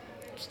dude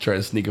tried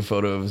to sneak a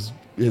photo of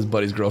his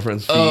buddy's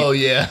girlfriend's feet. Oh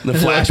yeah, And the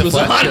flash was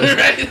on, goes-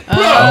 right?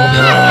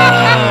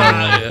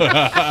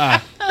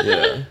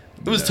 Yeah.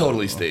 It was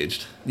totally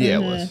staged. Yeah,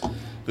 it was. It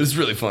was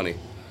really funny.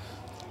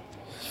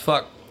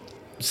 Fuck.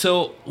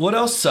 So, what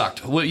else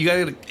sucked? What you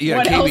got? What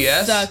KBS.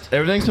 else sucked?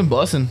 Everything's been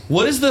bussing.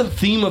 What is the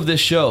theme of this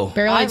show?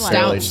 Barrel I aged like,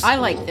 stouts. I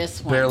like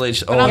this one. Barrel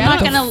aged. But Oh, I'm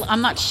not what the gonna.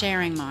 I'm not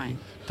sharing mine.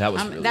 That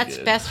was really That's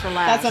good. best for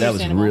last. That's That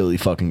was understandable. really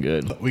fucking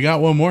good. We got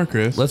one more,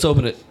 Chris. Let's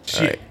open it.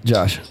 All right,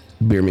 Josh,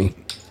 beer me.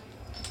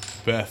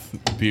 Beth,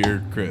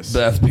 Beard, Chris.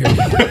 Beth, beer me.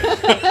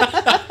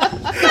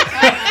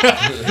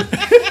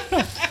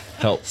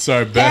 Help.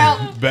 Sorry,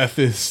 Beth.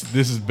 This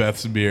is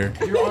Beth's beer.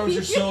 Your arms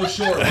are so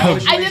short.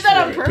 I did that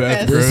on Beth,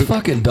 purpose. This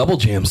fucking double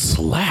jam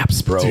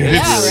slaps, bro. Dude,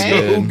 Yeah, it's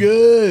right? so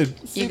good.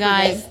 You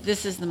guys,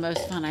 this is the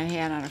most fun I've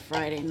had on a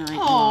Friday night in a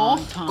Aw.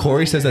 long time.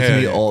 Corey says that to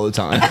me Yeah. all the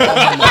time.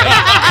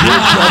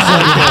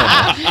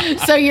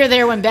 So you're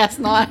there when Beth's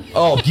not.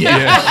 Oh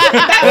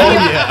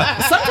yeah.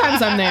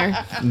 Sometimes I'm there.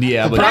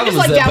 Yeah, but I'm Problem just is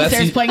like that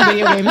downstairs Betsy- playing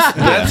video games.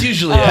 That's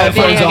usually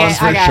Headphones Okay, on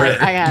for I got sure.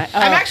 it. I got it.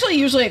 I'm actually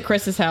usually at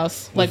Chris's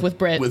house, like with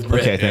Britt. with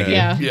Brett. Okay, thank you.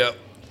 yeah. Yep.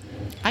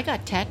 I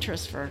got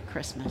Tetris for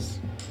Christmas.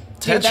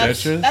 Dude,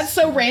 Tetris? that's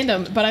so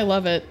random, but I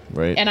love it.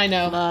 Right. And I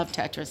know Love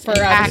Tetris. for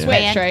And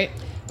Switch, right?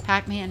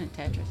 Pac-Man and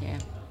Tetris. Yeah.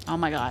 Oh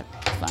my God,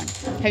 it's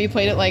fun. Have you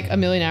played it like a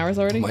million hours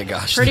already? Oh my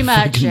gosh. Pretty the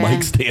much, fucking yeah.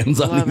 mic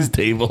stands on Love these it.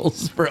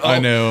 tables, bro. I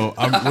know.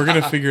 We're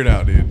gonna figure it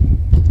out, dude.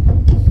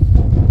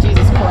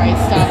 Jesus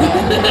Christ, stop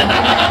it.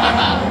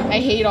 I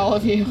hate all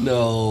of you.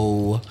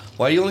 No.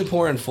 Why are you only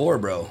pouring 4,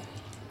 bro?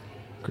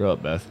 Grow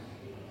up, Beth.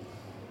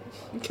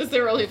 Because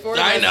there were only 4 of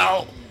I us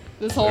know.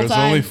 this whole There's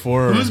time. only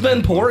 4. Who's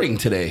been pouring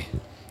today?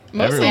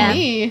 Mostly everyone.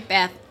 me.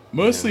 Beth.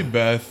 Mostly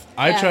Beth.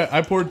 Yeah.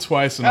 I poured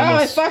twice and Oh, I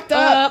almost. fucked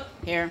up.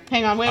 Here.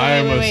 Hang on,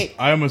 I wait.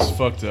 almost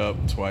fucked up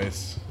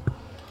twice.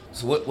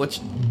 So what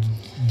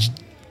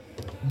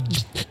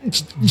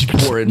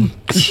pouring?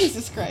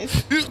 Jesus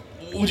Christ.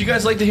 Would you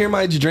guys like to hear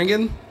my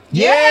drinking?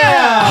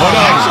 Yeah!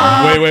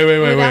 Hold on. Wait.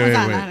 that one's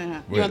not-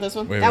 no. You want this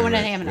one? That one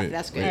didn't have enough.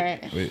 That's good. All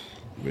right. Wait.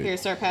 Here,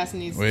 start passing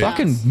these. Wait. down.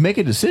 Fucking make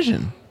a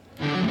decision.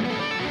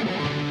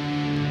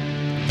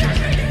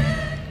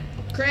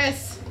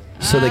 Chris.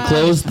 So they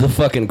closed the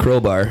fucking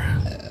crowbar.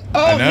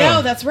 Oh, know.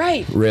 no, that's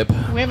right. Rip.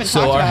 We haven't So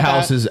talked our about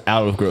house that. is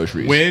out of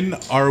groceries. When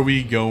are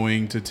we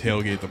going to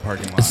tailgate the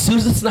parking lot? As soon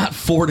as it's not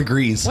 4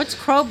 degrees. What's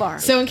crowbar?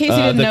 So in case you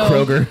didn't the know,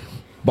 Kroger.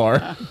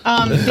 bar.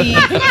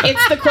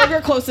 It's the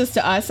Kroger closest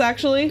to us,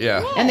 actually.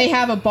 Yeah. And they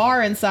have a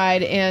bar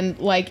inside, and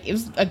like it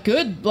was a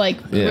good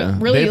Yeah.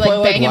 really They play,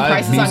 like banging live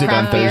prices on music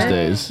on craft beer.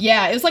 Thursdays.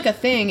 Yeah, it was like a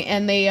thing,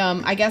 and they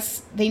I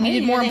guess they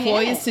needed more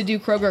employees to do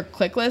Kroger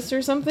Click List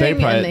or something. They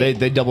probably and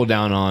they doubled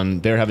down on.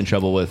 They're having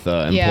trouble with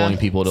employing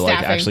people to like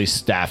Staffing. actually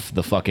staff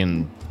the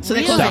fucking So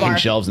they closed the stocking bar.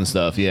 shelves and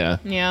stuff. Yeah.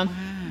 Yeah.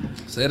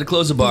 So they had to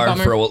close the bar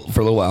Bummer. for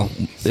a little while.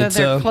 So It's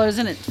they're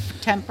closing it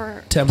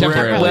temporarily.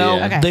 temporary. Well,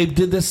 yeah. Okay. they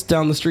did this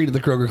down the street at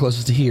the Kroger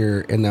closest to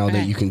here, and now that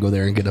Okay. you can go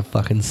there and get a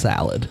fucking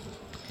salad.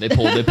 They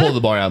pulled the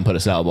bar out and put a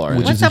salad bar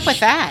in. What's up with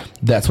that?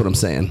 That's what I'm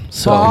saying.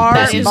 So Bar,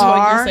 That is what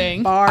bar, you're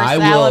saying. bar, I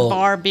salad, will-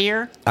 bar,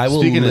 beer. I will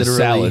Speaking of literally.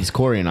 salads,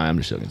 Corey and I'm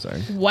just joking.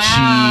 Sorry.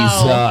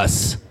 Wow.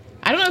 Jesus.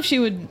 I don't know if she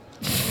would.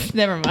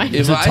 Never mind.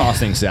 It's a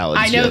tossing salad.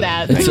 I know shit.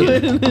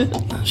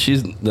 that.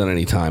 She's done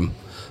any time.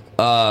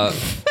 Are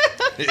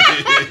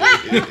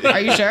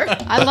you sure?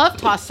 I love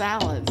tossed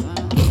salads.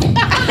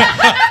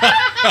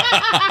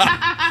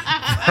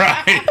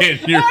 Right in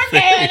your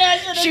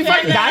face. She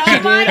fucking got you,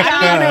 dude. I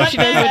don't even know if she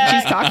knows what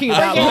she's talking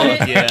about.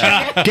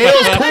 Yeah.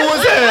 Gail's cool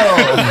as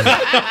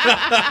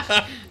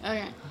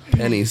hell.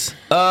 Pennies.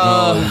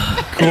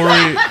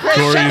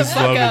 Corey's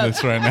fuck loving up.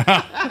 this right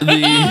now.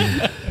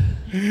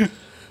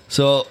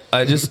 So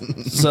I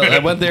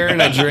went there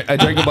and I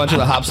drank a bunch of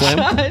the Hop Slam.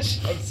 I'm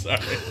sorry.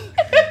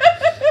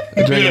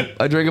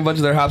 I drank a bunch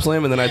of their Hop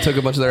Slam, and then I took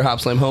a bunch of their Hop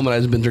Slam home, and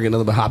I've just been drinking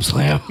another Hop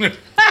Slam. That's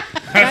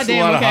a Goddamn,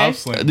 lot okay. of hop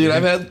slam. Dude,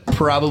 I've had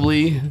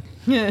probably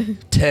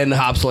 10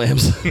 Hop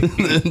Slams.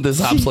 This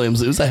Hop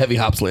Slams. It was a heavy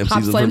Hop Slam Hop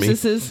season for slams, me.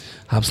 this is.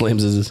 Hop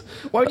Slams is.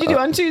 What would you do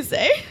on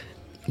Tuesday?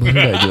 What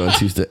did I do on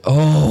Tuesday?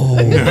 Oh,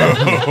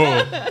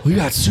 we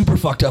got super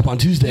fucked up on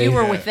Tuesday. You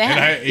were with And I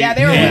them. ate, Yeah,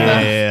 they were with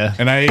us. Yeah.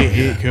 And I ate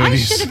 8 I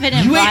conies. should have been You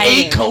invited.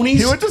 ate 8 conies?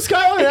 He went to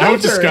Skyline I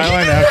went to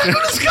Skyline after.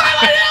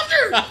 Skyline after.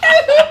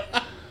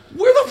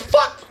 Where the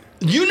fuck?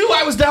 You knew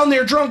I was down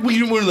there drunk.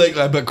 We were like,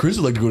 I bet Chris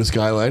would like to go to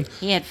Skyline.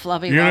 He had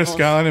flubby You're going to wobbles.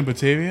 Skyline in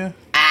Batavia?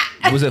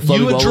 Was it You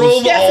Flubby Bubbles?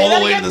 drove Yeah, say all that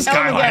the way again. to the Tell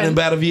him Skyline again. in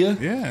Batavia?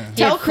 Yeah. He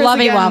Tell had Chris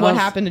flubby again wobbles. what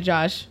happened to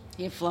Josh.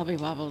 He had flubby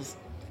wobbles.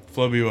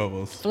 Flubby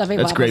Wobbles. Flubby That's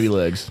wobbles. gravy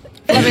legs.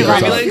 Flubby Flubby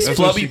wobbles. legs? That's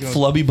what she Flubby goes-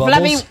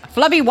 bubbles?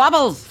 Flubby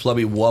wobbles.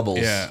 Flubby wobbles.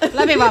 Yeah.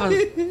 Flubby wobbles.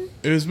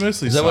 It was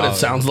mostly Is that what it solid.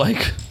 sounds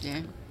like? Yeah.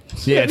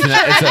 Yeah, it's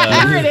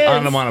Whatever it is.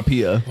 an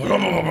onomatopoeia.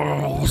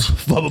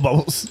 Flubba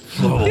bubbles.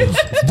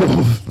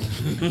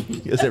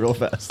 You say it real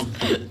fast.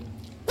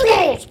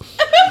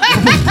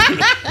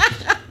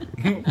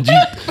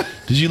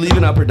 Did you leave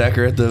an upper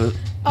decker at the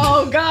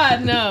Oh,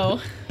 God, no.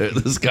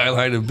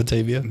 Skyline in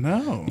Batavia?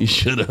 No. You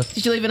should have.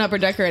 Did you leave an upper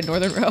decker at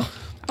Northern Row?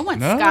 I want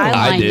No.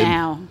 Skyline I did.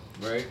 now.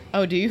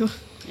 Oh, do you?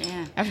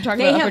 Yeah. After talking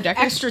They about have upper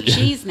deckers? extra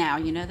cheese now.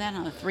 You know that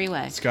on a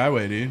three-way.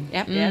 Skyway, dude.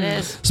 Yep, yeah, it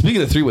is.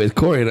 Speaking of three ways,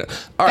 Corey. All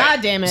right.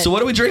 God damn it. So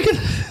what are we drinking?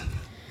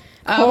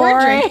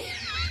 We're drink-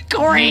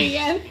 Corey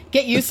again.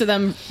 Get used to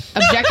them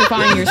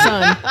objectifying your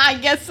son. I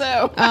guess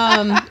so.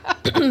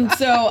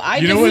 So I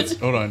You just. know what's...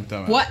 Hold on.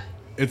 Time out. What?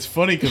 It's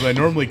funny because I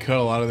normally cut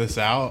a lot of this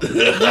out. But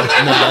No,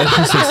 it's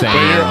just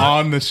insane. you're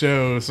on the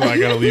show, so I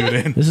got to leave it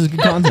in. This is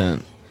good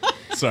content.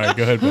 Sorry.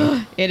 Go ahead,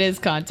 Ben. It is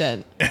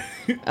content.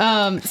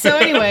 So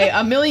anyway,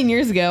 a million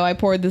years ago, I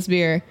poured this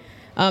beer.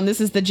 This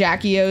is the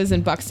Jackie O's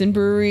and Buxton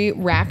Brewery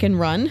Rack and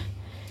Run.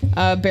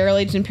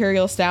 Barrel-aged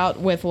imperial stout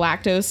with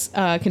lactose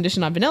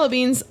conditioned on vanilla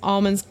beans,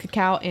 almonds,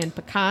 cacao, and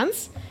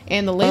pecans.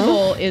 And the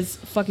label is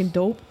fucking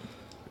dope.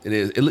 It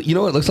is. You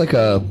know what? It looks like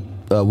a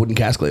wooden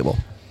cask label.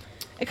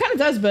 It kind of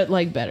does, but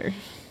like better.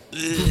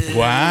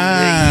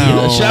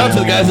 Wow. Shout out to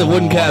the guys at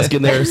Wooden Cask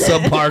and their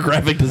subpar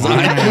graphic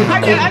design.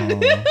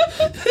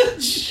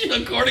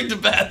 According to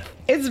Beth.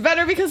 It's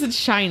better because it's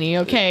shiny,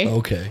 okay?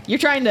 Okay. You're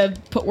trying to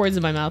put words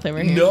in my mouth over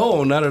here.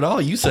 No, not at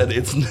all. You said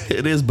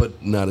it is,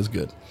 but not as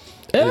good.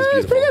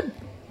 It's pretty good.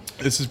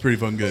 This is pretty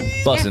fun good.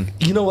 Bussin'.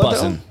 You know what,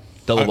 Bussin'.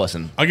 Double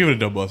bussin'. I'll give it a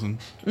double bussin'.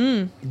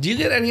 Do you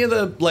get any of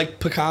the like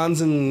pecans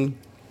and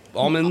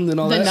almond and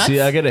all The that? nuts? See,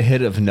 I get a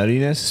hit of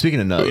nuttiness. Speaking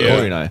of nut, Yeah.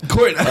 Corey and I.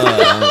 Corey,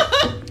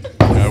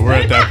 We're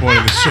at that point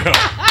of the show.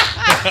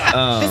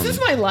 This is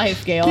my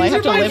life, Gail. I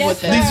have to live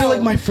with this. these are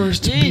like my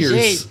first beers,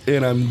 Jeez.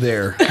 and I'm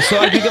there. So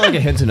I do get like a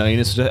hint of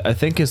nuttiness, which I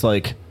think is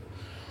like,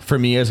 for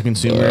me as a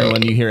consumer,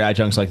 when you hear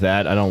adjuncts like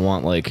that, I don't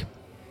want like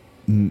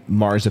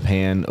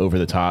marzipan over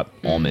the top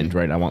almond,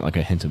 right? I want like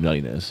a hint of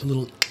nuttiness.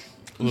 Little.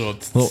 Little.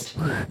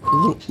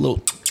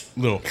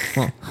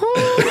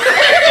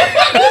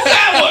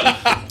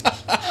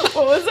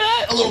 What was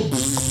that?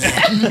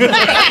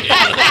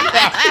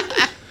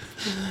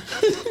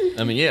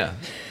 I mean, yeah.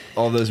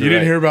 All those. You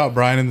didn't hear about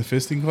Brian in the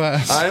fisting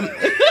class? I'm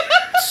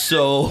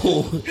so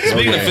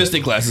speaking of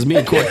fisting classes, me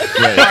and Corey. All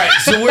right,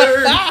 so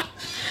we're.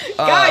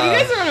 God, you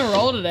guys are on a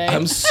roll today.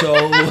 I'm so.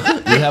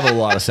 You have a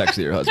lot of sex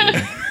with your husband.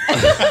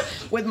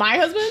 With my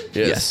husband?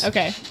 Yes.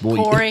 Okay. Well,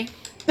 you- Corey,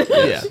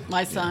 Yeah.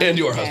 my son. And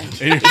your Okay.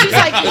 husband. She's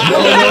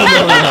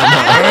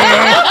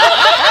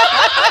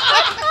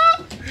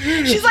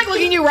like, she's like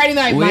looking at you right in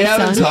the eye. We My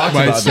haven't son. talked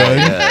My about son.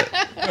 that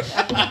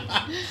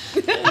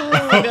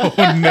yet.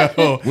 Oh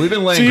no. We've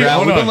been laying See, ground.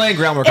 hold We've been on. laying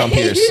groundwork on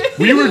Pierce.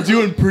 We were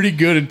doing pretty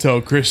good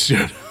until Chris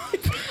showed up.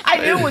 I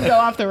knew it would go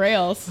off the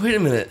rails. Wait a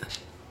minute.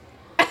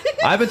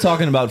 I've been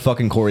talking about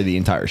fucking Corey the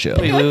entire show.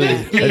 Wait, wait,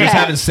 wait. I just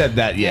haven't said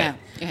that yet.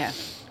 Yeah.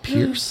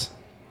 Pierce?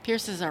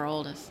 Pierce is our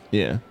oldest.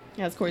 Yeah.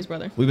 Yeah, it's Corey's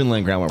brother. We've been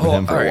laying groundwork with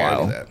him for all a right, I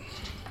while. knew that.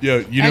 Yo,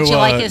 you Don't know you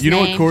like his you know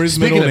what name? Corey's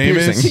Speaking middle of name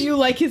piercing. is? Do you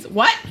like his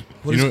what?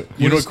 You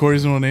know what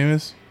Corey's middle name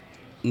is?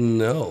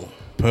 No.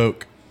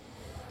 Poke.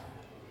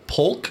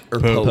 Polk or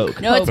Poke.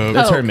 Poke? No, it's Poke.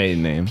 That's her Poke.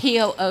 maiden name.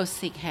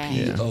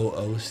 P-O-O-C-K.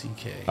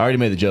 O-O-C-K. I already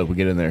made the joke. We'll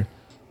get in there.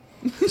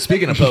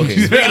 Speaking of poking.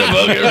 Speaking of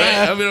Poke,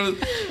 right? I mean, I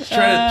was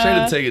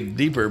trying to take it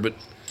deeper, but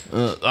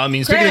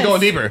Speaking of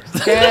going deeper.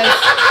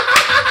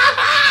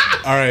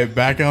 All right,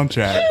 back on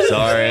track.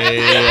 Sorry.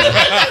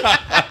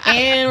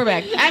 And we're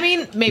back. I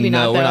mean, maybe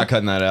not. No, we're though. not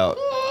cutting that out.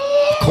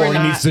 Corey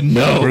not. needs to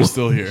know. We're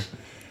still here.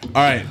 All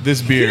right,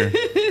 this beer,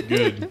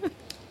 good.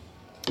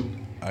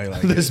 I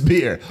like This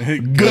beer.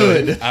 it.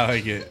 Good. I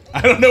like it.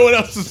 I don't know what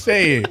else to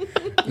say.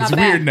 It's bad.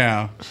 weird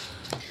now.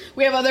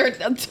 We have other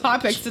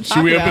topics to talk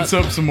Should we about.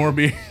 open up some more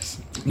beers?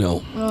 no.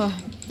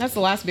 That's the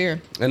last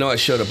beer. I know I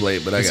showed up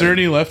late, but I Is got there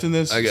any left in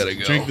this? I gotta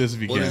go. Drink this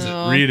if you What can. is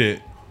it? Read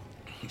it.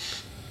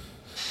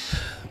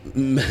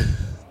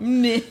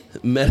 Meh.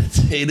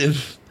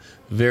 meditative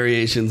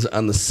variations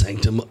on the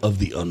sanctum of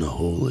the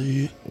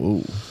unholy.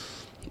 Ooh.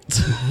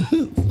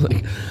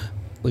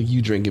 Like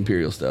you drink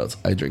imperial stouts,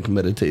 I drink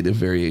meditative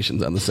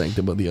variations on the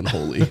sanctum of the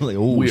unholy. Like,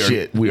 oh,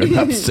 shit. We are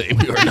not the same.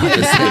 We are not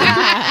the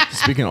same.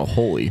 Speaking of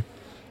holy.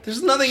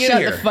 There's nothing in Shut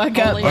here. the fuck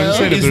up, Holy I'm just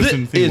bro. saying if Is there's thi-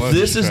 something if left,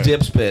 this you is try it.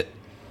 dip spit,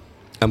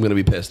 I'm gonna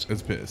be pissed.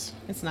 It's piss.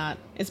 It's not.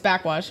 It's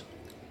backwash.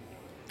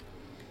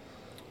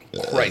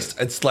 Christ,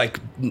 it's like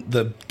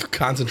the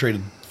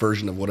concentrated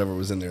version of whatever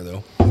was in there,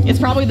 though. It's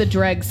probably the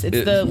dregs. It's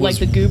It the was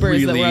the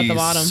goobers that were at really the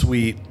bottom.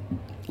 Sweet,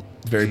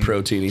 very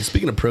proteiny.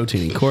 Speaking of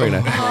proteiny, Corey and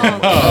I.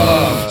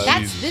 That's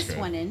Jesus this Christ.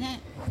 one, isn't it?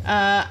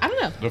 I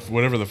don't know.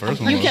 Whatever the first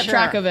one You was. kept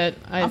track of it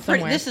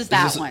somewhere. This is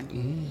that this-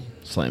 one.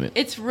 Slam it.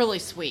 It's really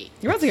sweet.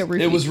 You're about to get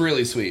roofie. It was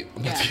really sweet.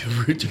 Yeah.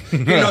 Here,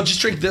 no, just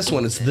drink this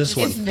one. It's this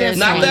one. this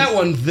Not one. that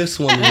one. This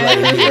one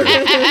right here.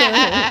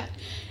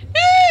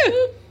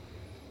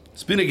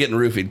 Speaking of getting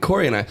roofied,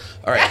 Corey and I.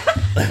 All right.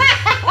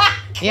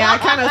 Yeah, I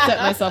kind of set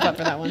myself up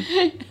for that one.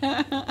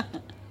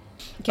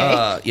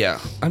 Okay. Yeah,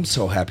 I'm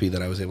so happy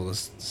that I was able to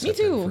sit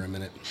too. there for a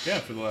minute. Yeah,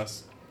 for the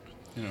last,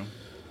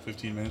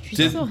 15 minutes. Or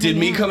Did, so. did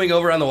me out. coming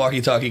over on the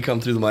walkie-talkie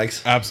come through the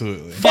mics?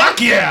 Absolutely. Fuck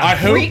yeah! I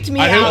hope freaked me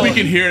I hope out. we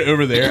can hear it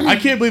over there. I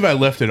can't believe I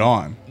left it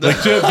on. Like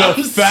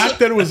the fact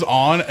that it was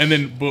on, and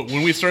then but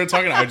when we started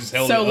talking, I just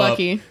held So it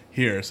lucky. up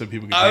here so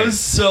people could. I hear was it.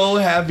 so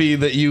happy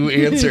that you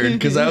answered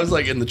because I was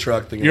like in the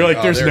truck thinking, You're like,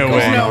 oh, there's they're no going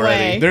way. No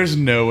already. way. There's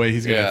no way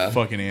he's gonna Yeah.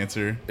 fucking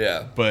answer.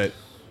 Yeah. But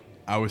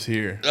I was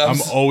here. I'm I'm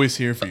s- always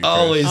here for you. Chris.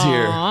 Always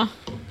here. Aw.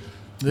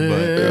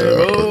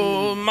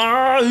 Oh,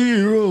 my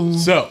hero.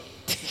 So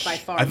By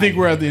far. I think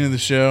we're at the end of the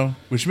show,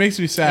 which makes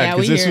me sad Yeah,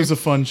 because we this here. was a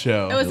fun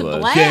show. It was a was.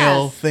 blast.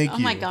 Gail, thank Oh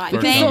you my god!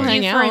 for Thank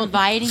coming. you Hang for out.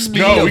 inviting me.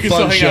 Speaking No, of we can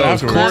fun still hang out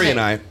shows, afterwards. Corey and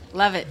I.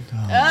 Love it.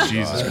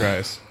 Jesus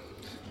Christ.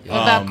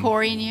 What about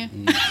Corey and you?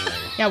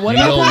 Yeah, what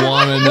You about don't that?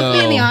 want to Look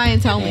me in the know. eye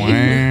and tell me.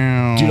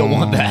 Wow. You don't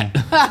want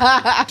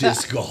that.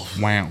 Disc golf.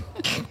 Wow.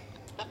 Is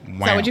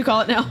that what you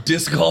call it now?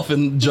 Disc golf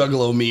and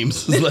juggalo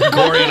memes. Is like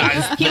Corey and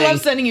I's He thing.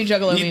 loves sending you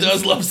juggalo He memes.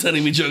 does love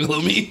sending me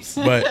juggalo memes.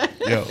 But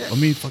yo, let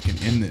me fucking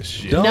end this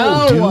shit.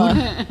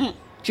 No.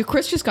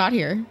 Chris just got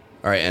here.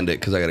 All right, end it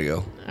because I gotta go.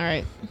 All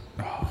right.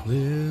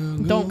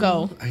 Don't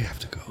go. I have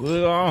to go.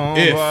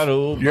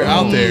 If you're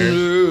out there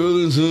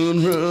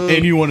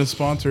and you want to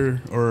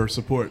sponsor or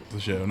support the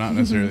show, not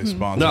necessarily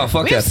sponsor. No,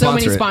 fuck We that. have so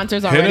many Sponsor it.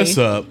 sponsors Hit already. us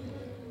up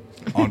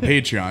on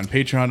Patreon,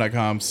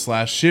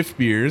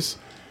 patreon.com/shiftbeers.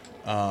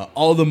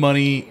 All the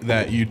money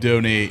that you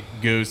donate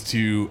goes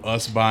to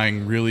us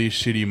buying really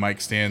shitty mic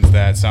stands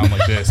that sound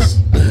like this.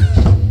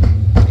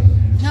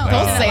 No,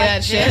 Don't say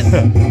that shit.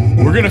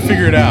 We're gonna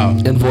figure it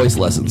out. And voice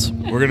lessons.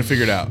 We're gonna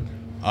figure it out.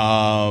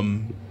 I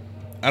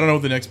don't know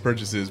what the next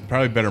purchase is.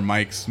 Probably better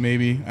mics,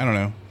 maybe. I don't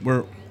know.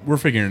 We're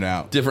figuring it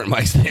out. Different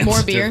mic stands.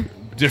 More beer.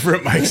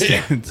 Different mic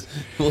stands.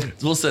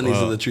 We'll send these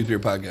to the Truth Beer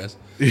podcast.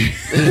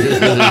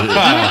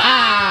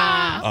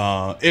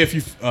 If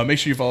you make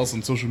sure you follow us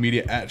on social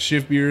media at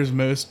Shift Beers,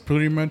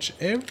 pretty much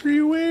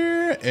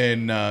everywhere,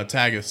 and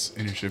tag us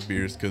in your Shift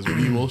Beers because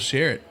we will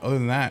share it. Other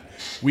than that,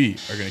 we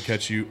are gonna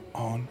catch you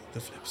on the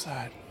flip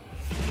side.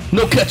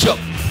 No ketchup.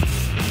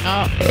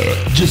 Oh.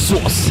 Just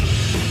sauce.